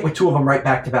we get hit with 2 of them right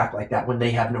back to back like that when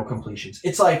they have no completions.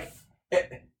 It's like,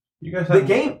 the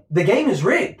game is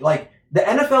rigged. Like, the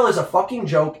NFL is a fucking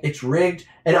joke. It's rigged.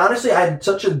 And honestly, I had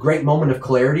such a great moment of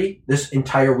clarity this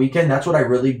entire weekend. That's what I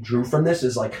really drew from this,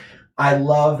 is like, I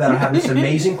love that I have this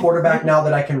amazing quarterback now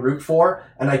that I can root for,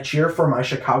 and I cheer for my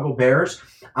Chicago Bears.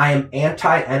 I am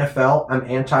anti-NFL. I'm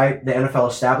anti the NFL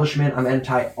establishment. I'm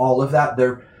anti all of that.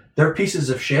 They're pieces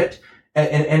of shit.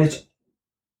 And it's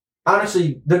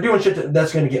honestly, they're doing shit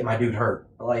that's going to get my dude hurt.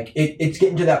 Like, it's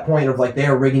getting to that point of like, they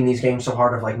are rigging these games so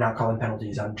hard of like not calling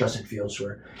penalties on Justin Fields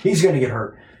where he's going to get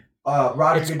hurt.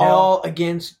 Roger it's Goodell, all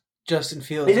against Justin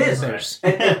Fields. It is.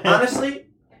 And honestly,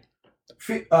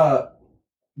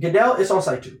 Goodell is on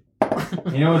site too.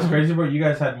 You know what's crazy, bro? You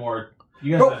guys had more.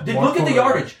 Look at the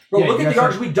yardage. Bro, look at the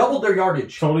yardage. We doubled their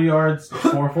yardage. Total yards,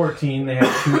 414. They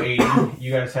had 280.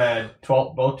 You guys had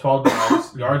both 12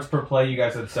 yards. Yards per play, you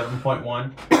guys had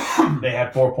 7.1. they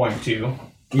had 4.2.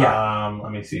 Yeah.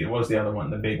 Let me see. What was the other one?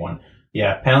 The big one.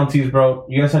 Yeah, penalties, bro.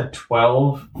 You guys had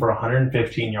 12 for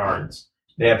 115 yards.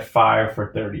 They had 5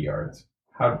 for 30 yards.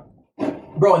 How?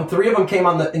 Bro, and 3 of them came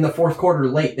in the fourth quarter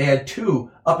late. They had 2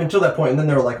 up until that point, and then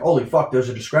they were like, holy fuck, there's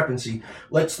a discrepancy.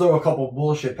 Let's throw a couple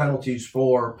bullshit penalties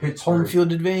for Pittsburgh. Home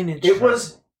field advantage.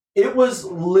 It was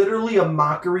literally a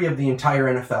mockery of the entire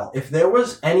NFL. If there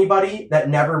was anybody that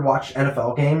never watched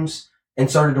NFL games and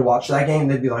started to watch that game,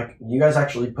 they'd be like, you guys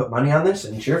actually put money on this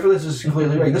and cheer for this? This is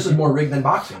clearly rigged. This is more rigged than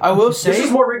boxing. I will say, this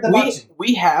is more rigged than boxing.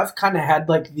 We have kind of had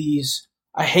like these.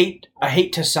 I hate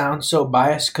to sound so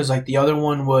biased because like the other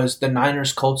one was the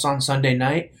Niners Colts on Sunday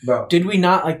night. Bro. Did we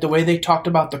not, like the way they talked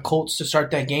about the Colts to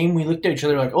start that game? We looked at each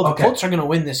other like, oh, the Colts are going to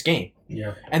win this game.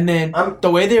 Yeah. And then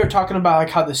the way they were talking about like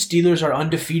how the Steelers are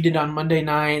undefeated on Monday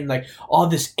night and like all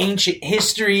this ancient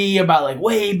history about like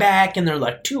way back and they're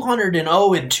like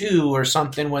 200-0-2 or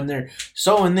something when they're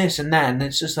so and this and that. And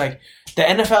it's just like the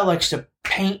NFL likes to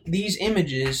paint these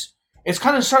images. It's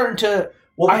kind of starting to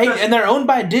and they're owned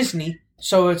by Disney.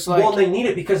 So it's like... Well, they need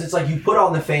it because it's like you put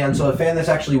on the fan, so the fan that's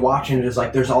actually watching it is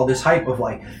like, there's all this hype of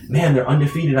like, man, they're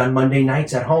undefeated on Monday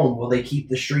nights at home. Will they keep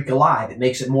the streak alive? It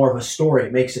makes it more of a story.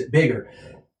 It makes it bigger.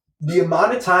 The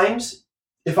amount of times,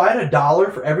 if I had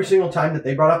 $1 for every single time that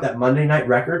they brought up that Monday night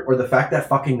record or the fact that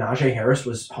fucking Najee Harris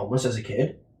was homeless as a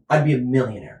kid, I'd be a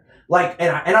millionaire. Like,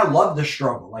 and I love the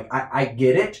struggle. Like, I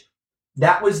get it.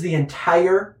 That was the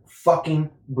entire fucking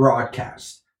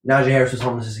broadcast. Najee Harris was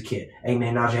homeless as a kid. Hey,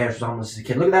 man, Najee Harris was homeless as a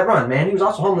kid. Look at that run, man. He was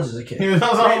also homeless as a kid. He was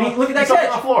also look at that catch.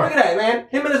 On the floor. Look at that, man.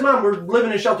 Him and his mom were living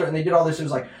in a shelter, and they did all this. It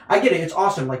was like, I get it. It's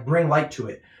awesome. Like, bring light to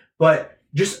it. But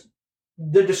just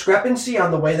the discrepancy on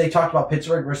the way they talked about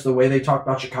Pittsburgh versus the way they talked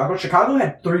about Chicago. Chicago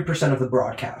had 3% of the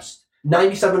broadcast.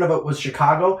 97% of it was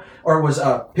Chicago, or was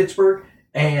Pittsburgh,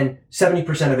 and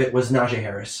 70% of it was Najee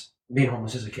Harris being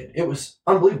homeless as a kid. It was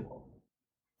unbelievable.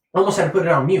 Almost had to put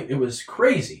it on mute. It was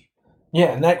crazy.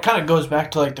 Yeah, and that kind of goes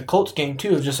back to like the Colts game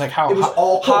too, of just like how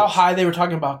high they were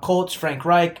talking about Colts, Frank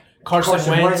Reich, Carson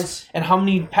Wentz, and how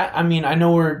many. I mean, I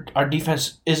know our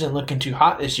defense isn't looking too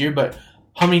hot this year, but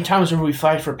how many times were we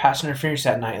flagged for pass interference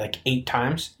that night? Like 8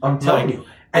 times. I'm telling you,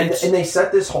 and they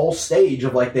set this whole stage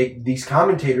of like these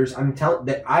commentators. I'm telling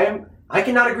that I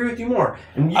cannot agree with you more.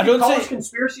 And you can call us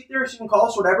conspiracy theorists, you can call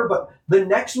us whatever, but the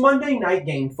next Monday night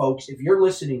game, folks, if you're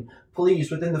listening,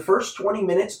 please, within the first 20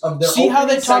 minutes of their see how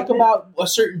they talk about a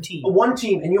certain team. One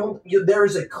team, and there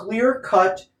is a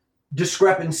clear-cut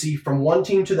discrepancy from one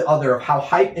team to the other of how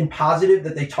hype and positive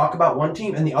that they talk about one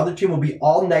team, and the other team will be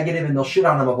all negative, and they'll shit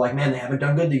on them of like, man, they haven't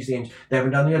done good these games. They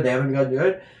haven't done good. They haven't done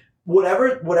good.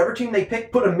 Whatever team they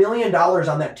pick, put $1 million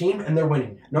on that team, and they're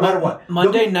winning, no matter what.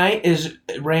 Monday night is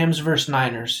Rams versus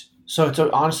Niners, so it's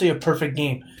honestly a perfect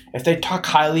game. If they talk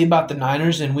highly about the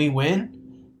Niners and we win,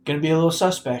 gonna be a little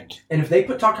suspect. And if they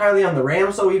talk highly on the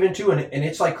Rams though, even too, and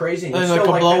it's like crazy, and it's like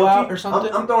still a blowout or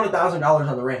something. I'm throwing $1,000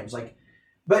 on the Rams, like.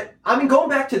 But I mean, going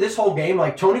back to this whole game,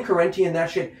 like Tony Correnti and that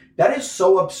shit, that is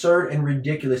so absurd and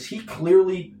ridiculous. He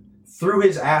clearly threw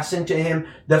his ass into him.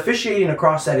 The officiating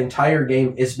across that entire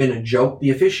game has been a joke.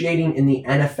 The officiating in the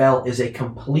NFL is a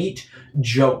complete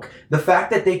joke. The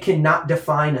fact that they cannot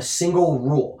define a single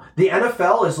rule. The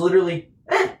NFL is literally,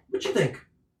 what you think?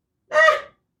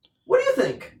 What do you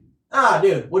think?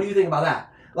 Dude, what do you think about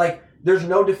that? Like, there's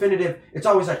no definitive, it's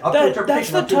always like up to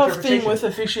interpretation. That's the tough thing with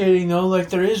officiating, though.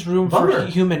 Like, there is room for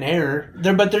human error,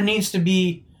 but there needs to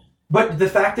be. But the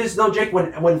fact is, though, Jake,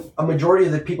 when a majority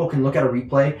of the people can look at a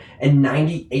replay and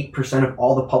 98% of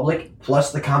all the public,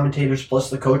 plus the commentators, plus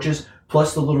the coaches,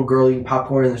 plus the little girl eating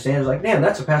popcorn in the stands, like, damn,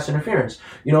 that's a pass interference.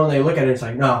 You know, and they look at it, it's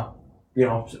like, no, you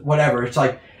know, whatever. It's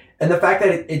like, and the fact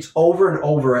that it's over and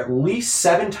over at least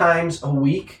 7 times a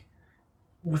week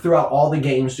throughout all the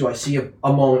games do I see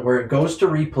a moment where it goes to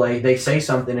replay, they say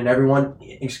something, and everyone,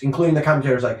 including the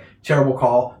commentators, like, terrible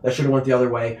call, that should have went the other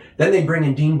way. Then they bring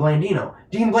in Dean Blandino.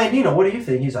 Dean Blandino, what do you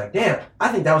think? He's like, damn, I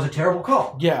think that was a terrible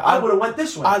call. Yeah. I would have went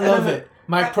this way. I love it.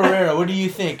 Mike Pereira, what do you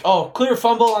think? Oh, clear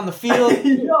fumble on the field.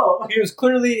 No. He was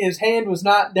clearly, his hand was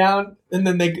not down, and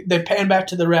then they pan back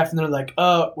to the ref, and they're like,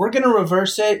 we're going to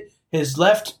reverse it. His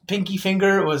left pinky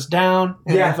finger was down,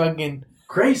 and fucking...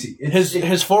 Crazy.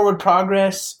 His forward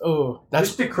progress. Oh, that's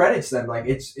just discredits them. Like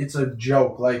it's a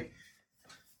joke. Like,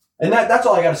 and that's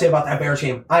all I got to say about that Bears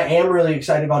game. I am really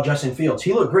excited about Justin Fields.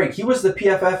 He looked great. He was the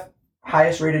PFF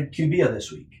highest rated QB of this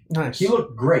week. Nice. He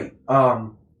looked great.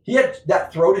 He had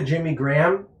that throw to Jimmy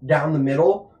Graham down the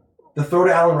middle, the throw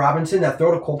to Allen Robinson, that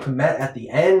throw to Cole Kmet at the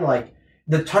end, like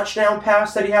the touchdown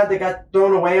pass that he had that got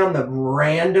thrown away on the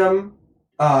random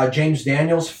James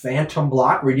Daniels phantom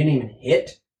block where he didn't even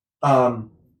hit.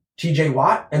 T.J.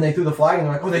 Watt, and they threw the flag, and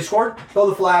they're like, oh, they scored? Throw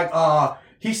the flag.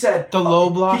 He said The low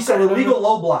block. He said illegal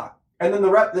low block. And then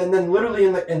and then literally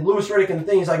in Louis Riddick and the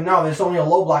thing, he's like, no, there's only a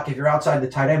low block if you're outside the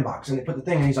tight end box. And they put the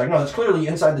thing, and he's like, no, that's clearly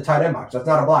inside the tight end box. That's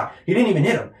not a block. He didn't even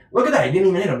hit him. Look at that. He didn't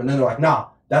even hit him. And then they're like, nah,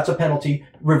 that's a penalty.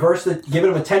 Give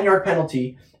him a 10-yard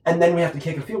penalty, and then we have to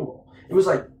kick a field goal. It was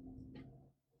like,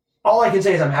 all I can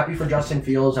say is I'm happy for Justin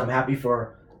Fields. I'm happy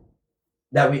for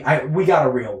that we got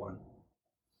a real one.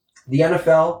 The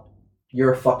NFL,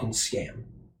 you're a fucking scam.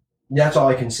 That's all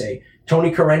I can say.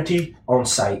 Tony Correnti on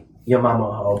site. Your mama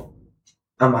ho.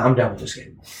 I'm done with this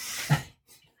game.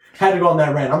 Had to go on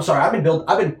that rant. I'm sorry. I've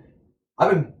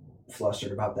been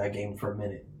flustered about that game for a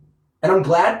minute, and I'm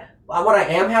glad. What I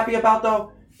am happy about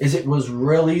though is it was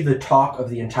really the talk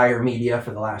of the entire media for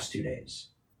the last 2 days.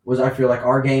 I feel like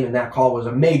our game and that call was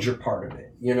a major part of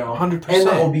it. 100%. And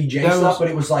the OBJ stuff, but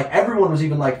it was like everyone was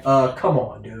even like, "Come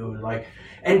on, dude!" Like,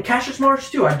 and Cassius Marsh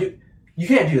too. You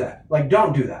can't do that. Like,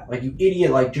 don't do that. Like, you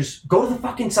idiot. Like, just go to the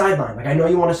fucking sideline. Like, I know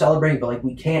you want to celebrate, but like,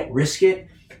 we can't risk it.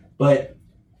 But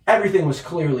everything was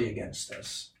clearly against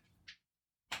us.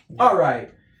 All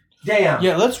right. Damn.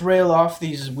 Yeah, let's rail off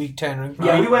these Week 10.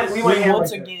 Yeah, we went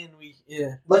once again.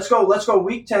 Let's go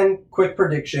Week 10 quick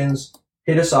predictions.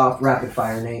 Hit us off. Rapid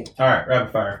fire, Nate. All right,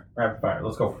 rapid fire.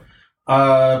 Let's go.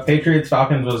 Patriots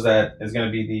Falcons is going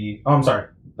to be the. Oh, I'm sorry.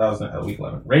 That was Week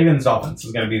 11. Ravens Dolphins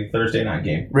is going to be the Thursday night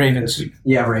game. Ravens. This week.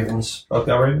 Yeah, Ravens. Both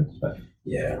got Ravens?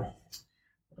 Yeah.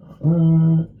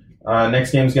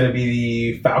 Next game is going to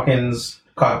be the Falcons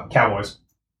Cowboys.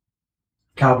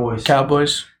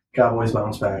 Cowboys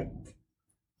bounce back.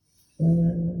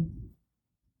 All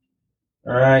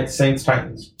right, Saints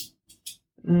Titans.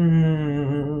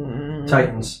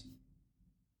 Titans.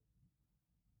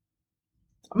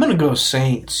 I'm gonna go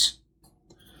Saints.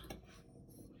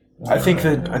 I think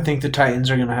the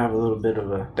Titans are gonna have a little bit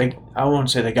of I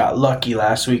won't say they got lucky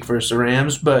last week versus the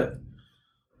Rams, but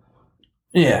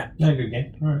yeah. Yeah, good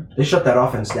game. All right. They shut that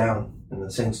offense down, and the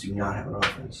Saints do not have an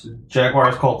offense.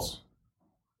 Jaguars Colts.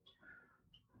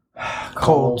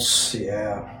 Colts.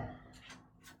 Yeah.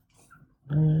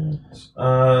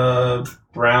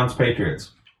 Browns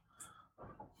Patriots.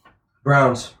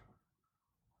 Browns.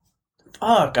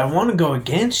 Fuck, I want to go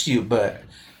against you, but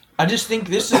I just think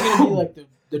this is going to be like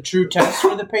the true test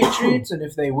for the Patriots, and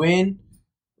if they win,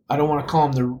 I don't want to call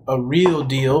them a real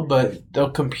deal, but they'll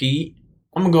compete.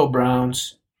 I'm going to go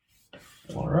Browns.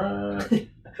 All right.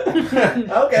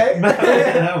 Okay.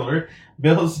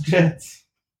 Bills Jets.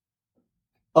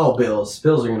 Oh, Bills.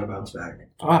 Bills are going to bounce back.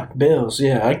 Fuck, Bills.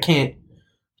 Yeah, I can't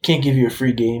give you a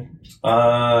free game.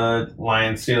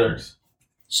 Lions Steelers.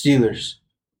 Steelers.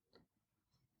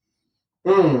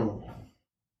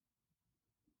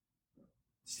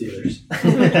 Steelers.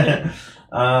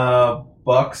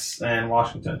 Bucks and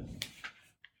Washington.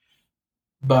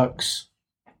 Bucks.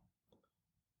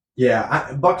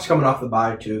 Yeah, Bucks coming off the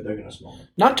bye too. They're gonna smoke.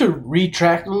 Not to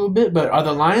retract a little bit, but are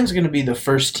the Lions going to be the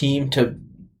first team to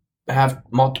have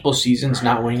multiple seasons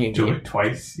not winning a Do game? it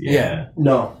twice. Yeah.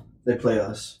 No, they play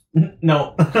us.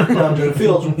 No. No, dude,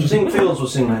 Fields will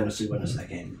single-handedly win us that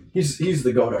game. He's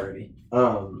the GOAT already.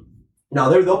 No,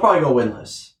 they'll probably go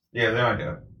winless. Yeah, they might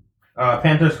do it.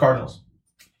 Panthers Cardinals.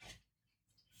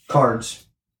 Cards.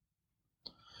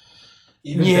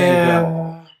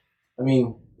 Yeah. I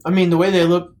mean, the way they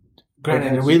look,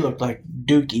 granted, we looked like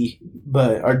Dookie,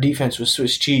 but our defense was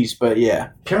Swiss cheese, but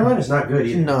yeah. Carolina's not good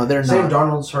either. No, they're Sam not.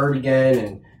 Darnold's hurt again,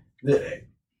 and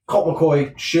Colt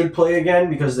McCoy should play again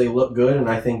because they look good, and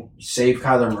I think save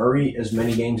Kyler Murray as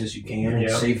many games as you can and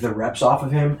save the reps off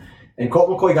of him. And Colt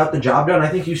McCoy got the job done. I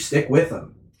think you stick with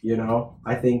him.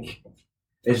 I think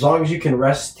as long as you can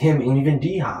rest him and even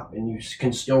D-Hop and you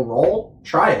can still roll,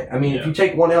 try it. I mean, if you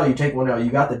take one L, you take one L.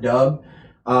 You got the dub.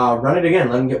 Run it again.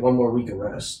 Let them get one more week of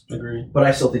rest. Agreed. But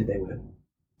I still think they win.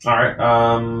 All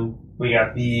right. We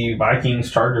got the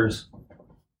Vikings Chargers.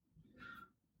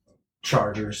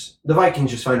 Chargers. The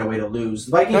Vikings just find a way to lose.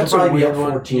 The Vikings That's will a probably be up weird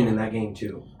one. 14 in that game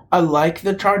too. I like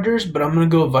the Chargers, but I'm going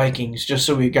to go Vikings just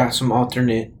so we got some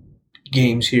alternate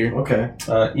games here. Okay.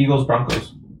 Eagles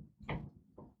Broncos.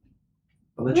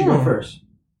 I'll let you go first.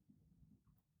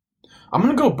 I'm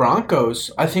going to go Broncos.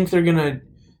 I think they're going to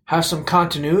have some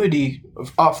continuity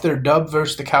off their dub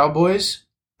versus the Cowboys,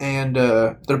 and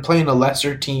they're playing a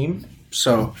lesser team.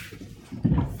 So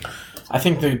I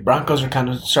think the Broncos are kind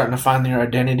of starting to find their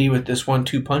identity with this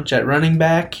 1-2 punch at running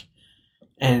back.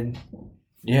 And,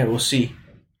 yeah, we'll see.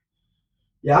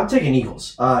 Yeah, I'm taking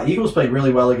Eagles. Eagles played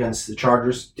really well against the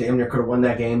Chargers. Damn near could have won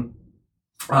that game.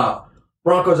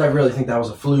 Broncos, I really think that was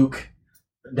a fluke.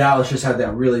 Dallas just had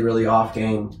that really, really off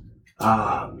game.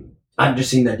 I I've just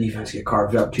seen that defense get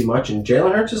carved up too much, and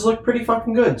Jalen Hurts has looked pretty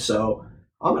fucking good. So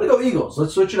I'm gonna go Eagles.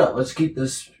 Let's switch it up. Let's keep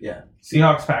this. Yeah.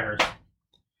 Seahawks, Packers.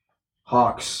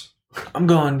 Hawks. I'm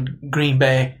going Green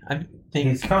Bay. I think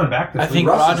He's coming back this I week. think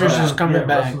Russ is Rodgers back. is coming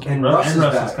back. And Russ is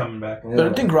Russ back. is coming back. But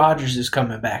I think Rodgers is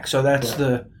coming back. So that's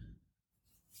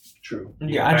True.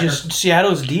 Yeah, I just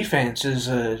Seattle's defense is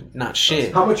not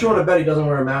shit. How much you want to bet he doesn't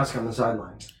wear a mask on the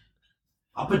sideline?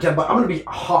 I'll put that. But I'm gonna be a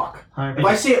hawk. If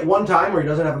I see it one time where he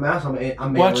doesn't have a mask,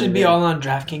 I'm Watch it be all on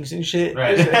DraftKings and shit.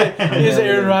 Right. Is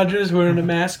Aaron Rodgers wearing a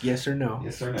mask? Yes or no?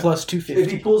 Yes or no. Plus If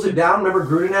 250. he pulls it down, remember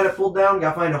Gruden had it pulled down,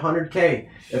 got fined $100K.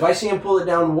 If I see him pull it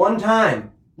down one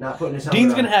time, not putting his helmet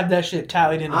Dean's on, gonna have that shit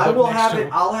tallied in the I book will next have to it. him.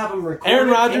 I'll have him record Aaron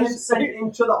it Rodgers- and send it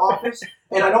into the office,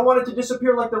 and I don't want it to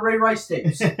disappear like the Ray Rice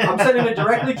tapes. I'm sending it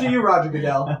directly to you, Roger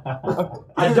Goodell.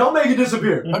 I don't make it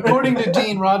disappear. According to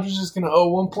Dean, Rodgers is gonna owe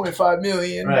 $1.5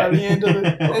 million by the end of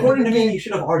the. According to me, he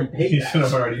should have already paid He that. should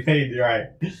have already paid. You're right.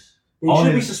 He All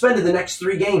should be his- suspended the next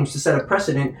 3 games to set a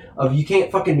precedent of you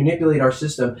can't fucking manipulate our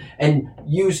system and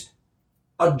use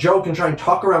a joke and try and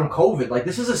talk around COVID. Like,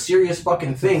 this is a serious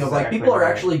fucking thing of, like, Exactly people are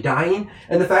right. actually dying,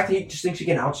 and the fact that he just thinks he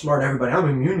can outsmart everybody. I'm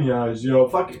immunized, you know.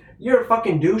 Fuck, you're a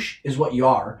fucking douche is what you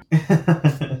are.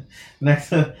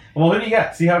 Next, well, who do you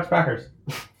got? Seahawks, Packers.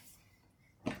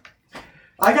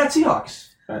 I got Seahawks.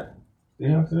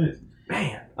 Seahawks it is.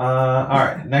 Man. All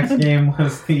right. Next game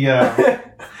was the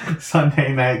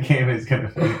Sunday night game. Is going to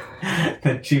be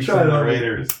the Chiefs Try and it the on.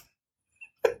 Raiders.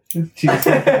 Chiefs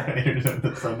and the Raiders in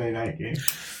the Sunday night game.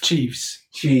 Chiefs.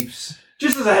 Chiefs.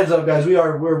 Just as a heads up, guys,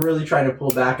 we're really trying to pull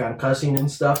back on cussing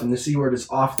and stuff, and the C word is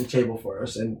off the table for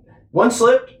us. And one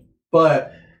slipped,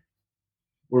 but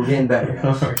we're getting better,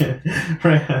 guys.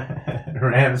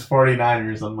 Rams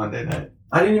 49ers on Monday night.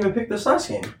 I didn't even pick this last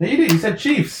game. No, you did. You said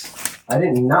Chiefs. I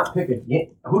did not pick a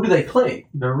game. Who do they play?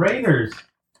 The Raiders.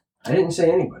 I didn't say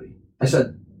anybody. I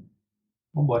said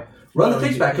Oh boy. run the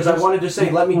tapes back because I wanted to say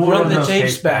let me Run the those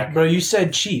tapes tapes back, back. bro. You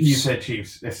said Chiefs. You said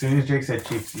Chiefs. As soon as Jake said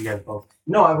Chiefs, you guys both.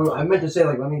 No, I meant to say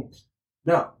like let me.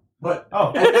 No, but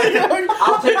Oh.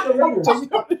 I'll take the Raiders.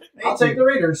 I'll take the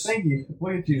Raiders. Thank you.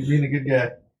 Look at you being a good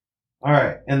guy. All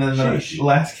right, and then the Sheesh.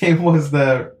 last game was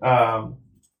the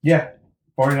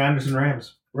 49ers and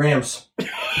Rams. Rams.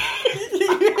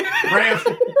 Rams.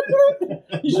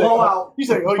 He's like, Blowout. he's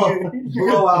like, oh,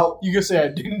 Blowout. you gonna say I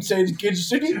didn't say the Kansas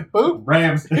City? Boom.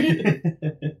 Rams.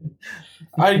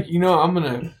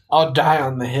 I'll die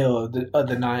on the hill of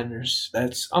the Niners.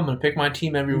 I'm gonna pick my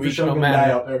team every week, no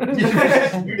matter.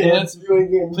 You Yes. You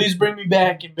ain't getting- Please bring me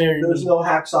back and bury There's me. no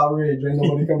Hacksaw Ridge. Ain't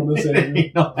nobody coming to save you.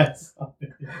 You know, that's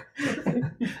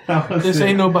This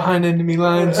ain't no behind enemy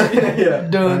lines. Yeah.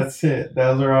 Done. That's it.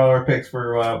 Those are all our picks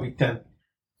for week 10.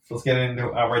 So let's get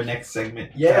into our next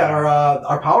segment. Yeah,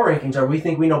 our power rankings are. We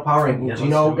think we know power rankings. Yeah, You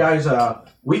know, let's guys.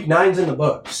 Week 9's in the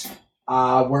books.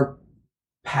 We're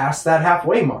past that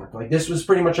halfway mark. Like this was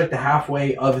pretty much like the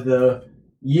halfway of the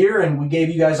year, and we gave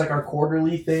you guys like our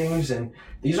quarterly things, and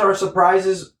these are our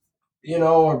surprises. You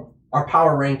know, our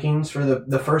power rankings for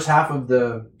the first half of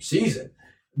the season.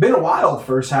 Been a wild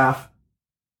first half.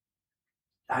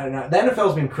 I don't know. The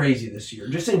NFL's been crazy this year.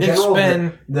 Just in general,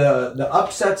 the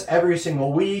upsets every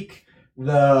single week.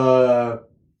 The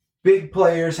big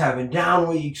players having down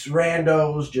weeks.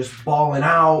 Randos just balling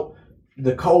out.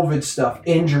 The COVID stuff,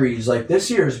 injuries. Like this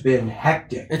year's been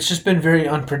hectic. It's just been very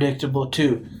unpredictable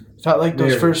too. Felt like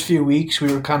those Very. first few weeks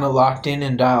we were kind of locked in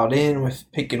and dialed in with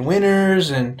picking winners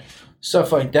and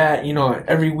stuff like that. You know,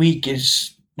 every week it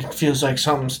feels like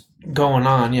something's going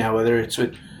on. Yeah, whether it's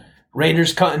with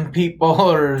Raiders cutting people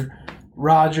or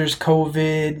Rodgers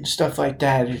COVID, stuff like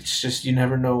that. It's just you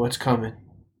never know what's coming.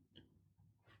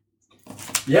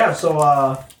 Yeah, so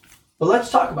but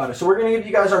let's talk about it. So we're gonna give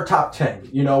you guys our top 10.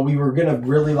 You know, we were gonna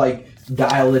really like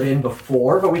dial it in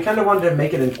before, but we kind of wanted to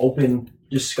make it an open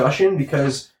discussion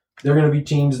because they're gonna be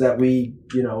teams that we,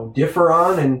 you know, differ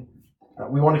on, and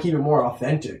we want to keep it more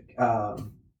authentic.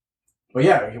 But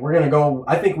yeah, we're gonna go.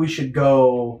 I think we should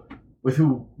go with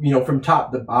who, you know, from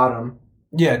top to bottom.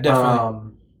 Yeah,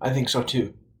 definitely. I think so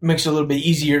too. Makes it a little bit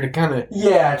easier to kind of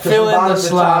Yeah, because Fill the in bottom the to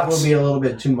top slots. will be a little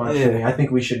bit too much for Yeah. me. I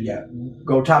think we should,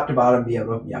 go top to bottom, be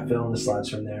able to, fill in the slots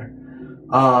from there.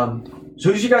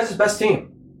 So who's you guys' best team?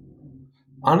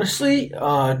 honestly,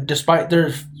 despite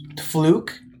their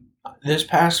fluke this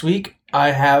past week,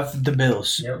 I have the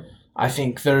Bills. Yep. I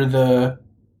think they're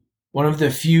one of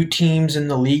the few teams in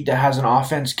the league that has an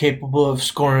offense capable of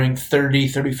scoring 30,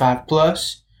 35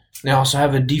 plus. They also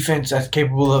have a defense that's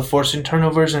capable of forcing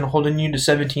turnovers and holding you to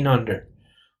 17 under.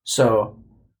 So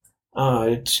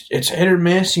it's hit or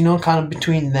miss, you know, kind of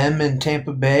between them and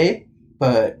Tampa Bay.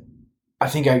 But I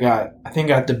think I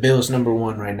got the Bills number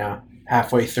one right now.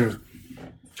 halfway through.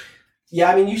 Yeah,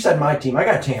 I mean, you said my team. I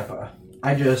got Tampa.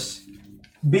 I just,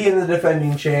 being the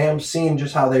defending champs, seeing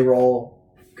just how they roll.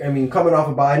 I mean, coming off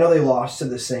a bye, I know they lost to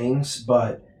the Saints,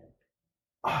 but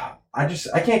I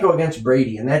can't go against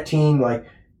Brady. And that team, like,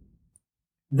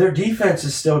 their defense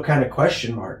is still kind of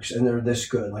question marks, and they're this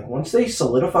good. Like, once they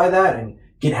solidify that and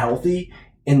get healthy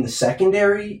in the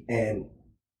secondary, and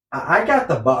I got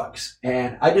the Bucks,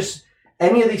 and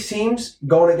any of these teams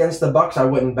going against the Bucks, I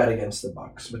wouldn't bet against the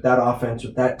Bucks. With that offense,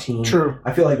 with that team, True.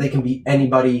 I feel like they can beat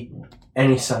anybody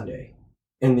any Sunday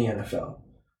in the NFL.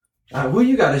 Who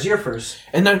you got as your first?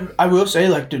 And then I will say,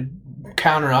 like, to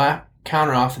counter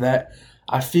off that,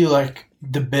 I feel like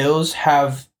the Bills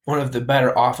have one of the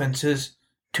better offenses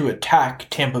to attack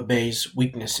Tampa Bay's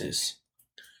weaknesses.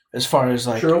 As far as,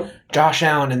 like, True. Josh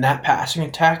Allen and that passing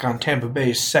attack on Tampa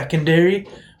Bay's secondary,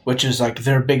 which is, like,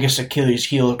 their biggest Achilles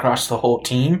heel across the whole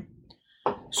team.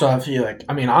 So I feel like,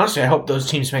 I mean, honestly, I hope those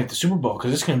teams make the Super Bowl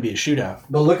because it's going to be a shootout.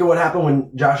 But look at what happened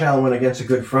when Josh Allen went against a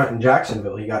good front in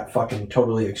Jacksonville. He got fucking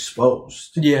totally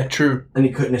exposed. Yeah, true. And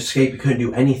he couldn't escape. He couldn't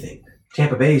do anything.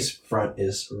 Tampa Bay's front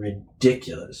is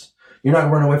ridiculous. You're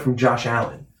not running away from Josh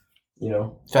Allen, you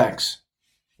know? Facts.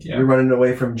 Yeah. You're running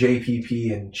away from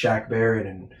JPP and Shaq Barrett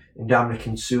and Dominic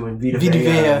Sue and Vita Vita Vea. Vea,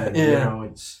 And, yeah. You know,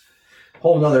 it's a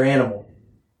whole nother animal.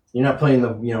 You're not playing the,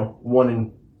 1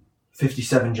 in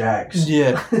 57 Jags.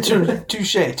 Yeah,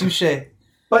 touche.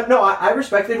 But no, I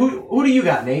respect it. Who do you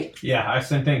got, Nate? Yeah, I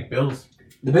same thing. Bills.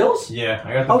 The Bills? Yeah,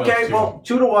 I got the Bills Okay, too. well,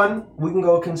 2-1. We can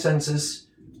go consensus.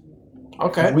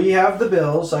 Okay. We have the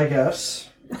Bills, I guess.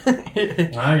 Oh,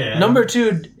 yeah. Number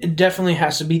 2, it definitely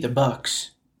has to be the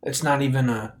Bucks. It's not even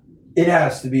a... It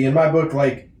has to be. In my book,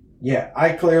 like, yeah, I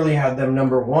clearly had them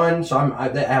number 1, so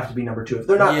they have to be number 2. If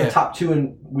they're not Yeah. the top 2,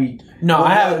 and we... No, Well,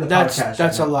 I not in have... the That's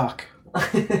podcast, a right? lock.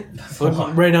 That's a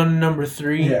lot. Right on number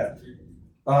 3. Yeah.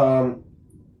 I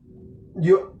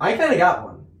kind of got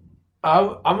one.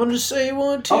 I'm going to say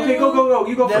one, too. Okay, go.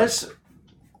 You go first.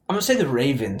 I'm going to say the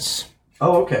Ravens.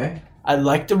 Oh, okay. I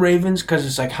like the Ravens because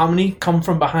it's like, how many come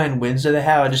from behind wins do they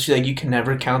have? I just feel like you can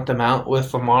never count them out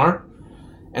with Lamar.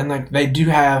 And, like, they do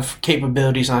have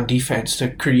capabilities on defense to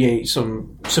create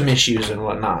some issues and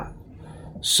whatnot.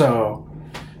 So,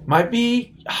 might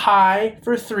be high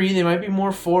for 3. They might be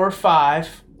more 4 or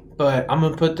 5. But I'm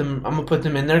gonna put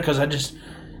them in there because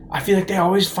I feel like they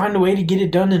always find a way to get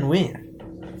it done and win.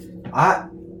 I'm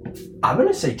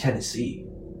gonna say Tennessee.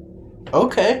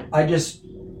 Okay. I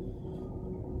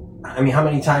mean, how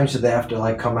many times did they have to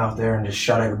like come out there and just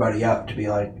shut everybody up to be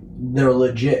like they're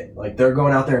legit? Like they're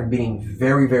going out there and beating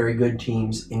very, very good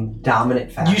teams in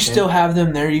dominant fashion. You still have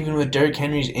them there even with Derrick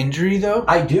Henry's injury, though?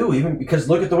 I do, even because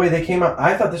look at the way they came out.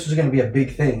 I thought this was going to be a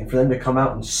big thing for them to come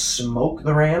out and smoke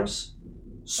the Rams.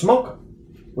 Smoke them.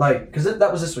 Like, because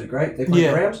that was this week, right? They played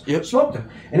the Rams? Yep. Smoked them.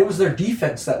 And it was their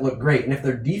defense that looked great. And if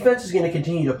their defense is going to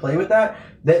continue to play with that,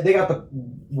 they got the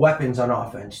weapons on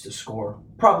offense to score.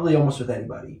 Probably almost with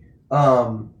anybody.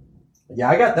 Yeah,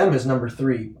 I got them as number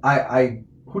 3.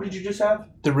 Who did you just have?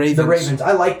 The Ravens. The Ravens.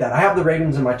 I like that. I have the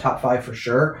Ravens in my top 5 for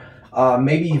sure.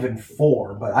 Maybe even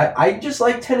 4. But I just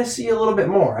like Tennessee a little bit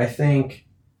more. I think,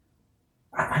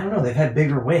 I don't know, they've had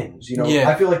bigger wins. You know, Yeah.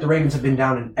 I feel like the Ravens have been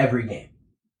down in every game.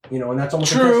 You know, and that's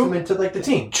almost True. a testament to like the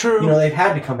team. True. You know, they've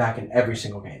had to come back in every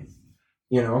single game.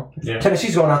 You know, Yeah.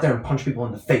 Tennessee's going out there and punch people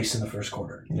in the face in the first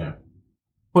quarter. Yeah.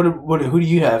 Who do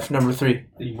you have, number 3?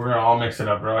 We're gonna all mix it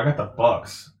up, bro. I got the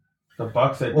Bucks. The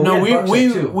Bucks at Well, No, we had Bucks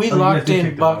at 2. we you locked guys did in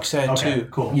pick the Bucks at Okay, 2.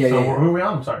 cool. Yeah, so yeah, yeah. who are we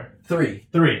on? I'm sorry. 3.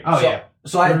 3. Oh So- yeah.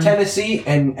 So I had Tennessee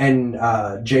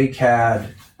and Jake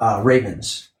had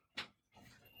Ravens.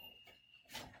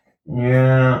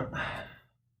 Yeah.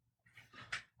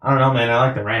 I don't know, man. I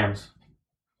like the Rams.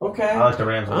 Okay. I like the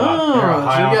Rams a lot. Oh, They're a so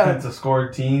high you got- offensive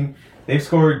scored team. They've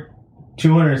scored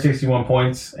 261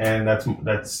 points, and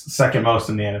that's second most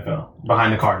in the NFL,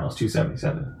 behind the Cardinals,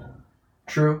 277.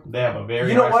 True. They have a very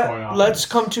You know high what? scoring offense. Let's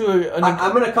come to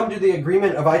I'm going to come to the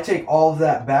agreement of I take all of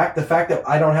that back. The fact that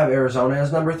I don't have Arizona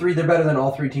as number 3, they're better than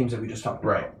all 3 teams that we just talked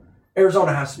about. Right.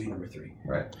 Arizona has to be number 3.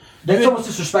 Right. That's almost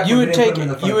disrespectful. you would if they didn't take put them in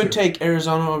the front you would two. take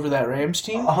Arizona over that Rams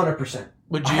team? 100%.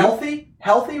 Would A you?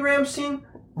 healthy Rams team.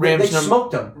 Rams they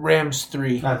smoked them. Rams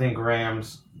 3. I think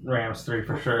Rams 3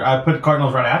 for sure. I put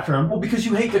Cardinals right after them. Well, because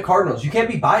you hate the Cardinals, you can't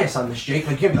be biased on this, Jake.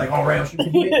 Like, you can't be like, "Oh, Rams." You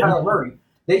hate Kyler Murray.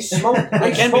 They smoked.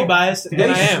 I can be biased, and They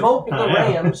I am. smoked the I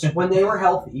am. Rams when they were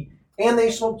healthy, and they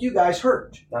smoked you guys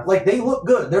hurt. Like they look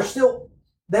good. They still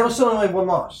only have 1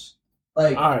 loss.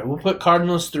 Like All right, we'll put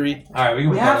Cardinals 3. All right, we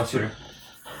can We put have Cardinals to.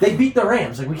 3. they beat the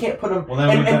Rams. Like we can't put them. Well,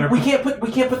 then we better and we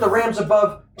can't put the Rams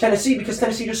above Tennessee because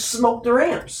Tennessee just smoked the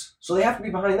Rams. So they have to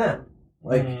be behind them.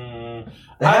 Like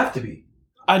they have to be.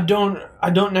 I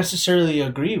don't necessarily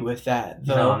agree with that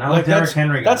though. No, not like Derrick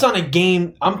Henry. That's on a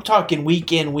game. I'm talking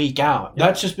week in, week out. Yeah.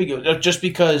 That's just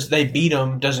because they beat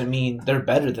them doesn't mean they're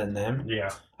better than them.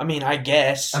 Yeah. I mean, I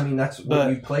guess. I mean, that's what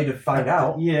you play to find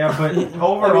out. Yeah, but I mean,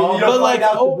 overall, you don't But, find like,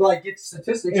 out to get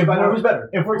statistics if to find out we're- who's better.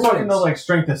 if we're Who talking wins? about like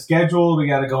strength of schedule, we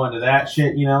got to go into that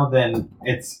shit. Then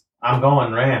I'm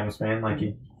going Rams, man. Like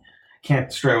you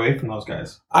can't stray away from those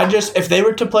guys. if they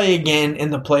were to play again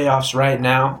in the playoffs right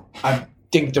now, I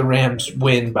think the Rams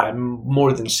win by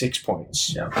more than 6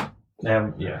 points. Yeah.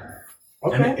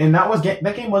 Okay. And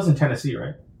that game was in Tennessee,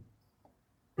 right?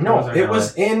 No, it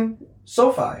was in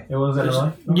SoFi. It was in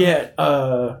LA.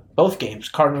 Yeah, both games,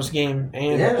 Cardinals game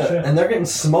and Yeah, shit. and they're getting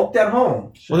smoked at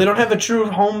home. well, they don't have a true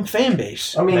home fan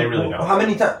base. I mean, They really don't.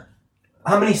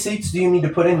 how many seats do you need to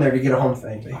put in there to get a home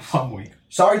fan base? Fun week.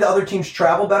 Sorry, the other teams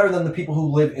travel better than the people who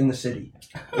live in the city.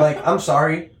 Like, I'm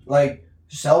sorry. Like,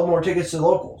 sell more tickets to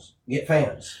locals. Get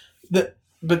fans.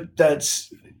 But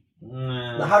that's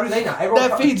How do they not? Everyone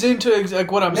that feeds into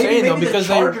like what I'm maybe, saying maybe though, because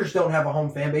the Chargers don't have a home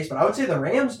fan base, but I would say the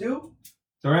Rams do.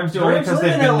 The Rams do The only Rams because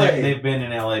live in LA. they've been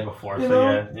in LA before. You So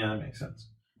know? yeah, that makes sense.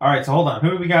 All right, so hold on.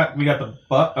 Who do we got? We got the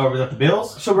we got the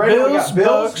Bills. So right now we got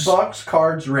Bills, Bucks. Bucks,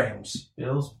 Cards, Rams.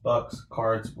 Bills, Bucks,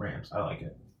 Cards, Rams. I like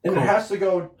it. And Cool. it has to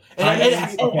go. And it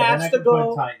has to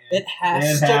go. It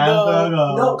has to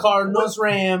go. No. Cardinals,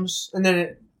 Rams, and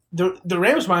then the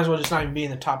Rams might as well just not even be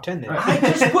in the top 10 then. I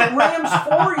just put Rams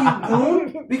for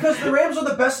you, Goon, because the Rams are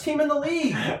the best team in the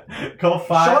league. Go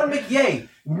five. Sean McVay.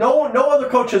 No other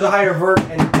coach has a higher vert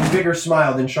and bigger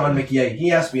smile than Sean McVay. He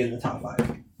has to be in the top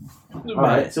 5. All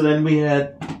right, so then we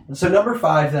had So number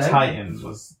 5 then, Titans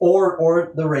was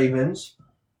or the Ravens,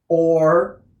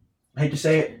 or I hate to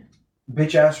say it,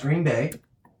 bitch ass Green Bay,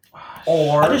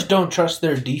 or I just don't trust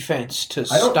their defense to I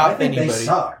stop think anybody. they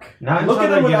suck. not Look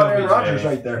until at them they get without Aaron OBJ. Rodgers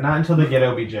right there. Not until they get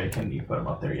OBJ can you put them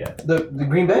up there yet. The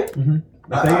Green Bay? If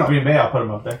they get Green Bay, I'll put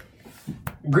them up there.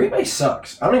 Green Bay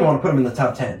sucks. I don't even want to put them in the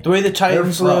top 10. The way the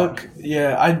Titans They're fraud. look,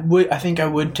 yeah, I think I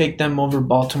would take them over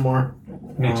Baltimore.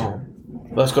 Me too.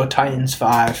 Let's go Titans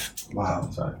 5. Wow.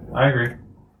 So, I agree.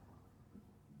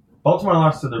 Baltimore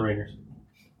lost to the Raiders.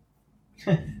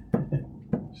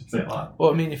 Should say a lot.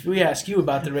 Well, I mean, if we ask you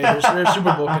about the Raiders, they're a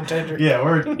Super Bowl contender. Yeah,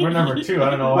 we're number 2. I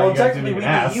don't know why Well, you guys technically didn't we even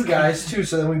ask. beat you guys too,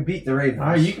 so then we beat the Ravens. All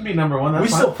right, you can be number 1. That's we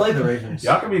fine. still play the Ravens.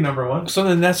 Y'all can be number 1. So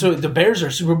then that's what the Bears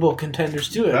are Super Bowl contenders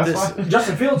too. At That's this. fine.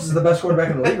 Justin Fields is the best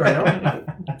quarterback in the league right now.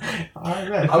 All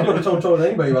right. I'm going to toe-to-toe with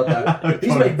anybody about that.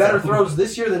 He's made better throws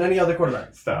this year than any other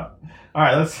quarterback. Stop. All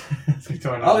right, let's get to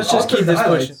our I'll- number. Let's just I'll keep the this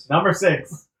highlights. pushing. Number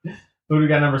 6. Who do we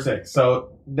got number 6?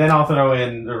 So then I'll throw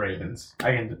in the Ravens.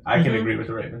 I can Mhm. agree with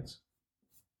the Ravens.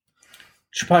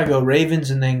 Should probably go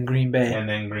Ravens and then Green Bay. And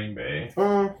then Green Bay.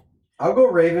 I'll go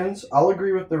Ravens. I'll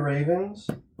agree with the Ravens.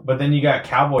 But then you got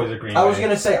Cowboys at Green Bay. I was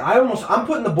gonna say I'm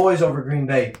putting the boys over Green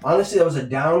Bay. Honestly, that was a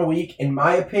down week in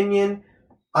my opinion.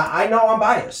 I know I'm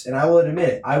biased, and I will admit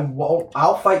it.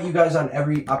 I'll fight you guys on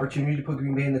every opportunity to put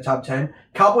Green Bay in the top 10.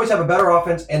 Cowboys have a better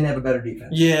offense and they have a better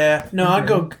defense. Yeah, no, I'd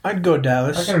go I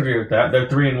Dallas. can agree with that. They're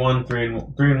 3-1,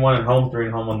 3-1 at home,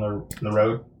 3-1 on the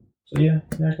road. So yeah,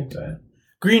 I can say it.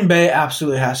 Green Bay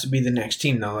absolutely has to be the next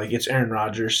team though. Like it's Aaron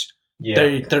Rodgers.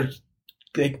 Yeah,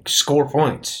 They score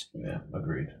points. yeah,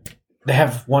 agreed. They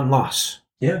have 1 loss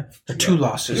Yeah, or 2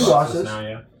 losses, 2 losses. now,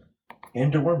 yeah.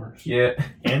 and dewormers. Yeah,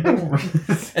 and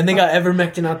and they got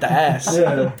Evermectin out the ass.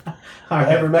 Yeah, all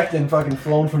right. Ivermectin fucking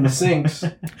flown from the sinks.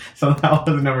 So that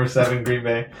was number 7, Green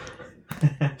Bay.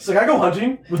 It's like I go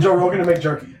hunting with Joe Rogan to make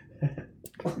jerky.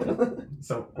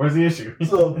 So where's the issue?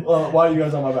 So why are you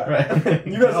guys on my back? Right.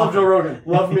 You guys love Joe Rogan.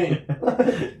 Love me.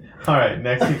 All right,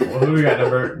 next people. Who do we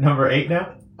got? Number 8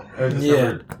 now? Or is this Yeah.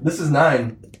 number- This is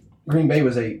 9. Green Bay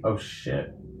was 8. Oh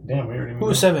shit! Damn, we already. Who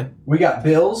was 7? We got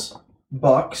Bills,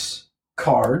 Bucks,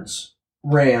 Cards,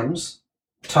 Rams,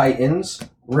 Titans,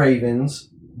 Ravens,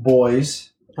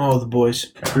 Boys, Oh, the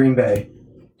boys. Green Bay.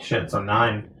 Shit, so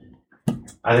 9.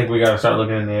 I think we got to start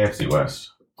looking in the AFC West.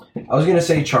 I was gonna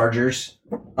say Chargers.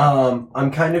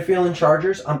 I'm kind of feeling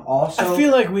Chargers. I'm also. I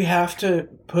feel like we have to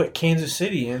put Kansas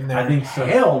City in there. I think so.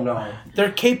 Hell no.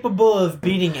 They're capable of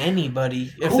beating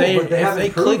anybody if Cool, they but they if haven't they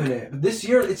proven click. it. But this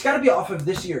year, it's got to be off of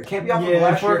this year. It can't be off of Yeah,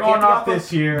 last if year. we're It can't going be off of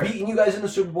this year. beating you guys in the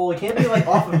Super Bowl. It can't be like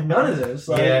off of none of this.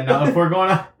 Like, Yeah, no, if we're going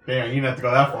off. Damn, you didn't have to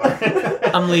go that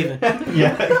far. I'm leaving.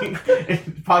 Yeah,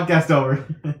 podcast over.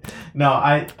 No,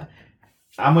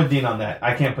 I'm with Dean on that.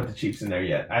 I can't put the Chiefs in there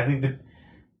yet. I think that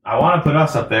I want to put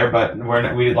us up there, but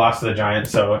we lost to the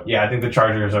Giants, so yeah, I think the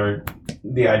Chargers are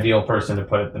the ideal person to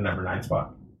put at the number 9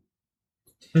 spot.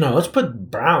 No, let's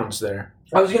put Browns there.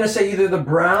 I was gonna say either the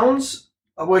Browns,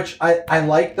 which I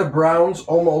like the Browns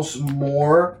almost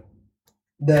more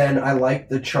Then I like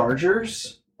the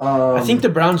Chargers. I think the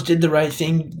Browns did the right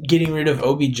thing getting rid of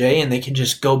OBJ, and they can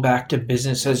just go back to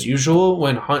business as usual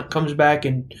when Hunt comes back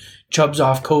and Chubb's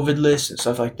off COVID list and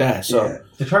stuff like that. So yeah.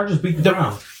 The Chargers beat the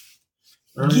Browns.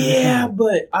 Yeah,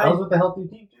 but I was with the healthy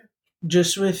team too.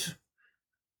 Just with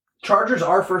Chargers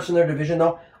are first in their division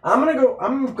though.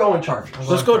 I'm going Chargers.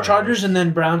 let's go Chargers and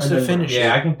then Browns And to then finish.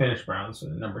 Yeah, it. I can finish Browns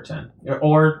at number 10.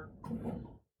 Or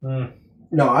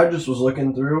No, I just was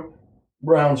looking through.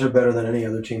 Browns are better than any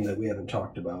other team that we haven't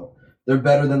talked about. They're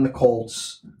better than the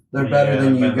Colts. They're better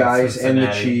than you guys and the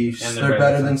Chiefs. And they're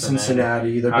better than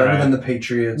Cincinnati. They're better than the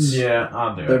Patriots. yeah,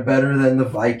 I'll do They're it. better than the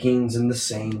Vikings and the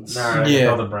Saints. All right, Yeah.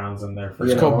 throw the Browns in there for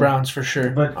Let's sure. go Browns for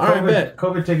sure. But all right, bet.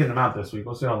 COVID taking them out this week.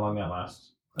 We'll see how long that lasts.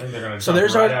 I think they're going to. So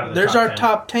there's our 10.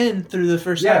 top 10 through the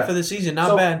first Yeah. half of the season. Not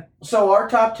So- bad. So our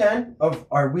top 10 of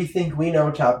our We Think We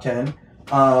Know top 10,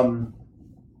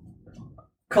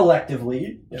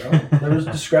 collectively, there was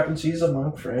discrepancies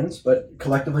among friends, but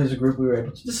collectively as a group we were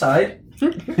able to decide.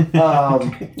 Coming in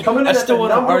I at still the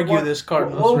want to number argue one- this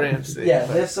Cardinals Rams thing. Yeah,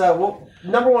 this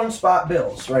number one spot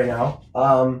Bills right now.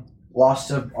 Lost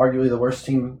to arguably the worst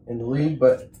team in the league,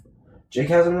 but Jake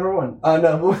has them number one.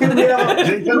 No, we have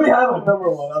them number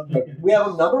one. I'm joking. We have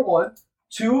them number one.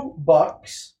 2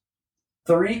 Bucks,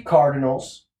 3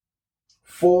 Cardinals,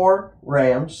 4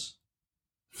 Rams,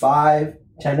 5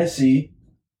 Tennessee,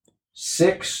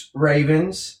 6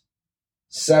 Ravens,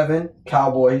 7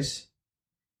 Cowboys,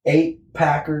 8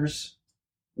 Packers,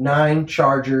 9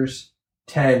 Chargers,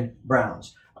 10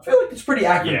 Browns. I feel like it's pretty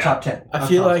accurate top 10. I That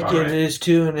feel sounds like about it right. is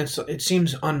too, and it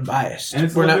seems unbiased. And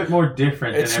it's We're a little not- bit more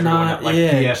different it's than everyone not- like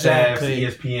yeah, PSFs, exactly.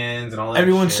 ESPNs, and all that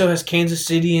Everyone shit. still has Kansas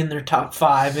City in their top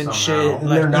 5 and Somehow. shit. And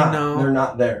Like, they're not. you know, They're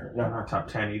not there. They're No. not top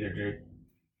 10 either, Jake.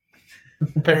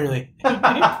 apparently.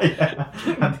 Yeah,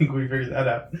 I think we figured that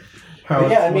out. But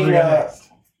yeah, I mean, What do we got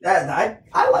next?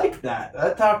 I like that.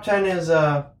 That top 10 is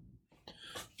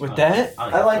With that,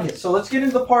 I like it. So let's get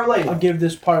into the parlay. I'll give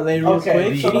this parlay real Okay,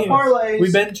 quick. so the parlays.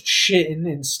 We've been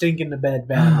shitting and stinking the bed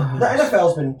bad. The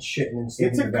NFL's been shitting and It's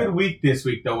stinking a about it. good week this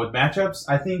week, though, with matchups.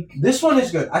 I think This one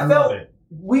is good. I love felt it.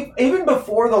 we even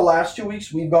before the last 2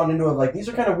 weeks we've gone into it like these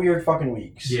are kind of weird fucking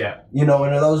weeks. Yeah. You know,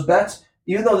 into those bets.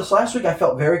 Even though this last week I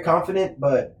felt very confident,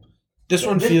 but This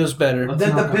one feels better.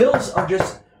 the Bills are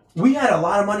just. We had a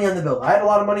lot of money on the Bills. I had a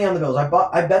lot of money on the Bills.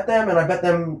 I bet them, and I bet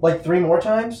them like 3 more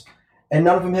times, and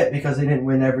none of them hit because they didn't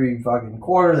win every fucking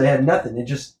quarter. They had nothing. It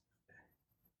just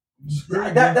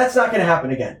that's not going to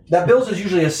happen again. That Bills is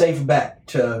usually a safe bet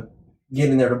to get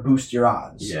in there to boost your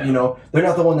odds. Yeah. You know, they're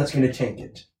not the one that's going to tank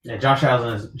it. Yeah, Josh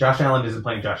Allen isn't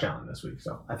playing Josh Allen this week,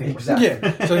 so I think Exactly.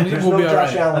 Yeah, so There's we'll no be all Josh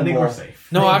right. Allen I think ball. we're safe.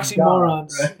 No Thank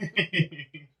oxymorons.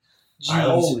 Jeez.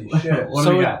 Holy shit! What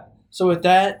So do we it- got? So with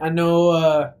that, I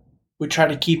know we try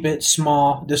to keep it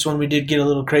small. This one we did get a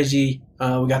little crazy.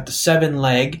 We got the 7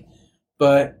 leg,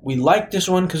 but we liked this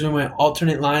one because we went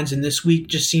alternate lines, and this week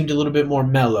just seemed a little bit more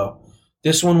mellow.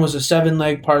 This one was a 7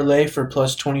 leg parlay for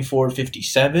plus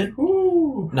 24.57.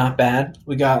 Ooh. Not bad.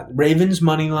 We got Ravens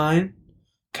money line,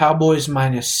 Cowboys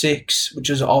 -6, which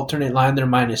is an alternate line. They're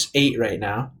 -8 right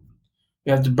now.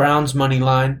 We have the Browns money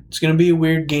line. It's going to be a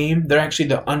weird game. They're actually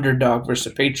the underdog versus the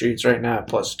Patriots right now at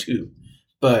 +2.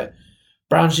 But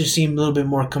Browns just seem a little bit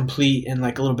more complete and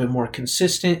like a little bit more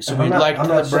consistent. So we liked I'm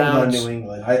the not sold on Browns. New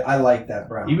England. I like that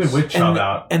Browns. Even with Chubb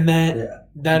out. And that yeah,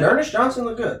 that Ernest Johnson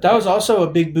looked good. that was also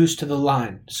a big boost to the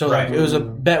line. So like Right. it was a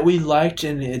bet we liked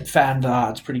and it fattened the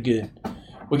odds pretty good.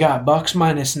 We got Bucks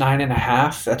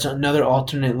 -9.5. That's another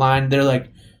alternate line. They're like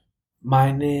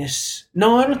minus.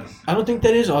 No, I don't think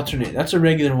that is alternate. That's a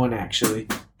regular one actually.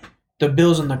 The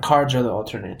Bills and the Cards are the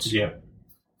alternates. Yep.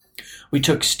 We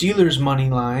took Steelers money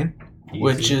line,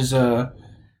 which is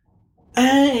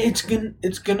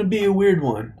it's gonna be a weird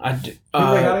one. they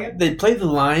got again? They play the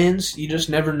Lions. You just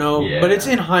never know, Yeah. but it's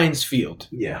in Heinz Field.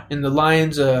 Yeah. And the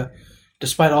Lions,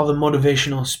 despite all the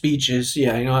motivational speeches,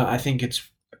 I think it's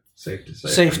Safe to say.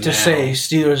 safe for to now. say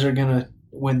Steelers are gonna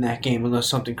win that game unless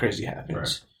something crazy happens.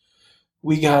 Right.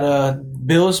 We got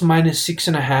Bills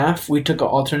 -6.5. We took an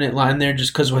alternate line there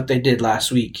just because what they did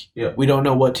last week. Yep. We don't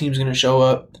know what team's gonna show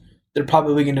up. They're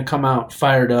probably gonna come out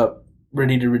fired up,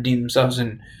 ready to redeem themselves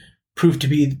and prove to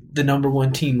be the number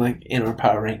 1 team like in our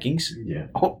power rankings. Yeah.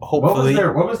 Hopefully,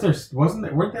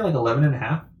 Weren't they like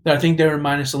 11.5? I think they were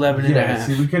 -11.5. Yeah,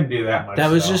 see, we couldn't do that much.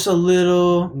 That was so. just a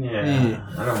little. Yeah,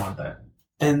 I don't want that.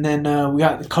 And then we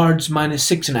got the Cards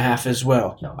 -6.5 as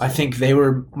well. No. I think they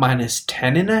were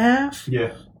 -10.5, Yeah.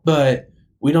 but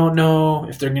we don't know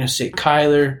if they're going to sit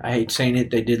Kyler. I hate saying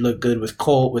it. They did look good with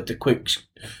Colt with the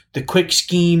quick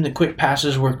scheme. The quick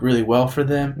passes worked really well for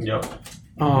them. Yep.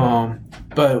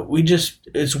 But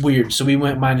it's weird. So we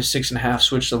went -6.5,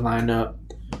 switched the lineup,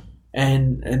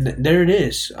 and there it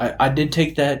is. I did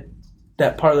take that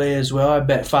parlay as well. I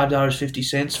bet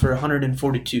 $5.50 for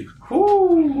 142.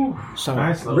 Ooh, So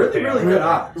nice little Really, really good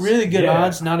odds. Really good Yeah.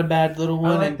 odds. Not a bad little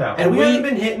one. I like that And one. we haven't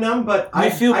been hitting them, but we I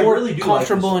feel I more really do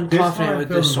comfortable like and This confident one I with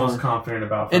feel this the most one. confident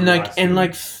about. In from like last in week.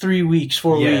 like 3 weeks,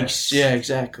 4 Yes. weeks. Yeah,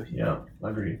 exactly. Yeah,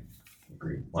 agreed.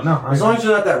 Well, no, this. As long as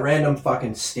you're not that random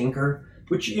fucking stinker,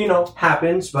 which,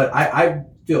 happens, but I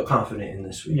feel confident in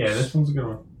this week. yeah, this one's a good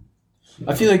one.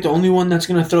 I feel like the only one that's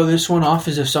going to throw this one off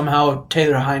is if somehow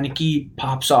Taylor Heineke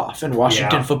pops off and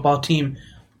Washington football team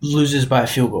loses by a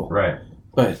field goal. Right.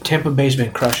 But Tampa Bay's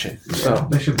been crushing. So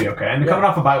They should be okay. And they're coming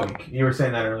off a bye week. You were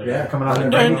saying that earlier. Yeah. Coming off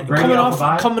And and Brady coming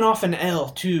off an L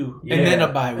too, Yeah. and then a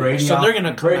bye week. Brady So off- they're going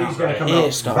to come Brady's out gonna come out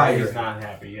pissed off. fighting. Brady's not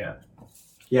happy yet.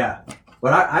 Yeah,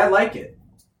 but I like it.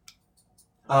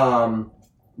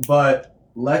 But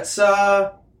let's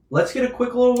get a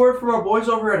quick little word from our boys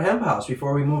over at Hemp House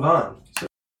before we move on.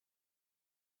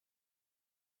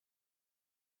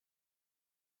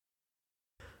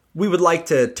 We would like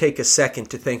to take a second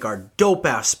to thank our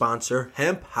dope-ass sponsor,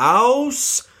 Hemp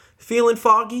House. Feeling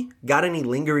foggy? Got any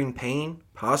lingering pain?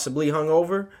 Possibly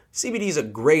hungover? CBD is a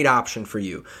great option for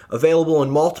you. Available in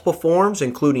multiple forms,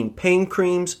 including pain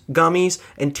creams, gummies,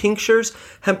 and tinctures,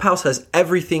 Hemp House has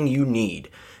everything you need.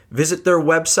 Visit their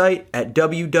website at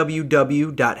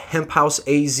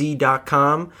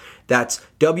www.hemphouseaz.com. That's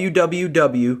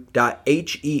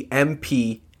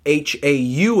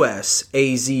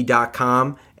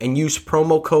www.hemphouseaz.com and use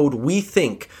promo code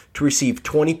WETHINK to receive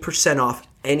 20% off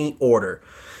any order.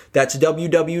 That's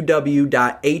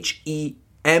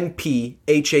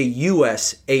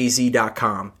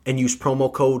www.hemphouseaz.com and use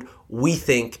promo code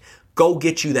WETHINK. Go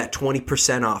get you that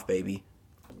 20% off, baby.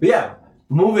 But yeah,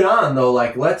 moving on though,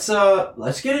 let's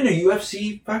get into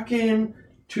UFC fucking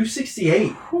 268.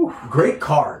 Whew. Great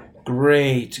card.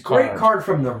 Great card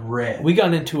from the rip. We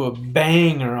got into a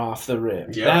banger off the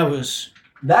rip. Yeah.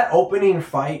 That opening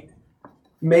fight,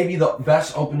 maybe the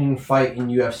best opening fight in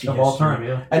UFC Of all history. time,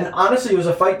 yeah. And honestly, it was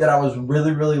a fight that I was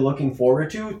really, really looking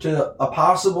forward to a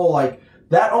possible,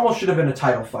 that almost should have been a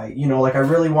title fight. I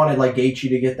really wanted, Gaethje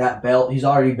to get that belt. He's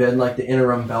already been, the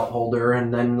interim belt holder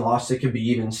and then lost to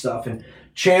Khabib and stuff. And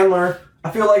Chandler, I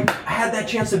feel like I had that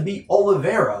chance to beat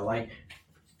Oliveira.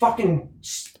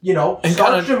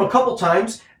 Starched him a couple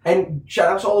times. And shout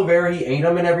out to Oliveira, he ate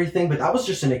him and everything. But that was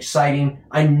just an exciting,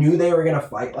 I knew they were going to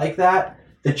fight like that.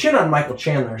 The chin on Michael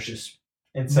Chandler is just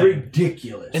Insane.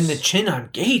 ridiculous. And the chin on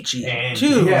Gaethje, And-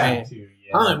 too, yeah. man.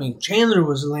 I mean, Chandler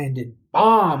was landing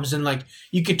bombs, and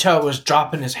you could tell it was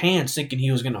dropping his hands, thinking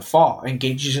he was gonna fall. And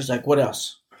Gaethje's just like, "What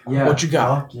else? Yeah. What you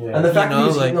got?" Fuck yeah. And the fact that he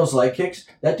was like- hitting those leg kicks,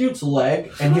 that dude's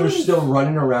leg, and he was still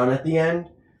running around at the end,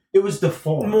 it was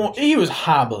deformed. He was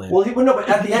hobbling. But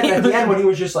at the end when he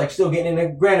was just still getting in,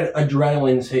 and granted,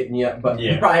 adrenaline's hitting you, but he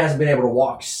Yeah. probably hasn't been able to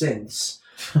walk since.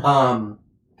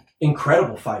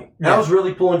 Incredible fight. And I was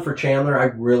really pulling for Chandler. I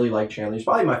really like Chandler. He's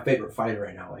probably my favorite fighter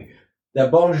right now.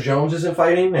 That Bones Jones isn't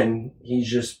fighting, and he's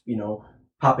just,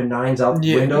 popping nines out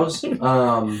the windows. Doing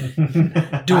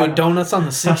donuts on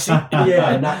the 60.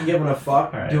 Yeah, not giving a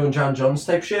fuck, Right. doing John Jones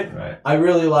type shit. Right. I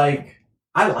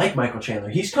like Michael Chandler.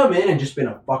 He's come in and just been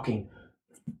a fucking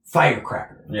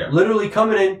firecracker. Yeah. Literally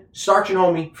coming in, starching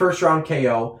homie, first round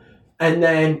KO, and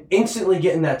then instantly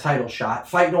getting that title shot,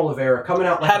 fighting Oliveira, coming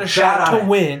out like Had a shot to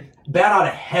win. bat out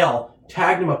of hell,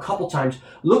 tagged him a couple times,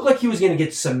 looked like he was going to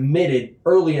get submitted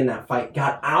early in that fight,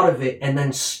 got out of it, and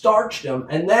then starched him,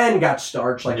 and then got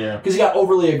starched, because he got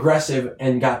overly aggressive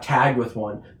and got tagged with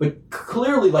one. But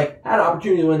clearly, had an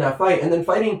opportunity to win that fight, and then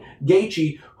fighting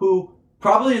Gaethje, who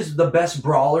probably is the best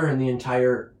brawler in the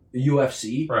entire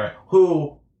UFC, Right.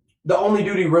 who the only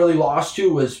dude he really lost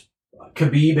to was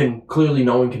Khabib, and clearly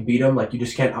no one can beat him. You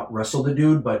just can't out-wrestle the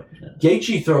dude, but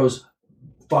Gaethje throws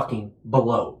fucking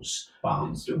blows.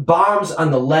 Bombs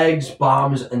on the legs,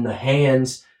 bombs in the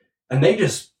hands, and they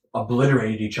just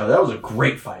obliterated each other. That was a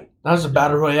great fight. That was a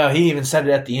battle royale. He even said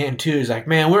it at the end, too. He's like,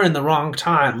 "Man, we're in the wrong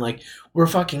time. We're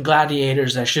fucking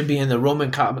gladiators that should be in the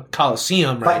Roman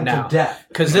Coliseum right Fighting now." to death.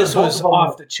 Because this Both was of them-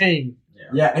 off the chain.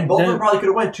 Yeah, and both of them Then- probably could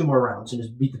have went 2 more rounds and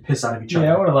just beat the piss out of each Yeah, I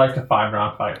other. would have liked a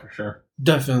 5-round fight for sure.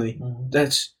 Definitely.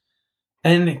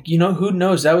 And who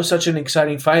knows? That was such an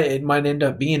exciting fight. It might end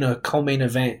up being a co-main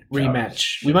event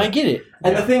rematch. We might get it.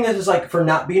 And the thing is for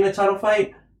not being a title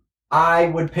fight, I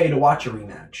would pay to watch a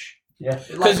rematch. Yeah.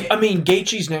 Because,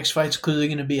 Gaethje's next fight's clearly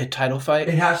going to be a title fight.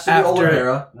 It has to be After-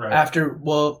 Oliveira.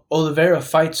 Right. Oliveira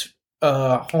fights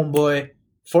homeboy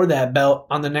for that belt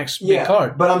on the next big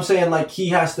card. But I'm saying he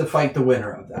has to fight the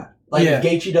winner of that. If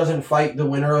Gaethje doesn't fight the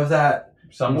winner of that,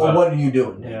 sums well, up. what are you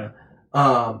doing? Yeah.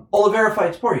 Oliveira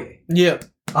fights Poirier. Yep.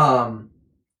 And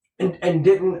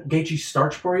didn't Gaethje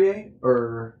starch Poirier,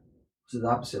 or was it the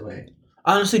opposite way?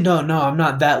 Honestly, don't know. I'm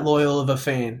not that loyal of a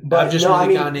fan. But I've just no,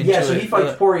 really gotten into it. Yeah, so he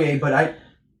fights Poirier, but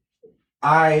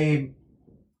I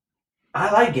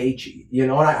like Gaethje, you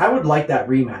know, and I would like that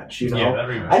rematch, you know. Yeah, that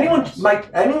rematch.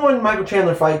 Anyone Michael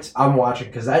Chandler fights, I'm watching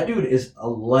because that dude is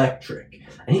electric,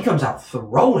 and he comes out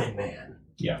throwing, man.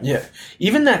 Yeah.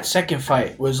 Even that second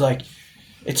fight was like,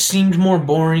 it seemed more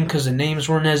boring because the names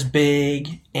weren't as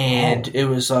big, and it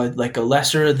was like a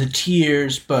lesser of the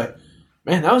tiers. But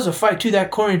man, that was a fight too.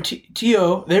 That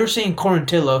Quarantillo, they were saying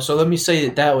Quarantillo, so let me say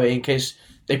it that way in case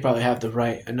they probably have the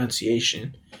right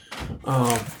enunciation.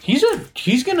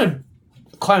 He's gonna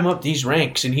climb up these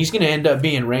ranks, and he's gonna end up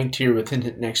being ranked here within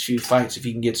the next few fights if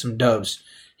he can get some dubs.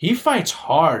 He fights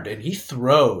hard and he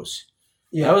throws.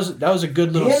 Yeah, That was a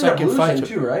good little he ended second up fight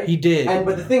losing too, right? He did,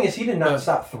 but the thing is, he did not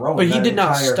stop throwing. but he did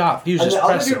not stop. He was and just the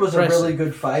other pressing. dude was a really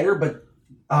good fighter, but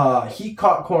he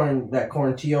caught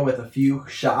Quarantillo with a few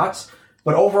shots.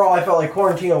 But overall, I felt like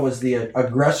Quarantillo was the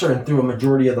aggressor and threw a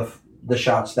majority of the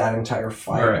shots that entire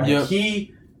fight. Right. Like,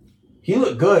 Yep. He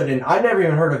looked good, and I never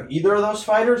even heard of either of those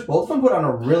fighters. Both of them put on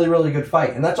a really, really good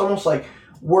fight, and that's almost like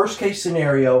worst case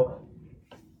scenario.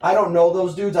 I don't know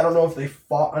those dudes. I don't know if they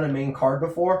fought on a main card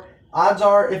before. Odds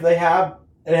are, if they have,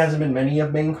 it hasn't been many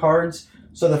of main cards.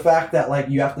 So the fact that like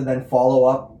you have to then follow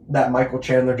up that Michael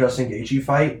Chandler Justin Gaethje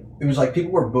fight, it was like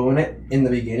people were booing it in the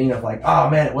beginning of like, oh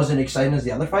man, it wasn't exciting as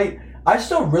the other fight. I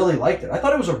still really liked it. I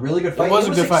thought it was a really good fight. It was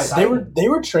a good fight. Exciting. They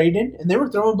were trading and they were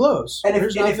throwing blows. And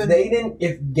if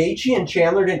Gaethje and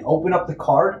Chandler didn't open up the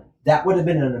card, that would have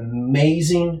been an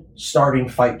amazing starting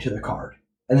fight to the card.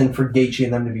 And then for Gaethje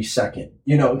and them to be second,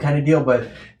 you know, kind of deal. But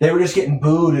they were just getting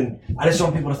booed, and I just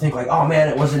want people to think like, oh man,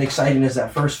 it wasn't exciting as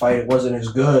that first fight. It wasn't as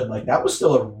good. Like that was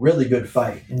still a really good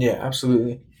fight. Yeah,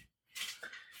 absolutely.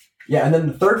 Yeah, and then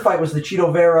the third fight was the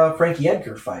Chito Vera Frankie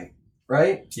Edgar fight,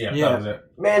 right? Yeah, Yeah. that was it.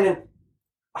 Man, and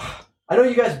I know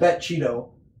you guys bet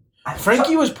Chito.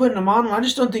 Frankie was putting him on. I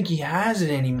just don't think he has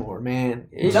it anymore, man.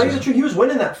 To tell you the truth, he was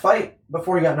winning that fight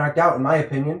before he got knocked out, in my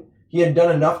opinion. He had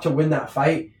done enough to win that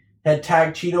fight, had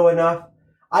tagged Chito enough.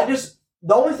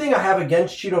 The only thing I have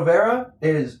against Chito Vera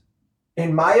is,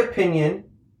 in my opinion,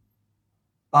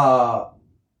 my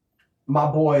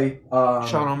boy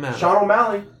Sean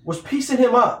O'Malley was piecing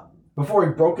him up before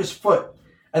he broke his foot,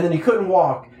 and then he couldn't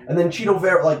walk. And then Chito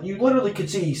Vera, like you literally could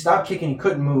see, he stopped kicking, he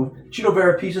couldn't move. Chito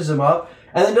Vera pieces him up,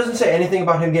 and then doesn't say anything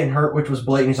about him getting hurt, which was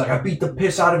blatant. He's like, I beat the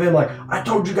piss out of him. Like, I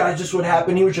told you guys this would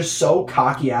happen. He was just so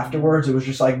cocky afterwards. It was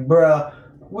just like, bruh,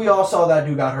 we all saw that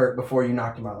dude got hurt before you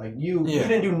knocked him out. Like, you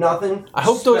didn't do nothing. I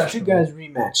hope those special. two guys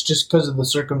rematch just because of the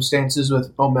circumstances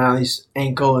with O'Malley's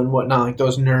ankle and whatnot, like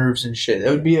those nerves and shit.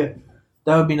 That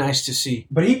would be nice to see.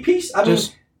 But he pieced.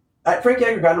 Frankie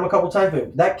Edgar got him a couple times,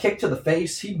 but that kick to the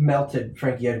face, he melted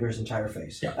Frankie Edgar's entire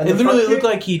face. Yeah. And It the literally front looked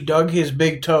kick, like he dug his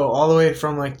big toe all the way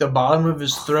from like the bottom of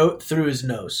his throat through his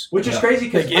nose. which is crazy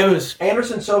because Like, it was-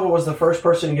 Anderson Silva was the first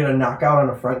person to get a knockout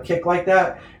on a front kick like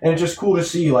that, and it's just cool to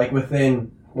see. Like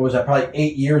within what was that, probably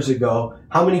 8 years ago,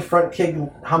 how many front kick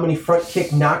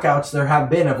knockouts there have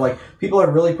been. Of like people are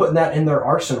really putting that in their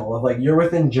arsenal. Of like you're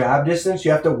within jab distance,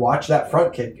 you have to watch that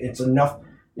front kick. It's enough.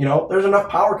 You know, there's enough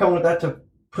power coming with that to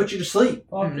put you to sleep.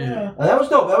 Oh, yeah. And that was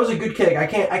dope. That was a good kick. I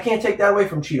can't take that away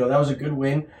from Chito. That was a good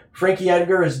win. Frankie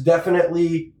Edgar is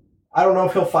definitely, I don't know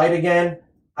if he'll fight again.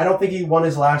 I don't think he won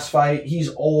his last fight. He's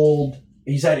old.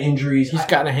 He's had injuries. He's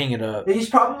got to hang it up. He's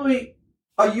probably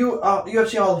a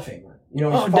UFC Hall of Famer. You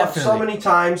know, he's fought so definitely. many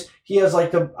times. He has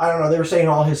like they were saying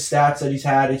all his stats that he's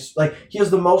had. It's like he has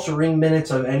the most ring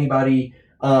minutes of anybody.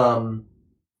 So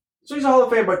he's a Hall of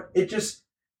Famer, but it just,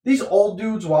 these old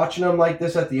dudes watching him like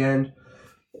this at the end,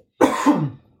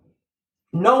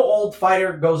 no old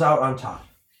fighter goes out on top.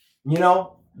 You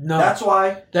know? No, That's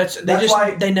why.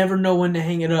 They never know when to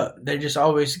hang it up. They just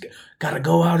always gotta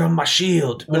go out on my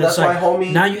shield. But that's it's like why,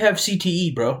 homie. now you have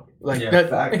CTE, bro. Like Yeah, that,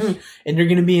 facts. and you're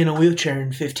gonna be in a wheelchair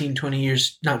in 15, 20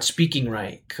 years, not speaking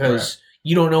right because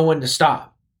you don't know when to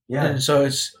stop. Yeah. And so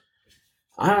it's,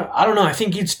 I don't know. I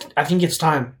think it's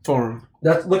time for him.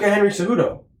 Look at Henry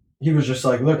Cejudo. He was just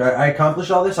like, look, I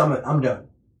accomplished all this. I'm done.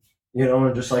 You know,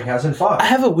 and just like hasn't fought. I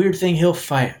have a weird thing. He'll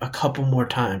fight a couple more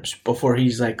times before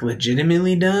he's like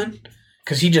legitimately done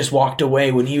because he just walked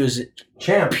away when he was at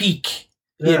Champ. peak.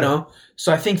 Yeah. You know,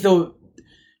 so I think though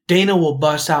Dana will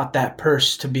bust out that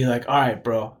purse to be like, all right,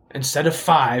 bro, instead of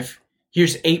 5,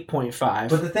 here's 8.5.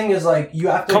 But the thing is, like, you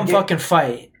have to Come fucking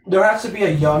fight. there has to be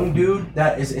a young dude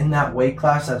that is in that weight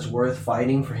class that's worth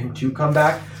fighting for him to come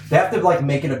back. They have to like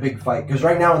make it a big fight because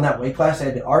right now in that weight class they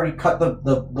had to already cut the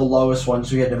lowest one,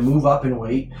 so he had to move up in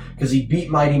weight because he beat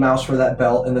Mighty Mouse for that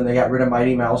belt, and then they got rid of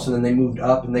Mighty Mouse, and then they moved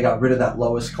up and they got rid of that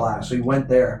lowest class. So he went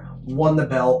there, won the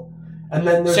belt, and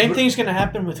then same thing's gonna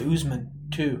happen with Usman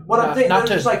too. What I'm thinking, not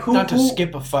to just like not to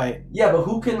skip a fight. Yeah, but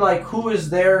who is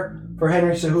there for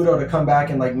Henry Cejudo to come back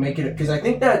and like make it? Because I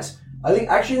think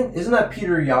actually, isn't that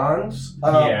Peter Yan's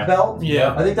belt?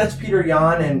 Yeah. I think that's Peter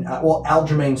Yan and,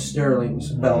 Aljamain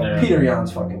Sterling's belt. Yeah. Peter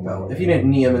Yan's fucking belt. If he didn't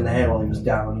knee him in the head while he was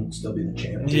down, he'd still be the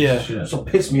champ. Yeah. So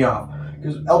pissed me off.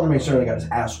 Because Aljamain Sterling got his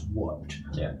ass whooped.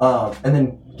 Yeah. And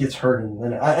then gets hurt. And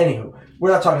then, anywho,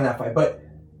 we're not talking that fight. But,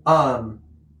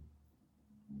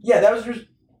 yeah, that was just,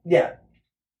 yeah.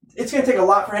 It's going to take a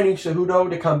lot for Henry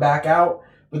Cejudo to come back out.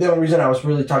 But the only reason I was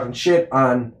really talking shit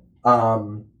on,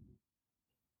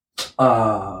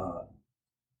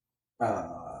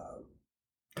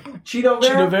 Cheeto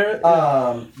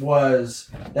Vera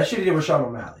was that shit he did with Sean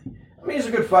O'Malley. I mean, he's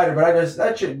a good fighter, but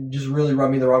that shit just really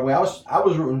rubbed me the wrong way. I was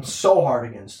rooting so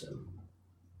hard against him.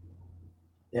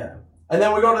 Yeah, and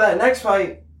then we go to that next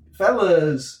fight,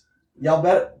 fellas. Y'all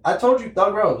bet. I told you,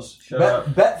 Thug Rose.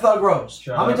 Bet Thug Rose.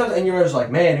 How many times? And you were just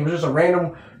like, man, he was just a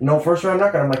random, first round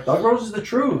knockout. I'm like, Thug Rose is the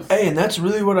truth. Hey, and that's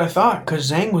really what I thought, because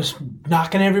Zhang was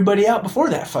knocking everybody out before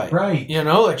that fight. Right.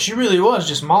 Like she really was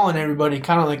just mauling everybody,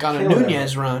 kind of like on a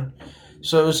Nunez run.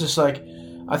 So it was just like,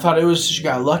 I thought she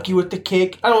got lucky with the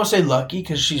kick. I don't want to say lucky,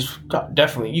 because she's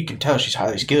definitely, you can tell she's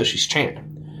highly skilled. She's champ.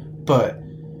 But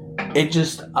it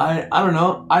just, I don't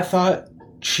know. I thought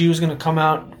she was going to come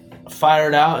out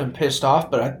fired out and pissed off,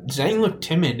 but Zhang looked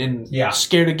timid and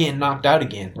scared of getting knocked out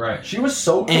again. Right. She was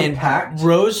so compact. And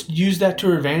Rose used that to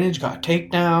her advantage, got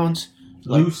takedowns,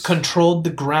 controlled the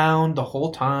ground the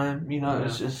whole time.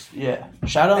 It's just,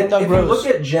 shout out Thug Rose. If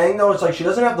you look at Zhang, though, it's like she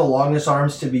doesn't have the longest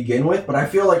arms to begin with, but I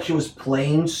feel like she was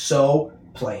fighting so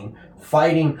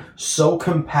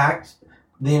compact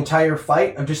the entire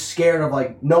fight. I'm just scared of,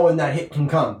 like, knowing that hit can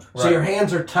come. Right. So your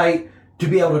hands are tight to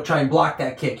be able to try and block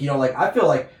that kick. I feel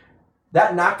like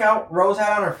that knockout Rose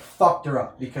had on her fucked her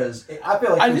up because I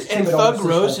feel like and Thug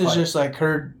Rose is just like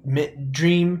her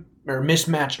dream or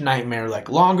mismatched nightmare, like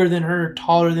longer than her,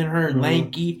 taller than her,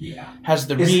 lanky, has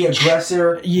the reach. Is the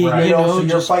aggressor, so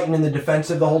you're fighting in the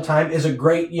defensive the whole time. Is a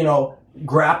great,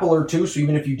 grappler too. So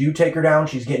even if you do take her down,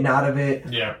 she's getting out of it.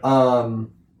 Yeah.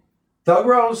 Thug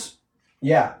Rose,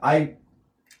 that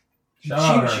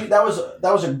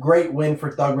was a great win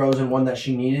for Thug Rose and one that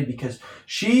she needed because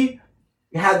she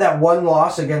had that one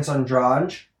loss against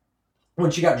Andrade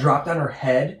when she got dropped on her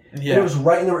head. Yeah. And it was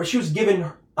right in the... She was giving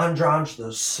Andrade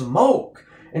the smoke.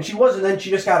 And she wasn't. Then she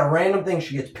just got a random thing.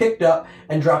 She gets picked up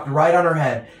and dropped right on her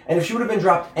head. And if she would have been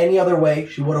dropped any other way,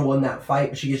 she would have won that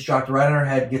fight. But she gets dropped right on her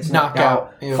head, gets knocked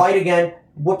out. Yeah. Fight again,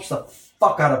 whoops the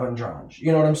fuck out of Andrade.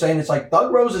 You know what I'm saying? It's like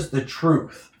Thug Rose is the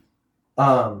truth.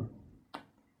 And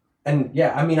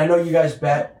yeah, I mean, I know you guys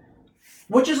bet...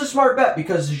 Which is a smart bet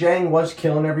because Zhang was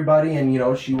killing everybody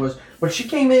and, she was... But she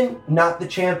came in not the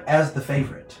champ as the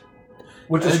favorite.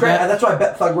 Which is great. And that's why I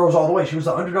bet Thug Rose all the way. She was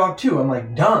the underdog too. I'm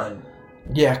like, done.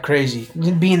 Yeah, crazy.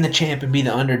 Being the champ and be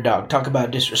the underdog. Talk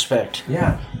about disrespect.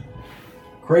 Yeah.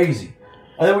 Crazy.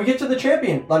 And then we get to the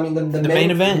champion. I mean, the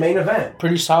main event. The main event.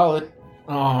 Pretty solid.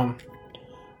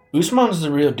 Usman's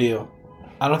the real deal.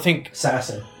 I don't think...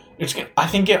 Assassin.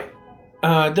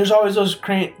 There's always those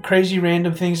crazy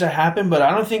random things that happen, but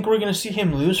I don't think we're going to see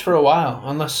him lose for a while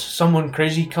unless someone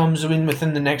crazy comes in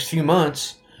within the next few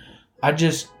months.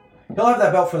 He'll have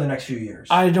that belt for the next few years.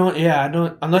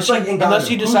 Unless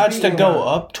he decides to go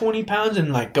up 20 pounds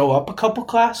and like go up a couple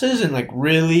classes and like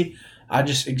really, I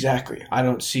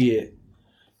don't see it.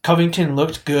 Covington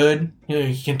looked good.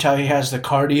 You can tell he has the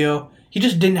cardio. He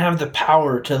just didn't have the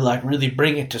power to like really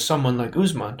bring it to someone like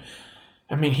Usman.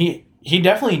 I mean, he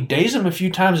definitely dazed him a few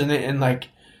times, and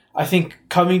I think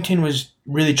Covington was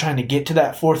really trying to get to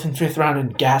that 4th and 5th round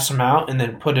and gas him out and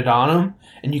then put it on him,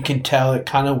 and you can tell it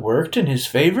kind of worked in his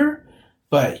favor,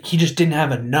 but he just didn't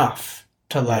have enough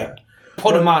to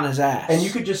put him on his ass. And you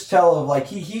could just tell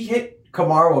he hit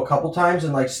Kamaru a couple times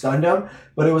and stunned him,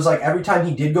 but it was like every time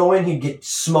he did go in, he'd get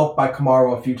smoked by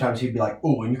Kamaru a few times. He'd be like,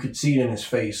 ooh, and you could see it in his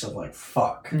face of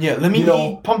fuck. Yeah, let me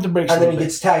pump the brakes. And then he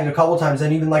gets tagged a couple times,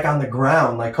 and even on the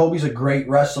ground, Kobe's a great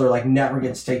wrestler, never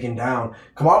gets taken down.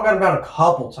 Kamaru got him down a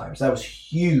couple times. That was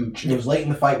huge. It was late in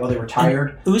the fight while they were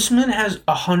tired. And Usman has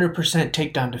 100%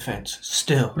 takedown defense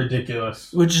still.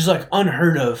 Ridiculous. Which is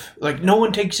unheard of. No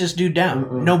one takes this dude down.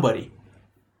 Mm-mm. Nobody.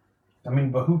 I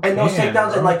mean, but who can? And those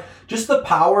takedowns and just the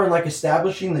power and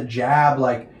establishing the jab,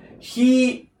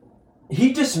 he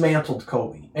he dismantled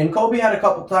Kobe. And Kobe had a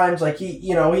couple times, like, he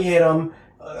hit him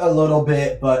a little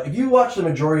bit. But if you watch the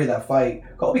majority of that fight,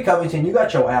 Kobe Covington, you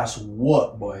got your ass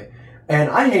whooped, boy. And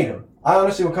I hate him. I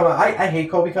honestly will come out. I hate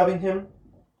Kobe Covington.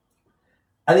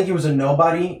 I think he was a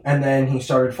nobody, and then he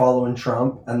started following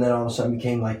Trump, and then all of a sudden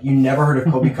became like, you never heard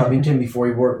of Kobe Covington before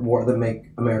he wore the Make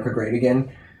America Great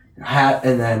Again hat,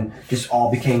 and then just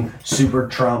all became super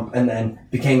Trump, and then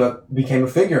became a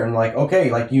figure, and like,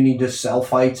 okay, like, you need to sell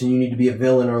fights, and you need to be a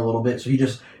villain or a little bit, so he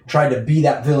just tried to be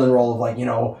that villain role of like,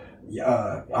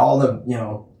 all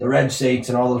the, the red states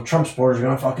and all the Trump supporters are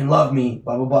gonna fucking love me,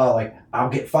 blah, blah, blah, like, I'll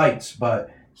get fights,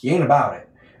 but he ain't about it.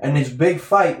 And his big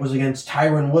fight was against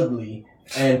Tyron Woodley,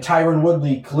 and Tyron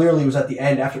Woodley clearly was at the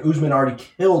end after Usman already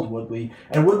killed Woodley,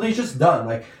 and Woodley's just done.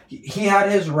 Like, he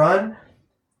had his run.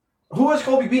 Who has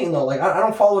Colby beaten, though? Like, I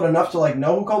don't follow it enough to, like,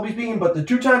 know who Colby's beaten, but the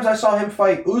 2 times I saw him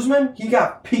fight Usman, he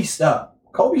got pieced up.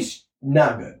 Colby's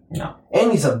not good. No.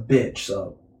 And he's a bitch,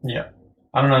 so. Yeah.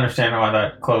 I don't understand why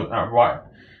that close. Why?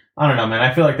 I don't know, man.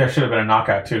 I feel like there should have been a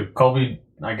knockout, too. Colby,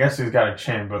 I guess he's got a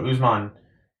chin, but Usman,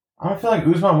 I don't feel like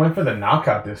Usman went for the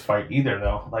knockout this fight either,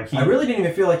 though. Like, I really didn't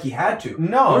even feel like he had to.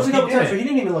 No, there was a couple times where he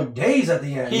didn't even look dazed at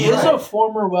the end. He is a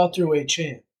former welterweight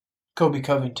champ, Kobe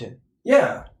Covington.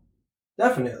 Yeah,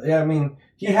 definitely. I mean,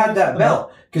 he had that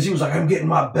belt because he was like, I'm getting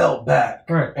my belt back.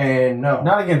 Right. And no.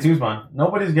 Not against Usman.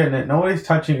 Nobody's getting it. Nobody's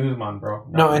touching Usman, bro.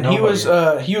 He was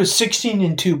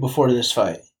 16-2 before this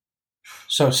fight.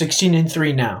 So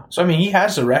 16-3 now. So I mean, he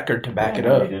has the record to back it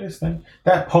up. He did his thing.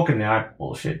 That poking the eye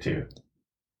bullshit too.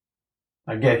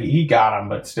 I get he got him,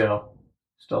 but still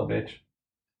a bitch.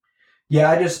 Yeah,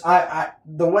 I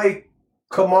the way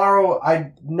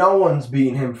Kamaru, no one's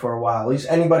beaten him for a while. At least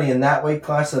anybody in that weight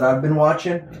class that I've been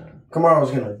watching, Kamaru was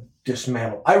gonna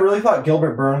dismantle. I really thought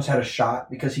Gilbert Burns had a shot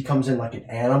because he comes in like an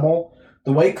animal.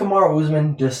 The way Kamaru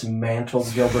Usman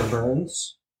dismantled Gilbert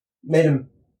Burns made him,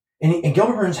 and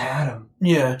Gilbert Burns had him.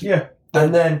 Yeah.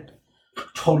 And then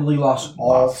totally lost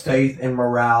all faith and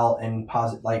morale and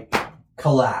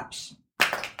collapse.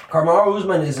 Kamaru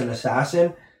Usman is an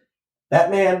assassin. That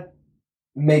man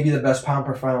may be the best pound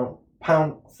 4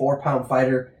 pound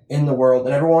fighter in the world,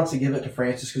 and everyone wants to give it to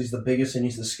Francis because he's the biggest and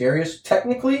he's the scariest.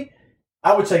 Technically,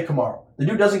 I would say Kamaru. The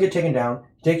dude doesn't get taken down.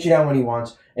 He takes you down when he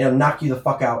wants, and he'll knock you the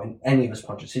fuck out in any of his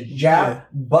punches. His jab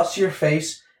busts your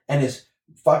face, and his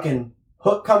fucking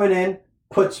hook coming in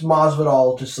puts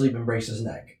Masvidal to sleep and breaks his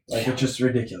neck. Like, it's just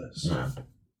ridiculous.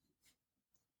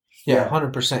 Yeah,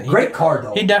 100%. Great card,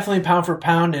 though. He definitely pound for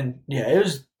pound, and it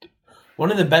was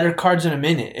one of the better cards in a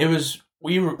minute. It was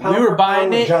we were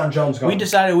buying it. John Jones going. We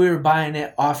decided we were buying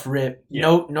it off rip.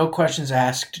 Yeah. No questions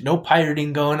asked. No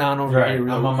pirating going on over here.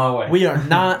 I'm on my way. We are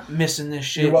not missing this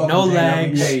shit. You're welcome, no Dana,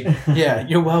 lags. Yeah,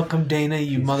 you're welcome, Dana.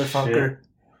 You motherfucker.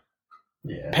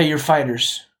 Yeah. Pay your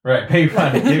fighters. Right, pay your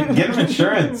fighters. Get them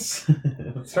insurance.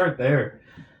 Let's start there.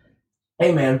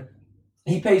 Hey, man.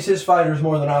 He pays his fighters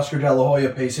more than Oscar De La Hoya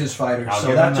pays his fighters,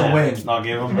 so that's a win. I'll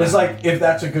give him It's like, if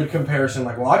that's a good comparison,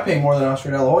 like, well, I pay more than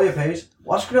Oscar De La Hoya pays.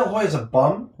 Well, Oscar De La Hoya is a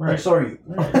bum. Right. Like, so are you.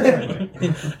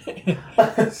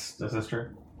 This is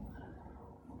true.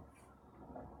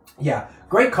 Yeah.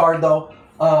 Great card, though.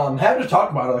 Having to talk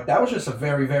about it, like, that was just a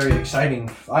very, very exciting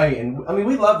fight. And, I mean,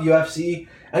 we love UFC.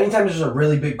 Anytime there's a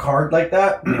really big card like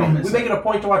that, we make it a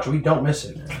point to watch it. We don't miss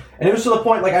it. And it was to the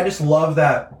point, like, I just love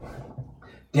that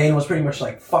Dane was pretty much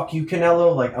like, fuck you,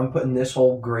 Canelo. Like, I'm putting this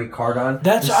whole great card on.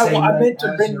 That's I meant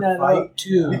to bring that up,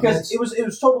 too. Because it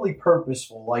was totally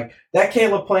purposeful. Like, that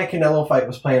Caleb Plant-Canelo fight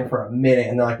was planned for a minute,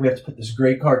 and they're like, we have to put this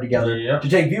great card together to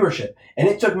take viewership. And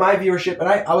it took my viewership, and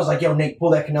I was like, yo, Nate,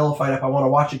 pull that Canelo fight up. I want to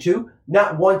watch it, too.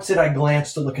 Not once did I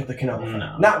glance to look at the Canelo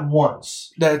fight. Not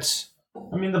once.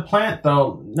 I mean, the Plant,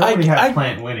 though, nobody had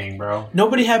Plant winning, bro.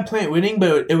 Nobody had Plant winning,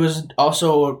 but it was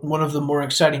also one of the more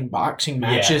exciting boxing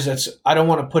matches. Yeah. I don't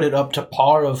want to put it up to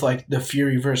par of, like, the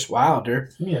Fury versus Wilder.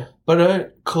 Yeah. But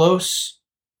a close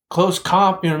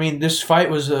comp, you know what I mean? This fight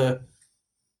was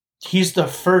he's the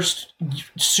first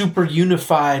super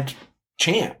unified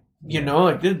champ. You know,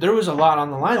 like there was a lot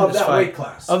on the line of this fight. Weight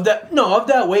class. Of that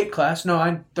weight class.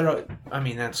 No,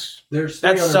 there's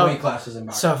 300 weight classes in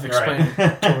boxing.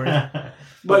 Self-explanatory. Right.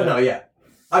 but no, yeah.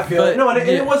 I feel it. No, and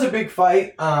it was a big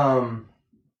fight.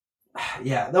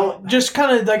 Just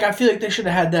kind of like, I feel like they should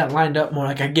have had that lined up more.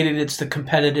 Like, I get it, it's the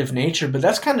competitive nature, but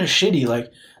that's kind of shitty.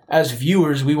 Like, as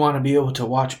viewers, we want to be able to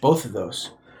watch both of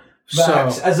those.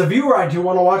 Facts. So, as a viewer, I do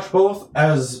want to watch both.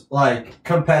 As, like,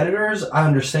 competitors, I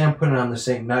understand putting it on the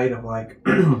same night of, like,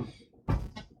 pull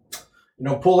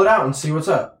it out and see what's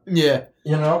up. Yeah.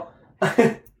 You know?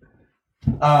 But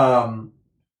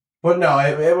no,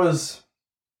 it was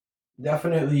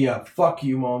Definitely a fuck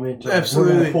you moment.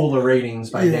 Absolutely. We're going to pull the ratings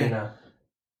by Yeah. Dana.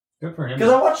 Good for him.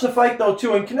 Because I watched the fight, though,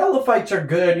 too, and Canelo fights are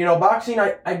good. You know, boxing,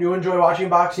 I do enjoy watching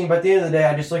boxing, but at the end of the day,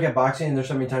 I just look at boxing, and there's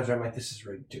so many times where I'm like, this is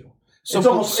rigged, too. It's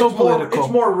political.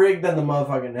 It's more rigged than the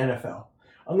motherfucking NFL.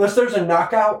 Unless there's a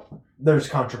knockout, there's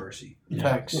controversy.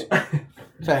 Facts.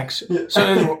 Facts.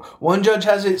 So then one judge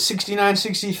has it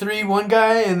 69-63, one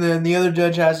guy, and then the other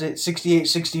judge has it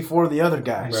 68-64, the other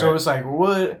guy. Right. So it's like,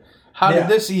 what? How did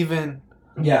this even?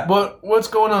 Yeah. What's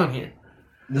going on here?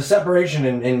 The separation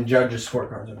in judges'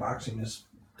 scorecards in boxing is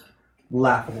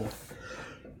laughable.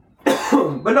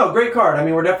 But no, great card. I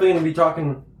mean, we're definitely going to be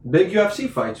talking big UFC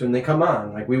fights when they come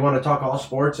on. Like, we want to talk all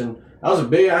sports, and that was a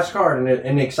big-ass card and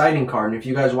an exciting card. And if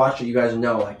you guys watched it, you guys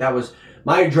know, like, that was...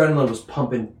 My adrenaline was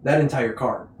pumping that entire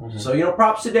card. Mm-hmm. So, you know,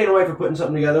 props to Dana White for putting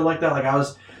something together like that. Like,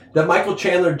 the Michael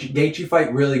Chandler-Gaethje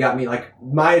fight really got me. Like,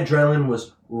 my adrenaline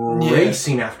was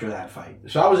racing after that fight.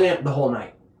 So I was amped the whole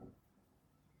night.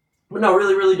 But no,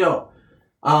 really, really dope.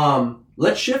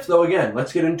 Let's shift, though, again.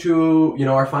 Let's get into, you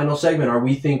know, our final segment, our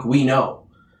We Think We Know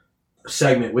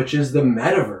segment, which is the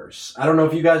metaverse. I don't know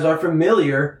if you guys are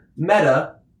familiar.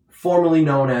 Meta, formerly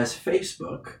known as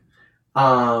Facebook,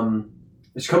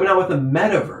 is coming out with a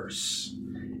metaverse.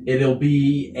 It'll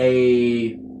be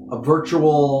a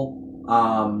virtual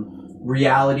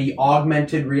reality,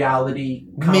 augmented reality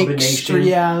combination. Mixed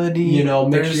reality. You know,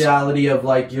 mixed reality of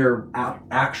like your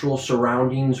actual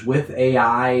surroundings with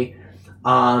AI,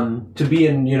 to be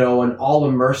in, you know, an all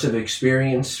immersive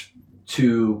experience,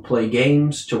 to play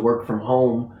games, to work from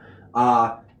home.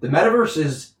 The metaverse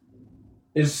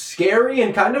is scary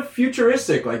and kind of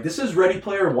futuristic. Like, this is Ready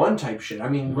Player One type shit. I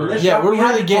mean, when this we're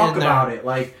really getting talk about it.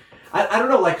 Like, I don't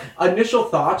know, like, initial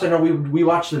thoughts. I know we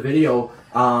watched the video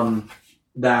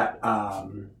that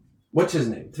what's his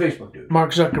name? The Facebook dude.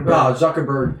 Mark Zuckerberg.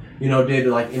 Zuckerberg, you know, did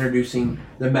like introducing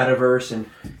the metaverse and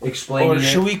explaining or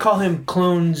should we call him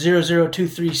Clone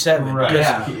 00237? Right.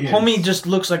 Yeah. Homie just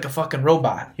looks like a fucking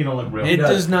robot. He don't look real. It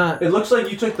does not. It looks like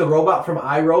you took the robot from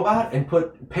iRobot and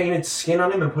put painted skin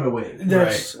on him and put a wig.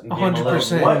 That's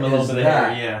 100%. What a little is bit of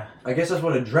that? hair, yeah. I guess that's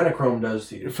what adrenochrome does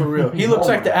to you. For real. He looks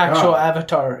like the actual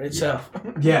avatar itself.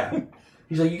 Yeah.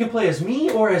 He's like, you can play as me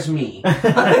or as me.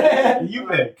 You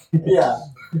pick. Yeah.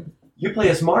 You play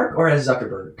as Mark or as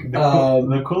Zuckerberg.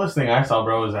 The coolest thing I saw,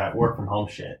 bro, was that work from home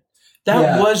shit.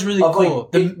 That was really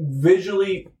cool. Like,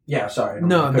 visually, yeah. Sorry,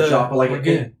 no, cut you off, but like, we're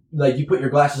good. Like you put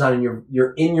your glasses on and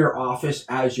you're in your office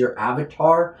as your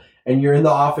avatar, and you're in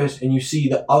the office and you see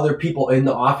the other people in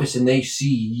the office and they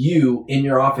see you in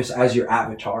your office as your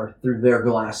avatar through their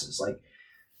glasses. Like,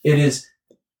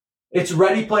 it's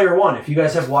Ready Player One. If you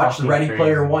guys have watched Ready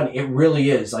Player One, it really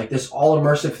is like this all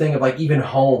immersive thing of like even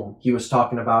home he was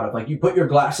talking about of like you put your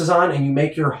glasses on and you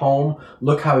make your home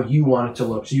look how you want it to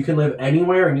look. So you can live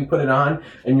anywhere and you put it on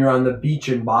and you're on the beach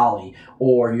in Bali,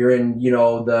 or you're in, you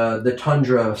know, the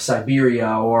tundra of Siberia,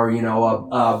 or, you know,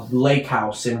 a lake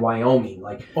house in Wyoming,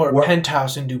 like, or a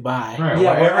penthouse in Dubai. Right,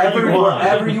 yeah,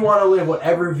 wherever you you want to live,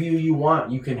 whatever view you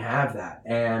want, you can have that.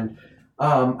 And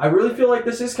I really feel like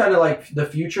this is kind of like the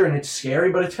future, and it's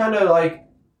scary, but it's kind of like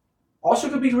also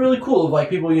could be really cool. Like,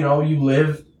 people, you know, you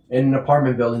live in an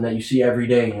apartment building that you see every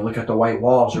day, and you look at the white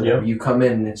walls, or whatever, you come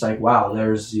in and it's like, wow,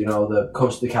 there's, you know, the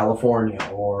coast of California,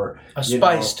 or a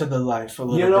spice to the life a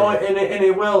little bit. You know, and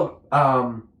it will,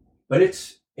 but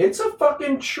it's a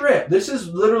fucking trip. This is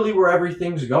literally where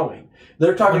everything's going.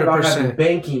 They're talking 100%. About having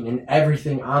banking and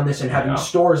everything on this, and having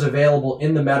stores available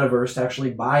in the metaverse to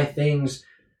actually buy things,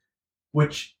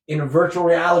 which in a virtual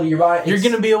reality you're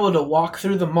going to be able to walk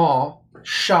through the mall,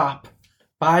 shop,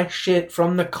 buy shit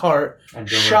from the cart, and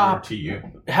shop to you,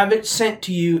 have it sent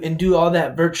to you, and do all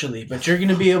that virtually. But you're going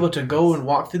to be able to go and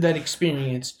walk through that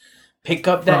experience, pick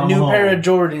up that new pair of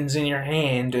Jordans in your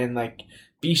hand, and like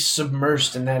be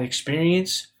submersed in that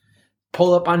experience.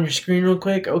 Pull up on your screen real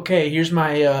quick. Okay, here's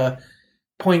my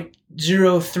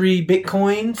 0.03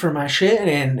 Bitcoin for my shit,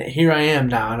 and here I am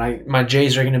now, and my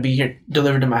J's are going to be here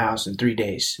delivered to my house in 3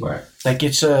 days. Right. Like,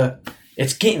 it's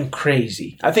getting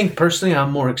crazy. I think personally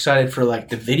I'm more excited for like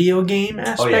the video game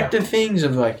aspect of things,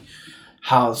 of like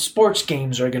how sports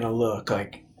games are going to look.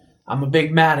 Like, I'm a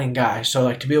big Madden guy, so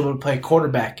like to be able to play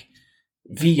quarterback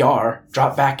VR,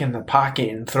 drop back in the pocket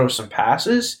and throw some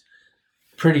passes,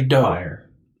 pretty dope. Fire.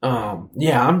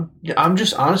 Yeah, I'm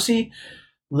just honestly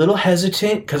a little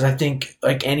hesitant, because I think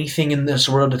like anything in this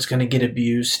world, it's going to get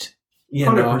abused.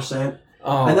 100%.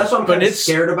 And that's what I'm kind of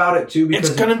scared about it too,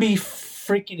 because it's going to be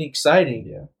freaking exciting.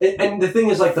 Yeah. And the thing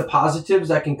is, like, the positives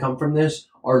that can come from this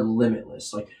are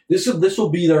limitless. Like, this will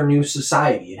be their new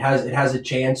society. It has a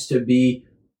chance to be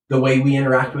the way we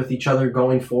interact with each other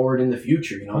going forward in the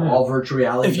future. All virtual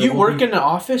reality. If you work in an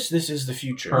office, this is the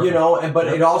future. Perfect. But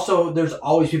it also, there's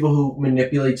always people who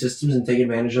manipulate systems and take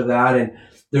advantage of that, and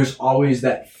there's always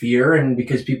that fear, and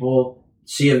because people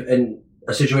see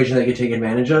a situation they could take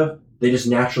advantage of, they just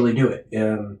naturally do it.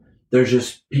 There's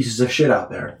just pieces of shit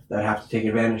out there that have to take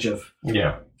advantage of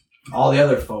all the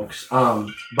other folks.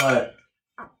 But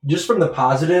just from the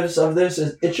positives of this,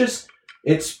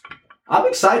 I'm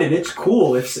excited. It's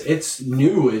cool. It's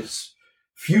new. It's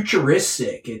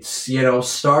futuristic. It's,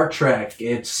 Star Trek.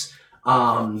 It's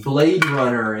Blade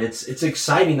Runner. It's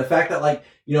exciting. The fact that, like,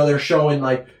 they're showing,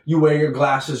 like, you wear your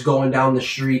glasses going down the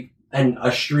street and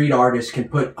a street artist can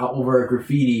put over a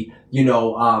graffiti,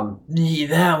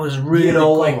 that was really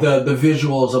cool. Like the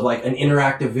visuals of, like, an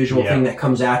interactive visual thing that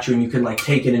comes at you, and you can, like,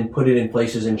 take it and put it in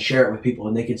places and share it with people,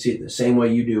 and they can see it the same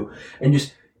way you do, and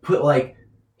just put, like,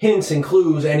 hints and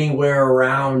clues anywhere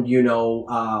around,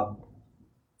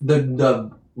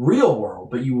 the real world,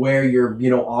 but you wear your,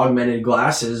 augmented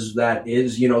glasses that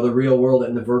is, the real world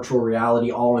and the virtual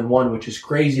reality all in one, which is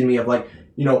crazy to me. Of, like,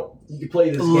 you play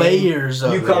this layers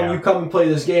game, of you come and play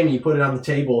this game, and you put it on the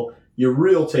table, your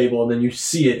real table, and then you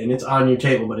see it, and it's on your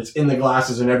table, but it's in the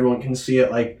glasses, and everyone can see it.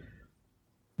 Like,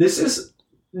 this is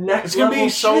next level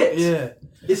shit. So, yeah.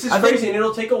 This is crazy, and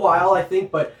it'll take a while, I think,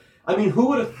 but, I mean, who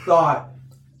would have thought...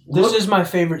 This is my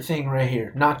favorite thing right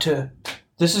here.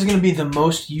 This is going to be the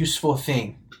most useful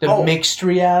thing. The mixed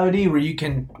reality, where you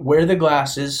can wear the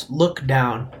glasses, look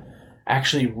down,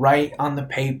 actually write on the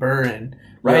paper and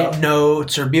write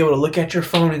notes, or be able to look at your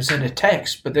phone and send a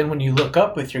text. But then when you look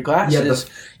up with your glasses,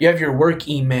 you have your work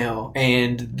email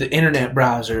and the internet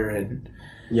browser, and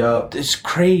it's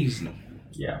crazy.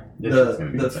 Yeah.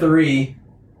 The 3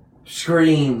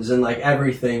 screens and, like,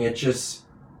 everything, it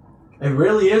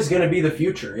really is going to be the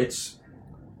future. It's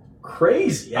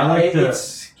crazy. I'm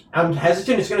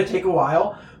hesitant. It's going to take a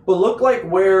while, but look, like,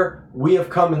 where we have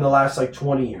come in the last, like,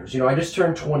 20 years. I just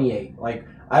turned 28. Like,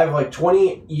 I have, like,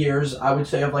 20 years, I would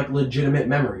say, of, like, legitimate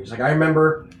memories. Like, I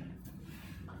remember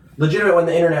legitimate when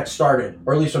the internet started,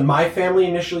 or at least when my family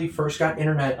initially first got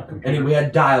internet, and we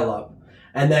had dial-up.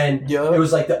 And then it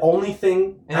was, like, the only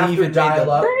thing after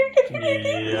dial-up.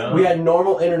 We had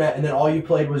normal internet, and then all you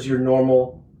played was your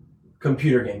normal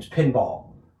computer games,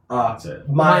 pinball,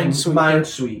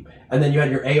 Minesweep, and then you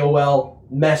had your AOL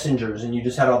messengers, and you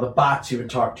just had all the bots you would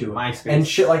talk to, and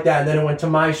shit like that. And then it went to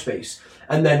MySpace,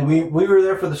 and then we were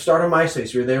there for the start of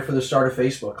MySpace. We were there for the start of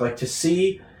Facebook. Like, to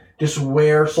see just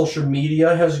where social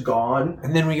media has gone,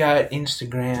 and then we got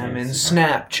Instagram and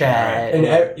Snapchat, and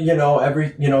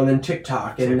and then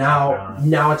TikTok, and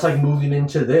now it's, like, moving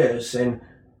into this, and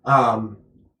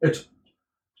it's.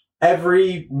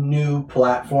 Every new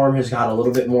platform has got a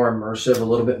little bit more immersive, a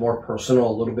little bit more personal,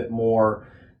 a little bit more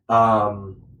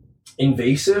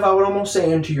invasive, I would almost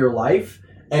say, into your life.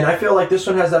 And I feel like this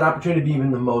one has that opportunity to be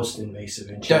even the most invasive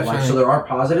into your life. So there are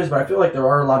positives, but I feel like there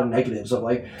are a lot of negatives of,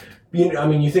 like,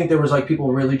 you think there was, like,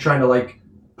 people really trying to, like,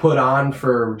 put on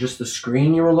for just the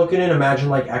screen you were looking at. Imagine,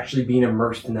 like, actually being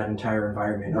immersed in that entire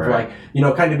environment of, like,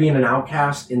 kind of being an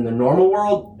outcast in the normal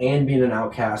world and being an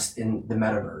outcast in the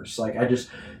metaverse. Like,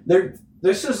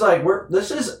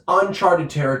 this is uncharted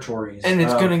territories, and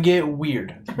it's gonna get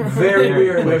weird, very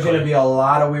weird. There's gonna be a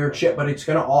lot of weird shit, but it's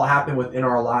gonna all happen within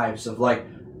our lives. Of, like,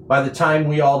 by the time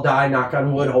we all die, knock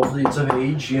on wood, hopefully it's of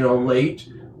age, late.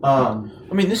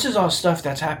 This is all stuff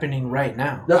that's happening right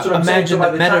now. That's what I'm saying. Imagine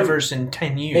the metaverse in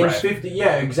 10 years. In 50,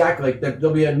 yeah, exactly. Like,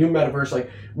 there'll be a new metaverse. Like,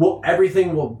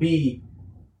 everything will be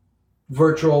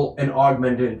virtual and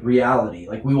augmented reality.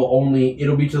 Like,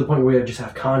 it'll be to the point where we just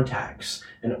have contacts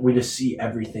and we just see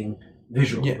everything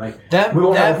visually. Yeah. Like, we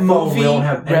won't have a phone, we won't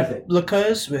have anything.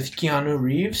 Replicas with Keanu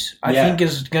Reeves, I think,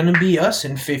 is going to be us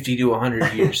in 50 to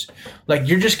 100 years. Like,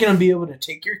 you're just going to be able to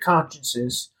take your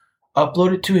consciences,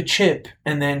 upload it to a chip,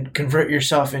 and then convert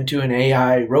yourself into an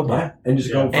AI robot. And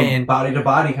just go from body to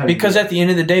body. Because at the end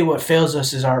of the day, what fails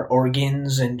us is our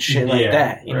organs and shit like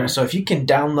that. You know, so if you can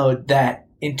download that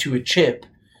into a chip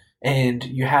and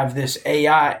you have this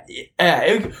AI,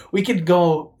 we could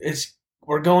go...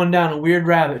 We're going down a weird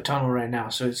rabbit tunnel right now,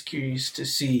 so it's curious to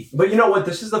see. But you know what?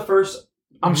 This is the first...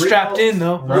 I'm strapped in,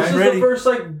 though. This is the first,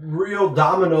 like, real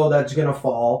domino that's going to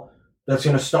fall, that's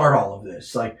going to start all of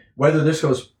this. Like, whether this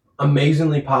goes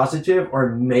amazingly positive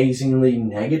or amazingly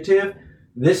negative,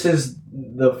 this is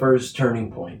the first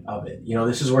turning point of it.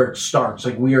 This is where it starts.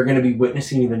 Like, we are going to be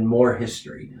witnessing even more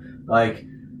history. Like,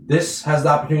 this has the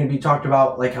opportunity to be talked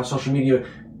about, like how social media...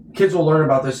 kids will learn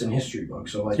about this in history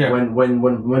books. So like when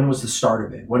was the start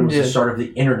of it? When was the start of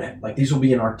the internet? Like these will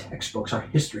be in our textbooks, our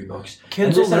history books.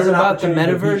 Kids will learn about the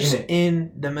metaverse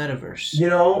in the metaverse. You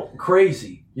know,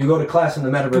 crazy. You go to class in the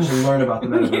metaverse and learn about the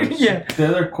metaverse. Yeah. The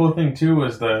other cool thing too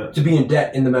was to be in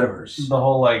debt in the metaverse. The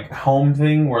whole like home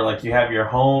thing where like you have your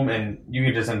home and you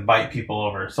can just invite people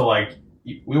over. So like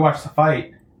we watched the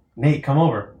fight. Nate, come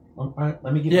over. All right,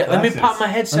 let me get your glasses. Let me pop my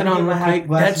headset on.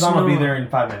 That's I'm gonna be there in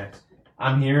 5 minutes.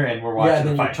 I'm here and we're watching. Yeah, and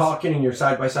then you're talking and you're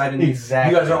side by side, and you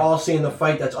guys are all seeing the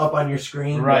fight that's up on your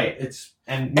screen. Right.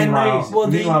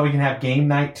 Meanwhile, we can have game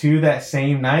night too that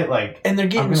same night. And they're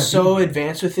getting so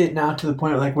advanced with it now to the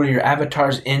point where your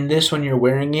avatars in this, when you're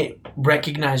wearing it,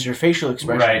 recognize your facial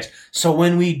expressions. Right. So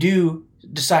when we do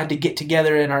decide to get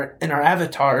together in our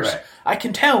avatars, I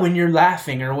can tell when you're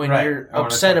laughing or when you're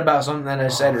upset about something that I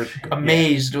said or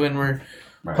amazed when we're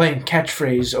playing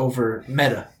catchphrase over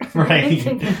meta.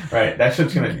 Right. That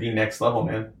shit's gonna be next level,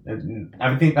 man.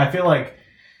 I feel like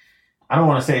I don't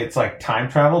want to say it's like time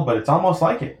travel, but it's almost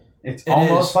like it. It's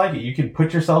almost like it. You can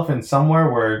put yourself in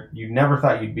somewhere where you never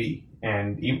thought you'd be,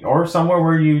 or somewhere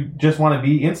where you just want to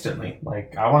be instantly.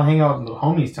 Like I want to hang out with the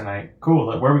homies tonight. Cool.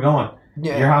 Where are we going?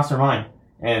 Yeah. Your house or mine?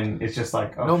 And it's just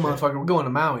like, no, motherfucker, we're going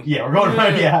to Maui. Yeah, we're going to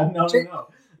Maui. Yeah, no.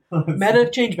 Meta,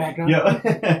 change background.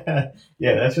 Yeah.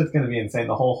 Yeah, that's just going to be insane.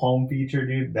 The whole home feature,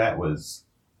 dude, that was,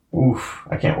 oof.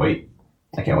 I can't wait.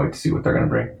 I can't wait to see what they're going to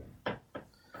bring.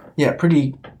 Yeah,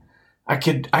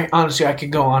 I honestly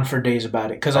could go on for days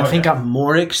about it because I think I'm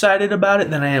more excited about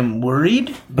it than I am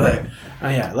worried. But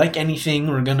like anything,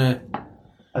 we're going to.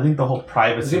 I think the whole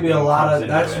privacy. There's going to be a lot of,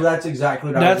 that's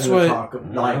exactly what I was going to talk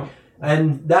about.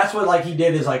 And that's what he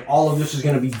did is all of this is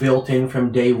going to be built in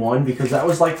from day one because that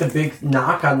was the big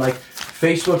knock on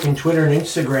Facebook and Twitter and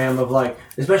Instagram of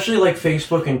especially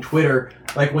Facebook and Twitter,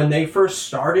 when they first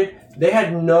started, they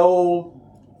had no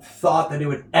thought that it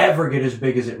would ever get as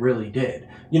big as it really did.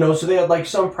 So they had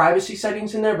some privacy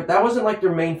settings in there, but that wasn't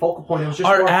their main focal point. It was just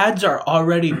our ads are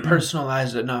already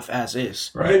personalized enough as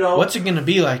is. Right. What's it going to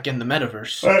be like in the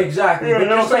metaverse? Exactly. Yeah, but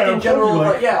just in general,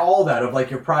 all that of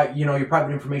your private, your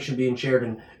private information being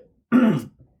shared, and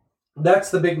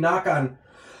that's the big knock on,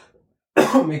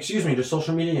 just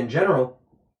social media in general.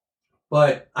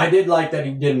 But I did like that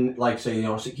he didn't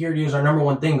say security is our number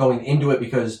one thing going into it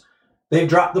because they've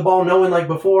dropped the ball knowing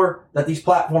before that these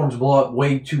platforms blow up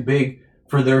way too big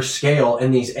for their scale,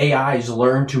 and these AIs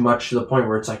learn too much to the point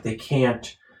where it's they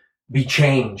can't be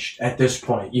changed at this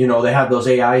point. They have those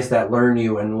AIs that learn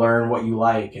you and learn what you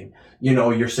like and,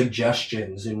 your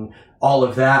suggestions and all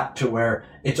of that to where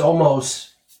it's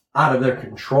almost out of their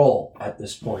control at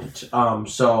this point.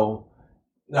 So,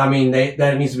 I mean,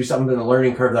 that needs to be something in the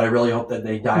learning curve that I really hope that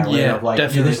they dial in of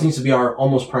definitely. This needs to be our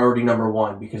almost priority number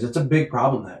one because it's a big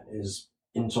problem that is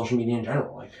in social media in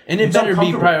general. And it better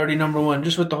be priority number one,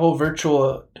 just with the whole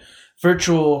virtual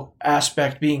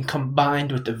aspect being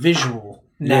combined with the visual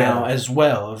now as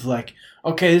well. Of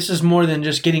okay, this is more than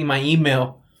just getting my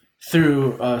email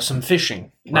through some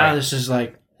phishing. Right. Now this is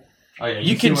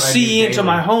you can see into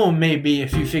my home maybe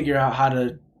if you figure out how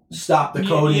to stop the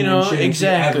coding and shit,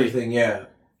 exactly everything. Yeah.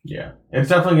 Yeah. It's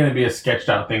definitely going to be a sketched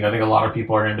out thing. I think a lot of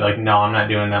people are going to be no, I'm not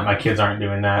doing that. My kids aren't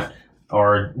doing that.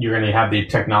 Or you're going to have the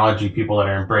technology people that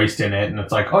are embraced in it, and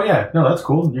it's oh yeah, no, that's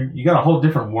cool. You got a whole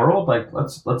different world.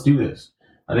 Let's do this.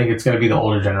 I think it's going to be the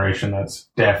older generation that's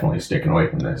definitely sticking away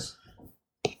from this.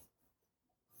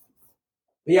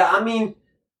 Yeah, I mean,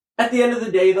 at the end of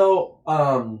the day, though,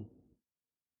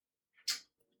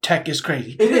 tech is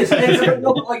crazy. It is. And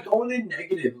going in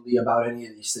negatively about any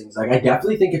of these things. I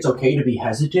definitely think it's okay to be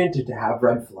hesitant and to have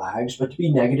red flags, but to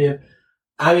be negative.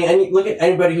 I mean, look at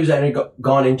anybody who's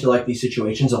gone into these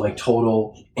situations of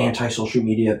total anti-social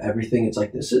media of everything. It's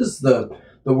this is the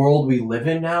world we live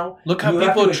in now. Look how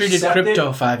people treated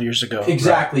crypto 5 years ago.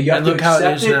 Exactly. Right? You have to look how it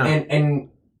accept is now. And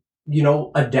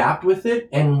adapt with it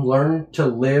and learn to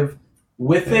live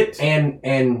with it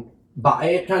and buy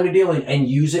it kind of deal and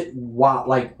use it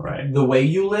the way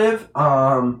you live.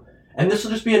 And this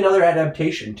will just be another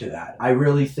adaptation to that. I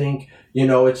really think,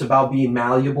 it's about being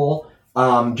malleable.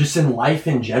 Just in life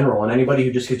in general, and anybody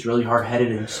who just gets really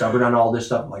hard-headed and stubborn on all this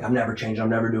stuff, I'm never changing, I'm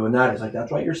never doing that. It's that's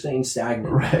why you're staying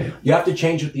stagnant. Right. You have to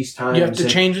change with these times. You have to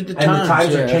change with the times. And the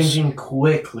times are changing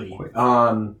quickly.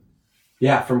 From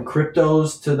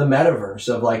cryptos to the metaverse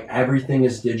of everything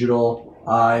is digital,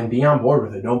 and be on board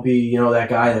with it. Don't be, that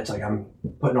guy that's I'm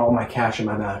putting all my cash in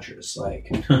my mattress.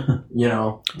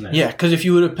 Yeah, because if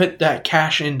you would have put that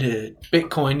cash into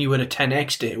Bitcoin, you would have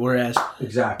 10x'd it. Whereas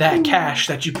that cash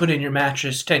that you put in your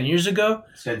mattress 10 years ago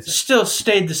still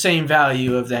stayed the same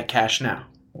value of that cash now.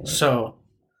 Right. So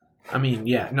I mean,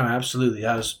 yeah, no, absolutely.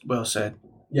 That was well said.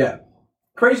 Yeah.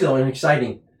 Crazy though and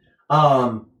exciting.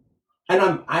 And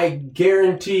I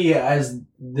guarantee as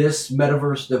this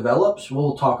metaverse develops,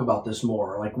 we'll talk about this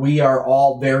more. Like, we are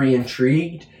all very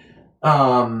intrigued.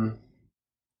 Beyond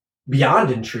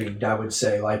intrigued, I would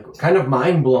say. Like, kind of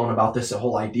mind blown about this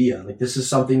whole idea. Like, this is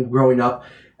something growing up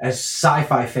as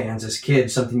sci-fi fans, as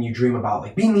kids, something you dream about.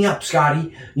 Like, beam me up,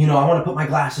 Scotty. You know, I want to put my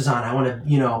glasses on. I want to,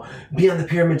 you know, be on the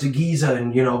pyramids of Giza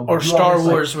and, you know. Or Star this,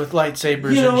 Wars with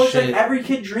lightsabers you know, and it's shit. like every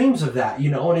kid dreams of that, you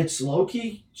know, and it's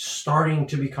low-key starting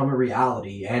to become a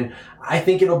reality. And I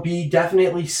think it'll be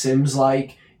definitely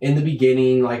Sims-like in the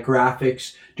beginning, like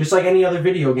graphics, just like any other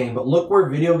video game. But look where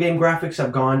video game graphics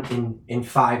have gone in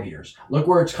 5 years. Look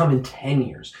where it's come in 10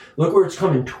 years. Look where it's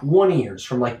come in 20 years,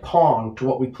 from like Pong to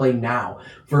what we play now,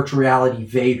 virtual reality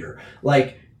Vader.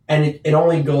 Like, and it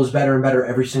only goes better and better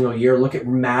every single year. Look at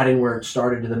Madden, where it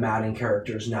started, to the Madden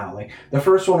characters now. Like, the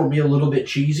first one will be a little bit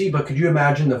cheesy, but could you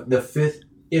imagine the fifth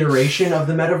iteration of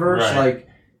the metaverse? Right. Like,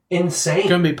 insane.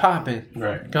 Gonna be popping.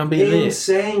 Right. Gonna be lit.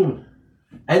 Insane.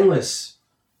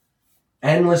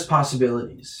 Endless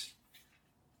possibilities.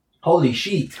 Holy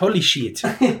shit. Holy shit.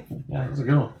 Yeah, that was a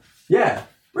good one. Yeah.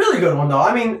 Really good one, though.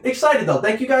 I mean, excited, though.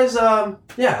 Thank you, guys.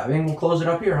 Yeah, I mean, we'll close it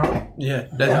up here, huh? Yeah,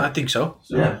 Yeah. I think so.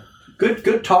 Yeah.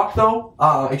 Good talk, though.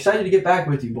 Excited to get back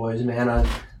with you boys, man. I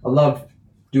love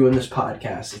doing this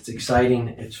podcast. It's exciting.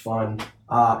 It's fun.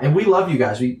 And we love you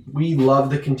guys. We love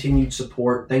the continued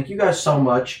support. Thank you guys so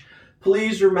much.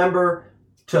 Please remember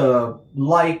to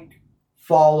like,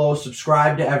 follow,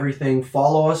 subscribe to everything.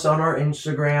 Follow us on our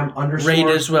Instagram. _ Rate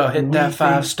as well. Hit we that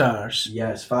 5 think- stars.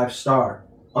 Yes, 5-star.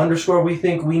 _ we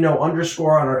think we know _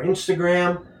 on our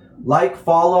Instagram. Like,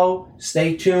 follow,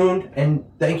 stay tuned, and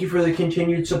thank you for the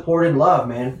continued support and love,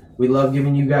 man. We love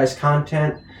giving you guys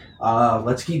content.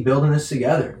 Let's keep building this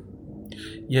together.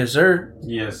 Yes, sir.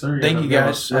 Yes, sir. Thank you,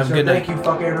 guys. Have a good night. Thank you,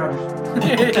 fuck Aaron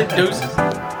Rodgers.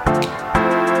 Deuces.